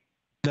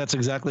 That's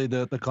exactly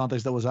the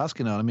context I was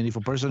asking on. I mean, if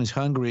a person is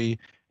hungry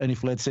and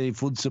if, let's say,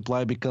 food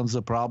supply becomes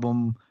a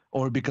problem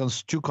or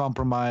becomes too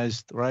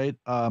compromised, right,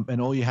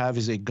 and all you have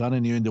is a gun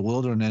and you're in the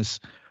wilderness,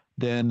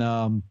 then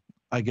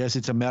I guess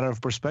it's a matter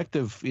of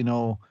perspective.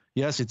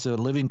 Yes, it's a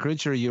living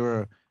creature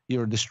you're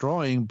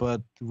destroying,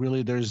 but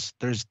really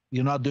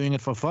you're not doing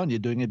it for fun. You're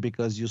doing it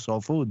because you saw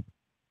food.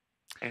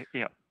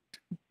 Yeah.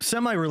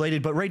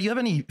 Semi-related, but Ray, do you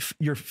have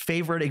your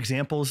favorite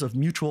examples of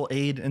mutual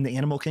aid in the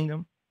animal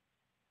kingdom?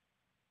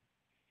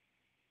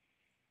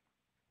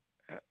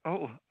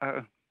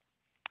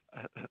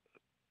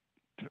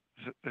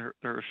 There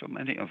are so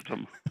many of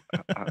them.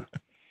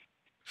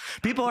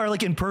 People are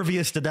like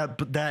impervious to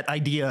that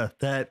idea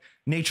that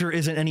nature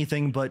isn't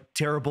anything but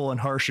terrible and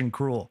harsh and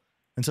cruel,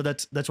 and so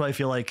that's why I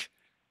feel like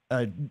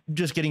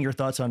just getting your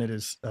thoughts on it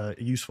is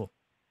useful.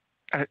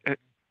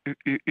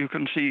 You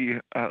can see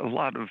a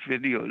lot of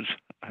videos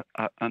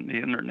on the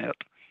internet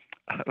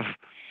of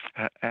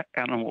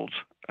animals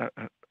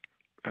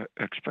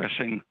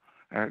expressing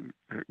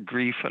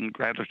grief and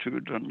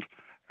gratitude and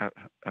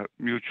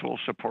mutual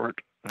support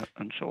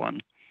and so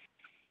on.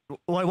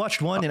 Well, I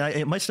watched one, and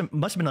it must have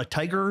been a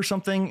tiger or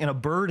something, and a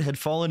bird had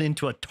fallen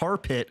into a tar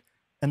pit,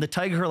 and the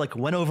tiger like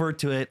went over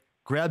to it,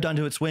 grabbed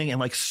onto its wing, and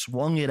like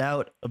swung it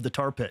out of the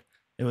tar pit.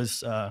 It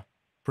was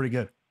pretty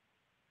good.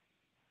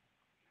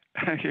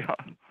 Yeah.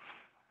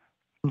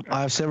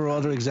 I have several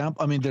other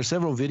examples. I mean, there's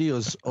several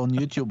videos on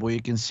YouTube where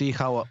you can see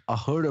how a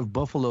herd of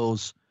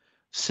buffaloes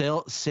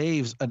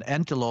saves an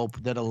antelope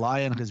that a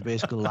lion has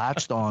basically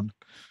latched on.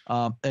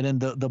 And then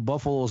the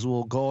buffaloes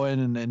will go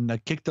in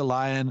and kick the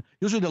lion.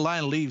 Usually the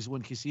lion leaves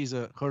when he sees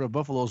a herd of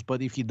buffaloes,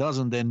 but if he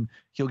doesn't, then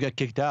he'll get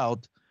kicked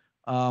out.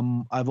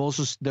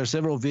 There's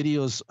several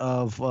videos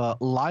of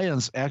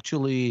lions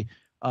actually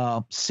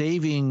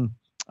saving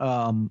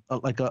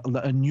like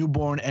a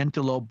newborn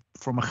antelope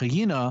from a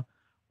hyena,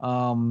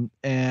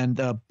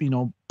 and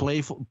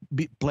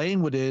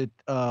playing with it,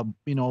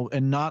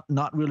 and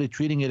not really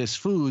treating it as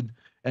food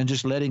and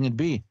just letting it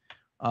be.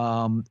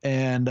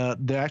 And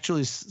there are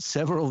actually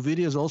several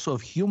videos also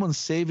of humans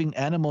saving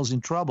animals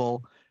in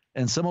trouble,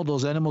 and some of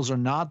those animals are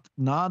not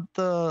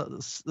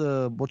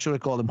what should I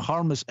call them,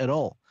 harmless at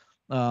all.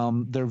 There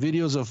are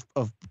videos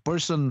of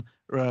person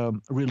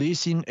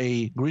releasing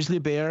a grizzly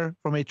bear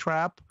from a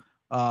trap,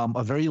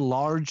 a very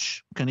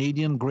large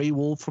Canadian gray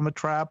wolf from a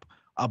trap,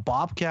 a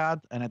bobcat,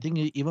 and I think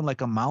even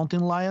like a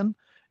mountain lion.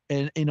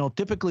 And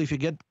typically if you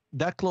get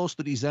that close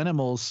to these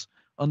animals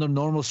under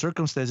normal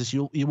circumstances,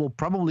 you will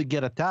probably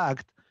get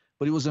attacked.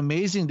 But it was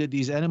amazing that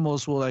these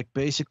animals were like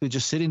basically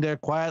just sitting there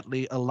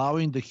quietly,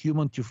 allowing the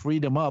human to free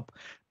them up.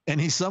 And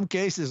in some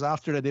cases,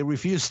 after that, they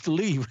refused to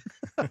leave.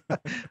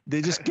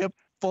 They just kept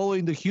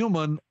following the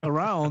human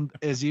around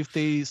as if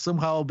they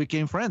somehow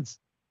became friends.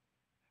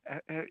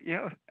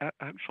 Yeah,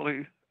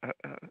 actually,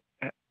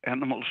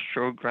 animals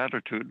show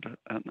gratitude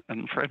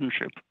and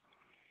friendship.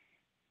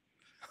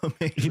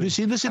 Amazing. Have you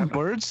seen this in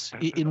birds?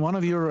 In one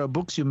of your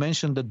books, you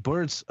mentioned that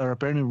birds are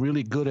apparently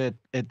really good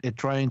at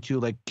trying to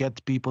like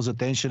get people's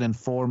attention and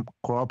form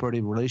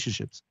cooperative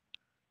relationships.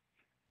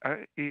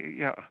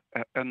 Yeah,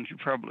 and you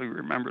probably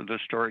remember the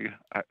story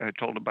I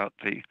told about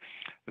the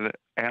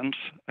ants.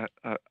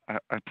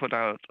 I put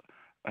out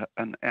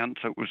an ant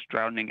that was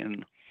drowning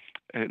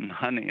in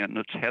honey, and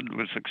its head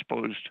was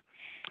exposed,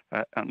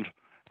 and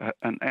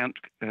an ant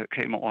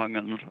came along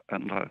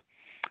and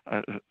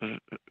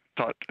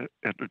thought it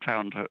had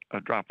found a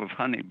drop of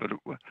honey, but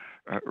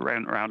it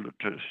ran around it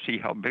to see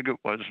how big it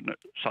was, and it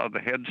saw the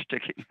head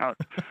sticking out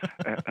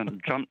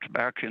and jumped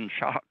back in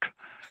shock,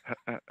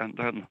 and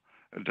then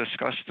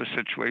discussed the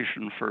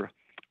situation for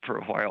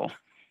a while,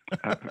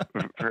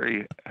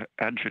 very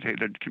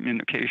agitated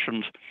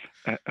communications,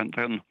 and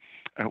then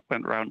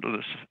went around to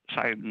the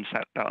side and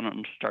sat down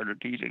and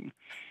started eating.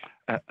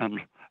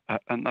 And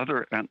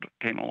another ant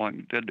came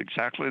along, did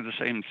exactly the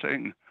same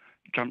thing,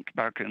 jumped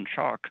back in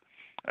shock,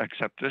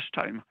 except this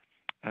time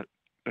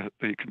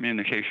the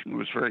communication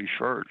was very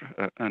short,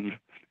 and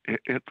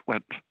it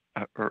went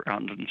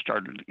around and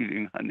started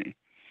eating honey.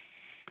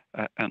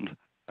 And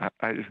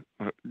I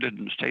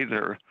didn't stay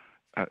there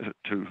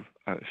to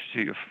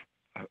see if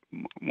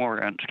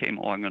more ants came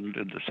along and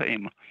did the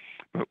same.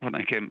 But when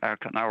I came back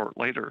an hour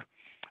later,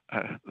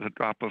 the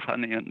drop of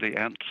honey and the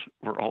ants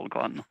were all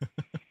gone.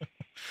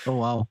 Oh,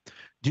 wow.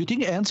 Do you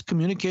think ants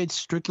communicate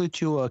strictly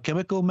to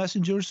chemical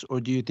messengers, or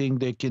do you think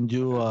they can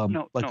do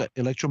No.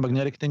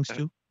 electromagnetic things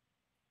too?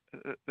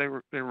 They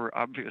were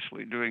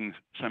obviously doing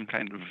some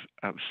kind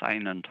of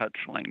sign and touch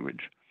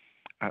language.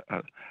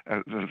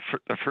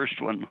 The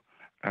first one,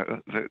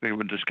 they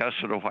would discuss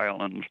it a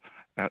while, and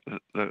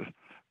the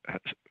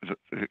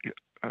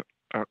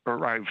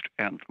arrived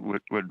ant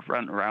would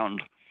run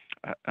around,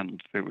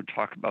 and they would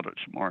talk about it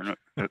some more, and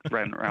it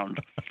ran around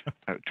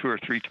 2 or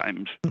 3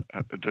 times,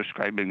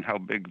 describing how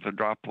big the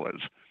drop was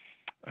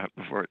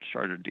before it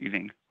started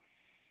eating.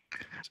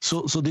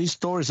 So these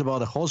stories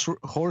about a horse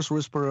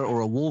whisperer or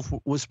a wolf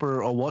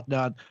whisperer or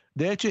whatnot,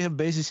 they actually have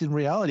basis in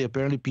reality.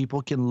 Apparently,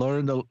 people can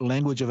learn the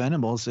language of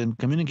animals and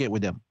communicate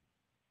with them.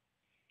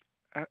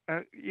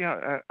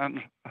 Yeah,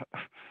 and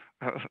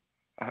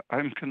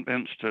I'm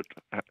convinced that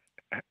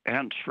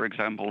ants, for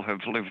example, have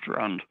lived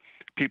around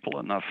people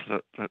enough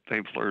that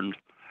they've learned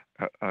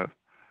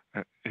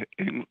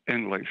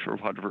English or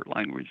whatever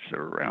language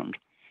they're around.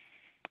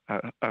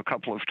 A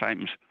couple of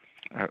times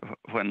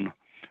when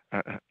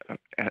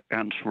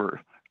ants were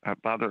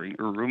bothering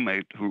a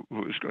roommate who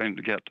was going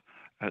to get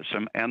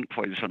some ant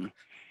poison,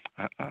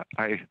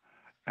 I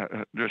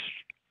just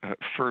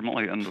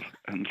firmly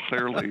and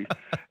clearly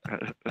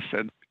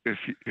said,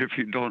 if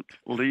you don't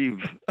leave,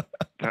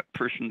 that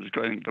person is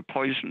going to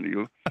poison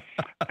you,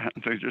 and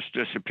they just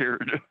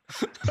disappeared.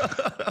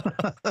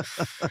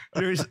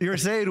 You're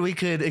saying we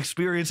could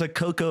experience a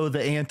Coco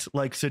the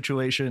ant-like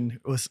situation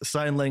with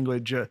sign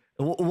language.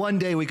 One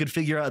day we could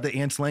figure out the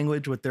ants'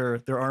 language with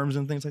their arms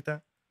and things like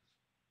that?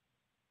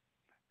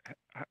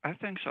 I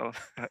think so.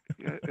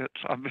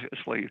 It's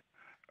obviously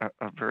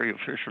a very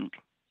efficient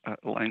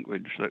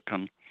language that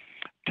can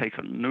take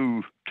a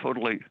new,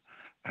 totally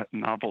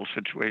novel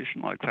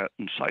situation like that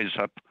and size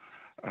up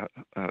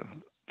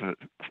the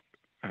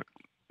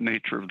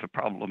nature of the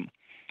problem.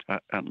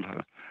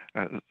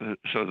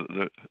 So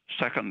the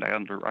second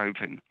ant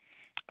arriving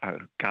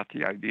got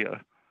the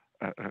idea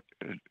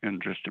in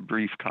just a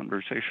brief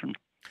conversation.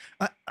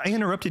 I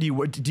interrupted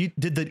you.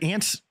 Did the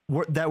ants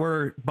that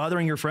were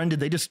bothering your friend, did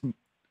they just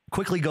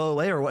quickly go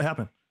away, or what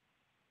happened?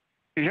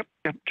 Yep,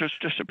 just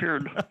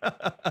disappeared.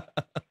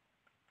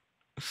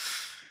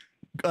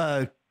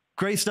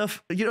 Great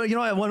stuff. You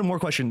know, I have one more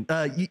question.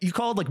 You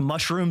called like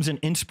mushrooms an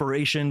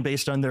inspiration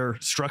based on their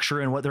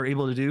structure and what they're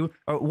able to do.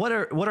 What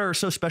are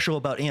so special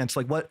about ants?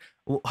 Like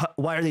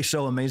why are they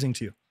so amazing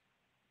to you?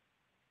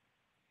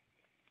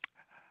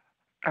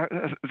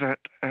 That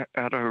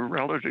at a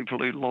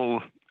relatively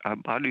low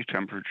body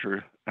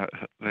temperature,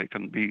 they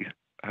can be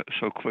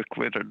so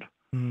quick-witted.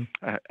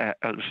 Mm-hmm.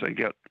 As they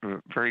get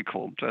very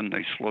cold, then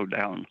they slow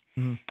down.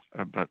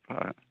 Mm-hmm. But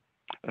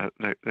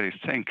they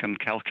think and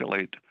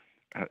calculate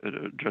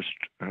just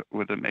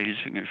with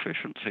amazing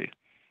efficiency.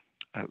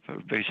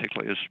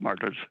 Basically, as smart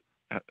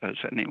as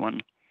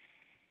anyone.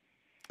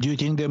 Do you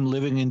think them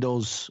living in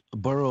those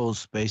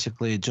burrows,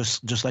 basically,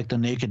 just like the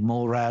naked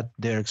mole rat,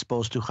 they're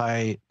exposed to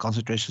high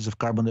concentrations of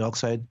carbon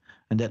dioxide,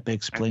 and that may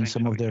explain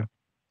some of their?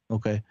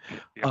 Okay.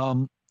 Yeah.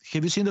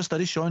 Have you seen the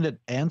study showing that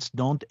ants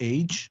don't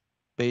age?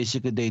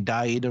 Basically, they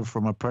die either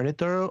from a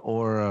predator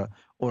or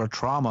a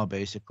trauma.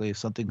 Basically,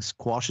 something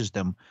squashes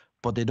them,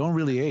 but they don't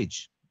really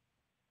age.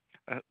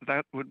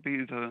 That would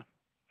be the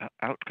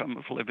outcome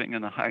of living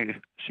in a high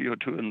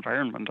CO2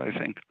 environment, I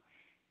think.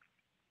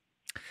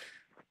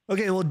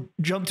 Okay, we'll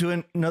jump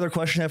to another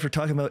question after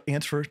talking about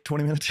ants for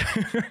 20 minutes.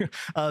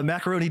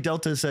 Macaroni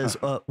Delta says,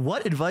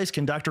 what advice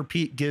can Dr.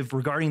 Peat give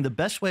regarding the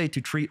best way to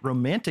treat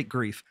romantic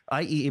grief,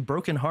 i.e. a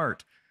broken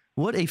heart?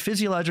 Would a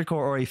physiological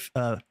or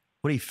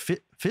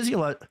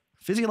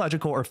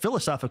physiological or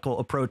philosophical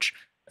approach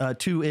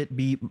to it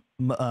be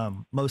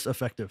most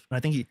effective? And I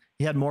think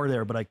he had more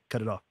there, but I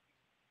cut it off.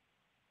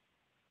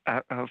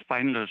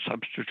 Find a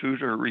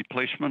substitute or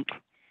replacement.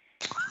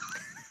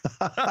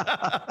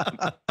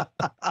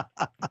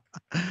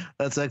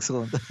 That's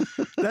excellent.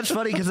 That's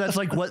funny because that's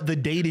like what the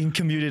dating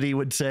community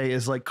would say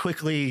is like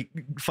quickly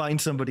find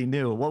somebody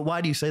new. Well, why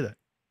do you say that?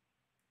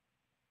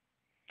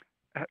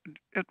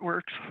 It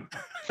works.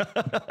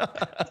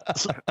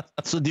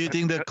 So do you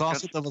think the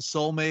concept of a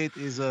soulmate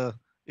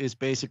is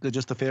basically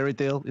just a fairy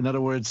tale? In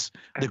other words,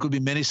 there could be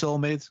many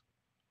soulmates?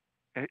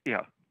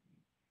 Yeah.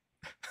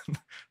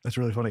 That's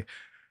really funny.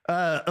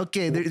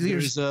 Okay,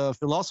 there's a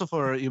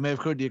philosopher, you may have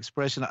heard the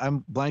expression,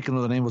 I'm blanking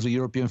on the name, was a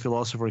European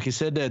philosopher. He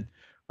said that,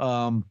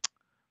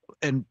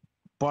 and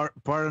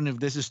pardon if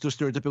this is too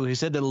stereotypical, he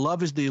said that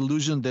love is the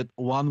illusion that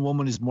one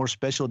woman is more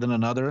special than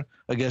another.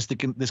 I guess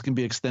this can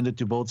be extended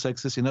to both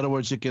sexes. In other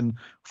words, you can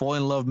fall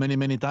in love many,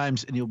 many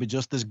times and you'll be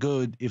just as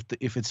good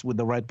if it's with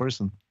the right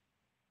person.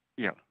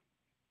 Yeah.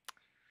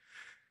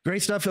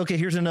 Great stuff. Okay,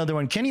 here's another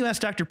one. Can you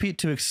ask Dr. Peat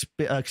to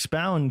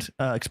expand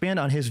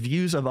on his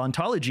views of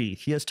ontology?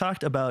 He has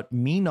talked about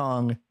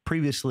Meenong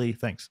previously.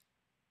 Thanks.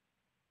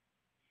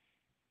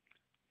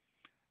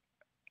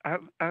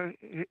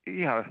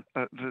 Yeah,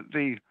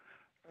 the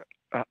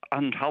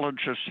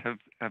ontologists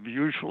have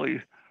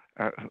usually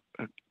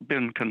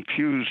been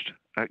confused,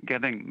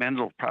 getting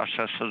mental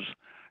processes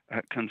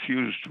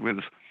confused with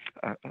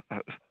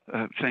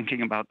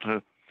thinking about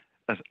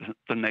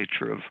the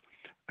nature of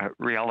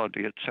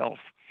reality itself.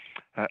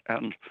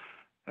 And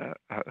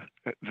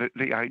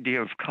the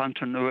idea of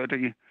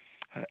continuity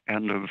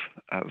and of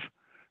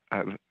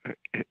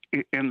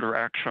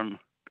interaction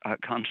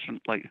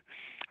constantly,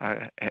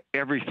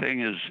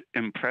 everything is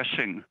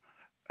impressing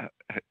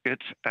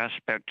its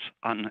aspects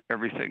on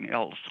everything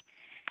else,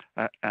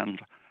 and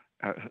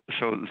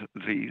so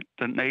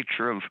the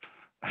nature of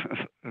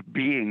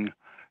being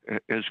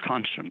is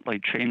constantly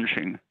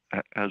changing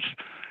as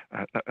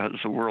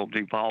the world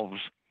evolves.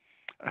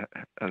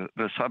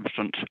 The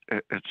substance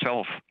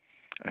itself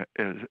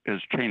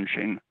is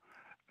changing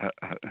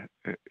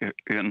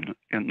in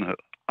the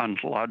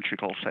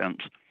ontological sense,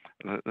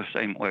 the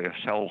same way a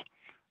cell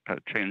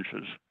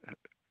changes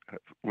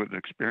with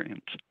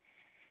experience.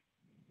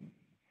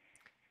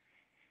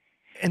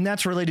 And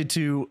that's related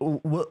to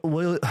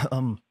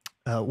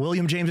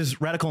William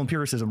James's radical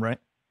empiricism, right?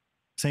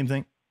 Same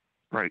thing.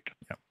 Right.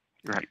 Yeah.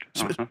 Right.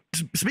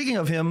 Speaking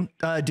of him,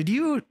 did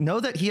you know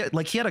that he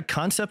had a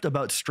concept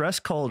about stress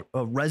called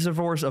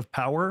reservoirs of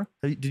power?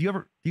 Do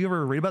you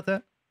ever read about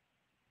that?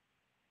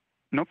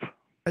 Nope.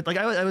 Like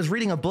I was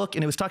reading a book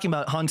and it was talking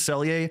about Hans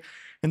Selye,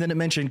 and then it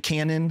mentioned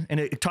Cannon, and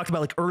it talked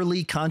about like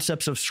early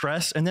concepts of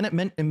stress, and then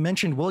it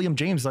mentioned William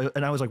James,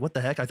 and I was like, what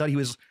the heck? I thought he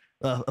was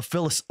a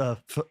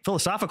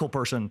philosophical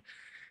person.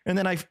 And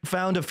then I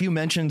found a few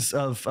mentions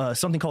of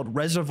something called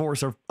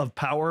reservoirs of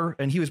power,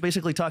 and he was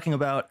basically talking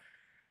about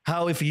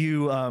how if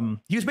you,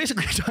 he was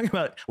basically talking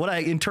about what I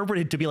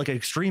interpreted to be like an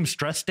extreme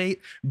stress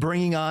state,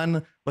 bringing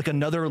on like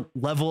another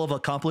level of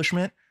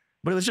accomplishment.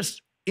 But it was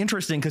just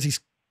interesting because he's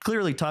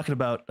clearly talking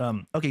about,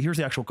 okay, here's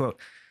the actual quote.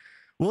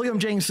 William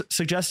James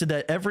suggested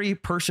that every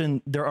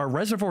person, there are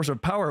reservoirs of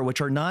power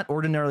which are not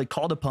ordinarily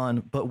called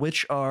upon, but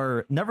which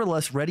are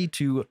nevertheless ready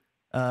to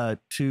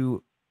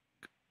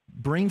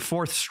bring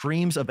forth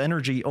streams of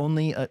energy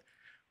only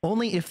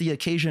if the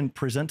occasion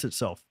presents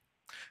itself.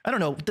 I don't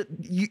know.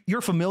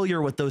 You're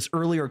familiar with those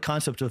earlier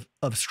concepts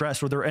of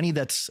stress. Were there any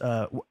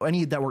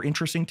any that were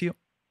interesting to you?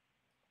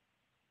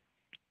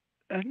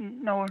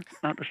 No,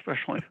 not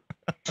especially.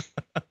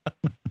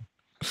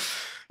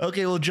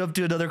 Okay, we'll jump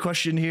to another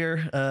question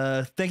here.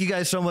 Thank you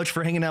guys so much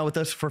for hanging out with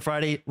us for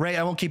Friday. Ray,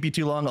 I won't keep you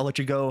too long. I'll let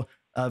you go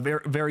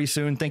very, very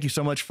soon. Thank you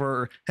so much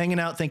for hanging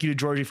out. Thank you to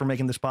Georgie for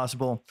making this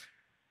possible.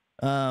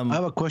 I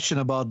have a question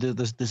about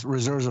this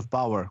reserves of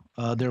power.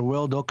 There are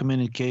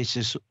well-documented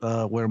cases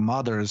where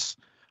mothers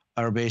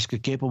are basically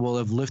capable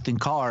of lifting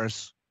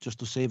cars just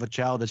to save a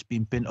child that's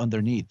being pinned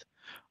underneath.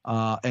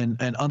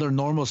 And under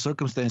normal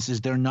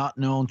circumstances, they're not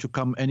known to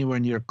come anywhere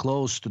near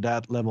close to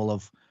that level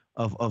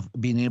of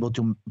being able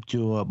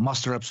to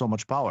muster up so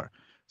much power.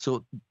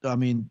 So, I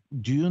mean,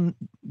 do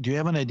you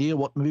have an idea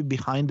what may be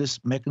behind this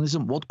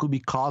mechanism? What could be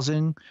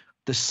causing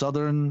the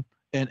sudden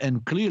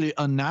and clearly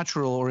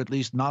unnatural, or at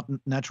least not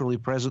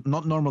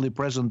normally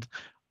present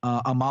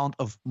amount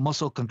of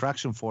muscle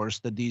contraction force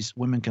that these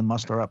women can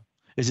muster up?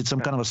 Is it some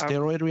kind of a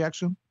steroid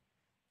reaction?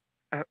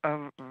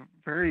 A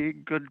very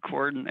good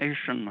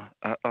coordination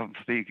of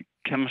the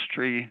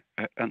chemistry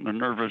and the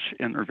nervous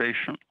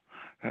innervation,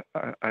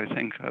 I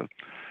think,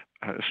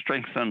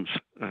 strengthens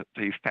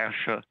the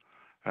fascia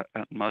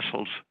and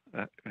muscles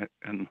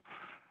in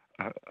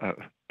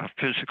a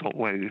physical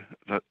way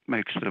that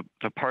makes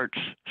the parts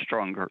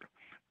stronger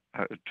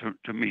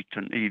to meet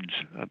the needs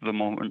of the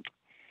moment.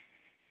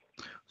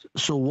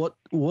 So what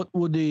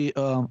would the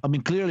I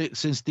mean, clearly,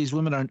 since these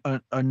women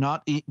are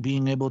not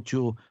being able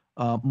to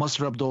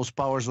muster up those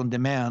powers on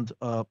demand,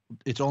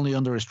 it's only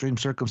under extreme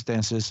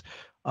circumstances.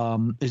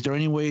 Is there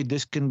any way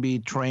this can be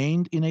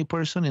trained in a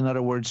person? In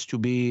other words,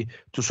 to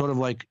sort of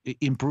like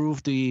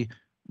improve the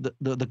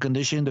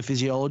condition, the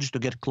physiology, to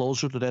get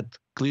closer to that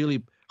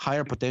clearly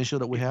higher potential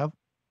that we have?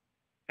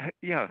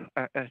 Yeah,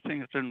 I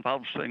think it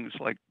involves things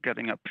like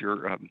getting up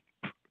your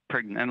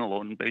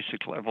pregnenolone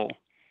basic level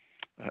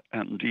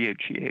and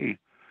DHEA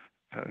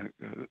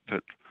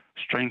that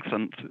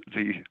strengthens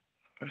the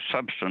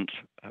substance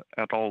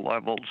at all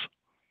levels.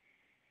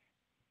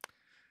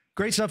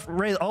 Great stuff,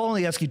 Ray. I'll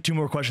only ask you two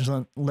more questions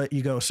and let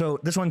you go. So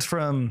this one's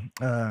from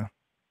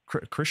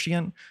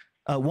Christian.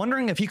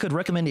 Wondering if he could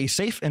recommend a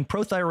safe and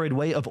prothyroid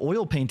way of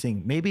oil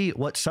painting, maybe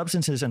what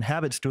substances and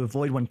habits to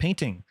avoid when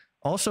painting.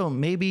 Also,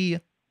 maybe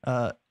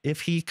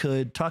if he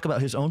could talk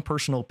about his own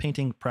personal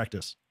painting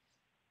practice.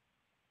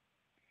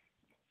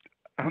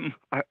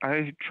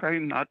 I try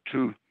not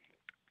to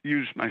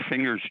use my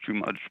fingers too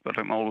much, but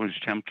I'm always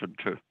tempted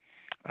to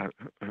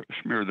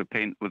smear the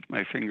paint with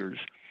my fingers.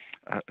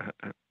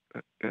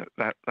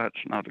 That's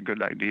not a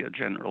good idea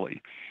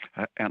generally.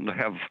 And to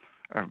have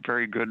a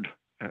very good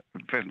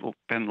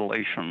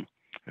ventilation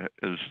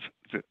is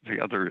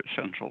the other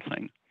essential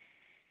thing.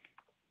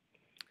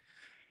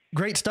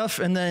 Great stuff.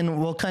 And then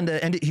we'll kind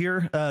of end it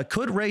here.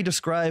 Could Ray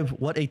describe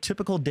what a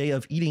typical day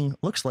of eating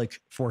looks like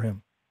for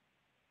him?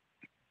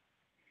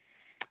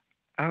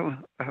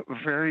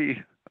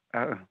 Very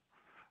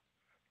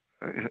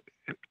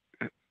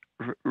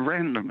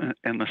random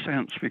in a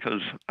sense,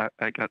 because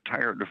I got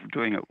tired of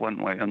doing it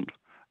one way and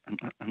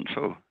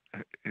so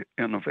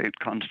innovate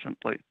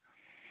constantly.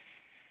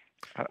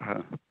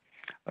 The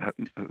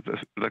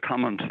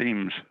common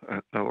themes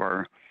though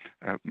are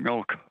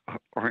milk,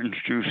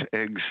 orange juice,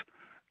 eggs,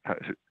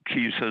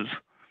 cheeses,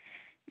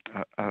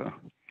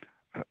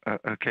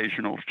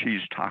 occasional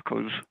cheese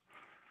tacos,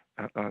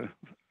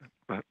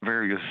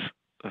 various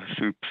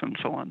soups, and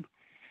so on.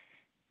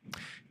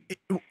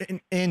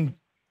 And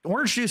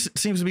orange juice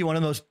seems to be one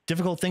of the most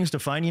difficult things to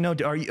find. You know,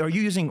 are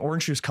you using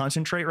orange juice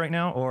concentrate right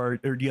now, or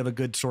do you have a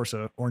good source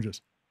of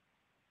oranges?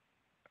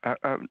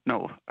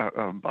 No,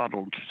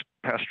 bottled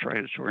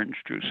pasteurized orange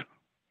juice.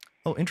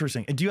 Oh,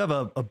 interesting. And do you have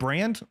a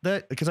brand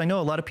that, because I know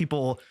a lot of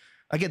people,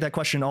 I get that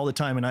question all the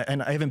time, and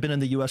I haven't been in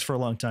the US for a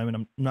long time, and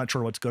I'm not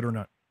sure what's good or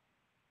not.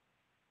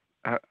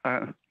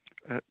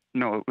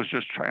 No, it was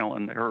just trial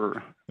and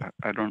error.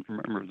 I don't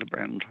remember the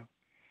brand.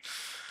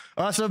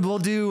 Awesome. We'll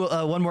do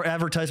one more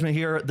advertisement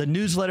here. The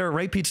newsletter,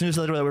 Ray Peat's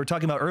newsletter that we were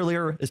talking about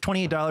earlier, is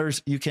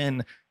 $28. You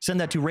can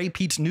send that to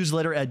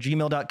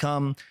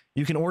raypeatsnewsletter@gmail.com.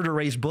 You can order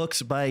Ray's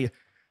books by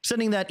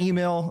sending that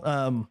email,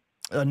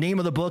 a name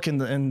of the book,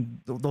 and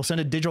they'll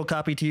send a digital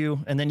copy to you.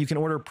 And then you can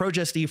order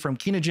Progest from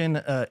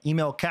Kenogen.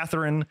 Email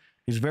Catherine,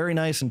 who's very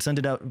nice, and send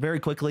it out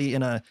very quickly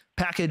in a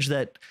package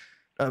that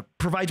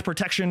provides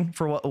protection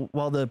for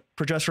while the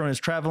progesterone is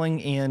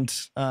traveling. And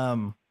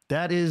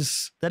that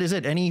is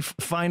it. Any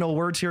final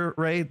words here,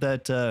 Ray?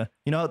 That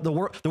you know, the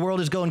world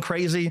is going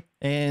crazy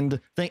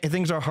and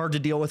things are hard to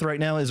deal with right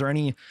now. Is there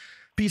any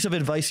piece of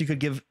advice you could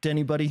give to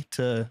anybody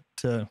to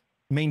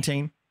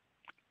maintain?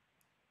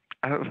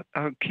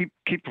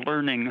 Keep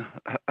learning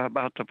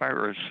about the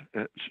virus.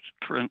 It's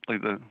currently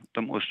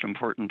the most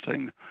important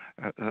thing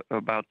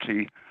about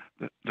the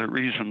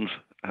reasons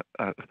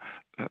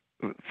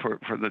for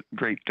the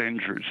great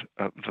dangers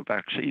of the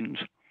vaccines.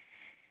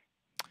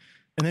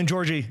 And then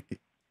Georgie,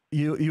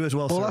 you as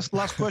well. Well, sir.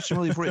 last question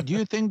really for you. Do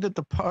you think that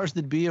the powers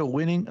that be are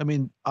winning? I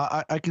mean,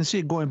 I can see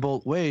it going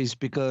both ways,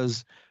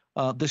 because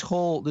this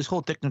whole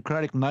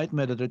technocratic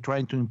nightmare that they're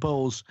trying to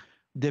impose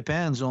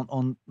depends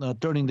on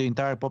turning the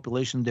entire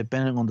population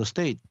dependent on the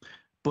state.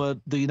 But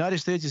the United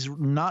States is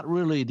not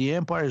really, the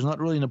empire is not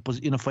really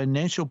in a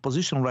financial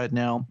position right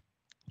now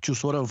to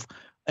sort of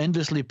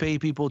endlessly pay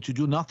people to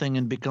do nothing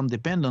and become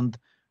dependent,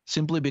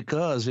 simply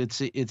because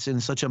it's in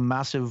such a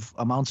massive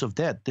amounts of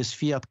debt. This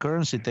fiat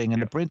currency thing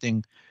and the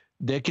printing,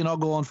 they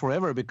cannot go on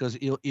forever, because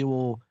it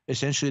will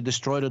essentially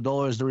destroy the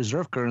dollar as the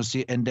reserve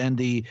currency, and then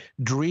the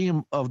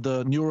dream of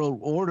the New World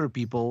Order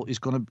people is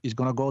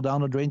gonna go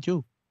down the drain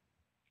too.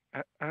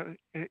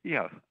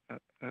 Yeah.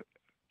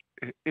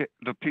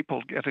 The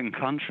people getting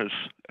conscious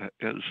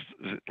is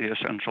the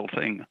essential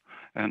thing,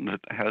 and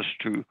it has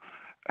to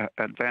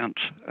advance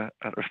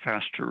at a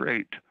faster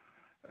rate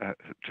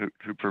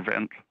to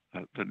prevent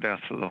the death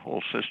of the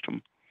whole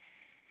system.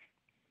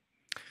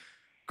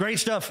 Great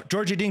stuff.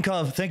 Georgie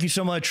Dinkov, thank you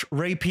so much.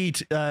 Ray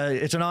Peat,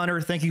 it's an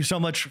honor. Thank you so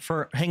much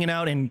for hanging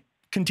out and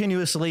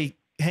continuously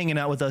hanging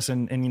out with us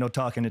and you know,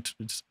 talking.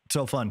 It's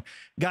so fun.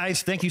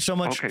 Guys, thank you so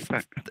much.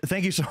 Okay,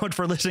 thank you so much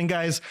for listening,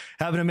 guys.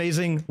 Have an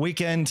amazing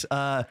weekend.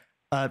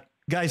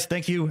 Guys,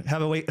 thank you.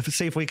 Have a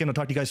safe weekend. I'll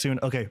talk to you guys soon.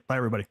 Okay. Bye,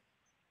 everybody.